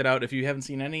check that out. If you haven't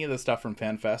seen any of the stuff from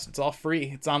FanFest, it's all free.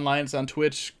 It's online. It's on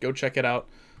Twitch. Go check it out.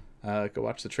 Go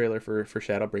watch the trailer for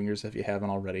Shadowbringers if you haven't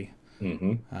already.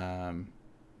 Mm-hmm.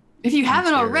 If you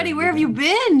haven't already, where have you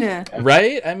been?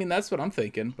 Right? I mean, that's what I'm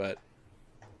thinking, but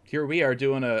here we are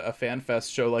doing a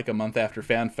FanFest show like a month after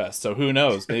FanFest, so who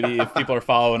knows? Maybe if people are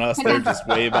following us, they're just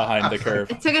way behind the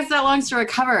curve. It took us that long to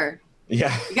recover.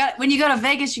 Yeah. When you go to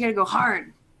Vegas, you got to go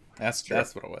hard. That's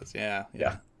what it was. Yeah.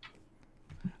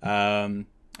 All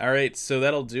right, so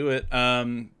that'll do it.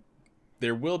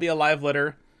 There will be a live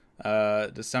letter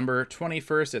December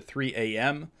 21st at 3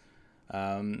 a.m.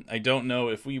 I don't know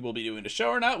if we will be doing a show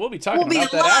or not. We'll be talking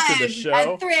about that after the show.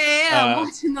 At 3 a.m.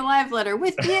 watching the live letter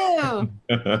with you.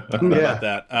 About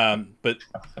that. But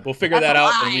we'll figure that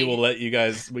out, and we will let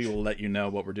you know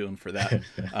what we're doing for that.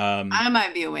 I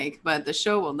might be awake, but the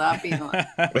show will not be on.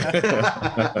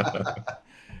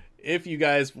 If you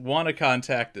guys want to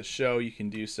contact the show, you can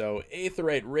do so.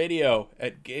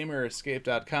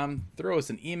 aetheryteradio@gamerescape.com. Throw us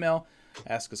an email.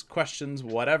 Ask us questions,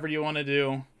 whatever you want to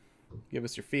do. Give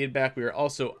us your feedback. We are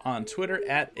also on Twitter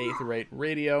at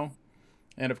aetheryteradio.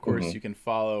 And of course, you can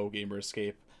follow Gamer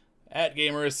Escape at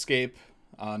Gamer Escape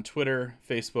on Twitter,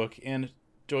 Facebook, and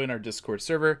join our Discord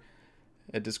server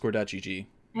at discord.gg.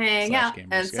 Hang out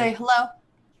and say hello.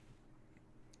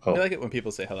 I like it when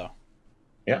people say hello.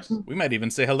 Yes. We might even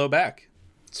say hello back.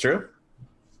 It's true.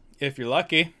 If you're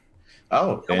lucky.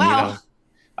 Oh, and wow.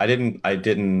 I didn't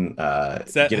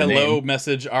it's that get hello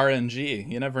message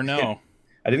RNG. You never know. Yeah.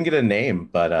 I didn't get a name,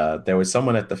 but there was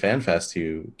someone at the FanFest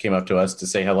who came up to us to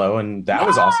say hello, and that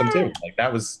was awesome too. Like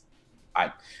that was,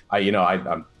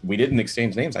 we didn't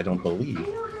exchange names, I don't believe.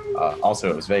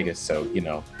 Also, it was Vegas, so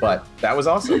but that was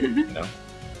awesome.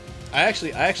 I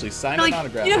actually signed an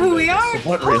autograph. You know who we are?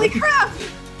 What, Holy really? crap!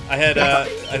 I had, I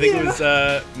think it was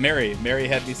Mary. Mary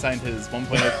had me sign his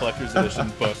 1.0 Collector's Edition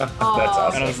book. That's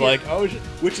awesome. And I was like,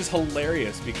 which is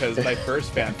hilarious because my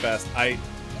first FanFest, I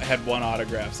had one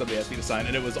autograph somebody asked me to sign,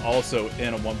 and it was also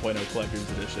in a 1.0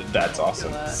 Collector's Edition. That's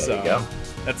awesome. So there you go.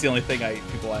 That's the only thing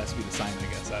people ask me to sign, I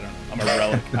guess. I don't know. I'm a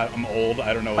relic. I'm old.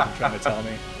 I don't know what they're trying to tell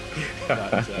me.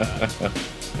 But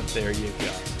there you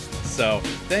go. So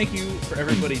thank you for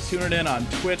everybody tuning in on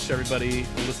Twitch, everybody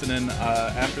listening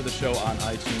after the show on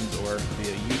iTunes or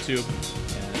via YouTube.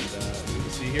 And we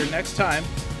will see you here next time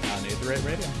on Aetherite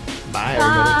Radio. Bye,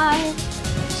 everybody. Bye.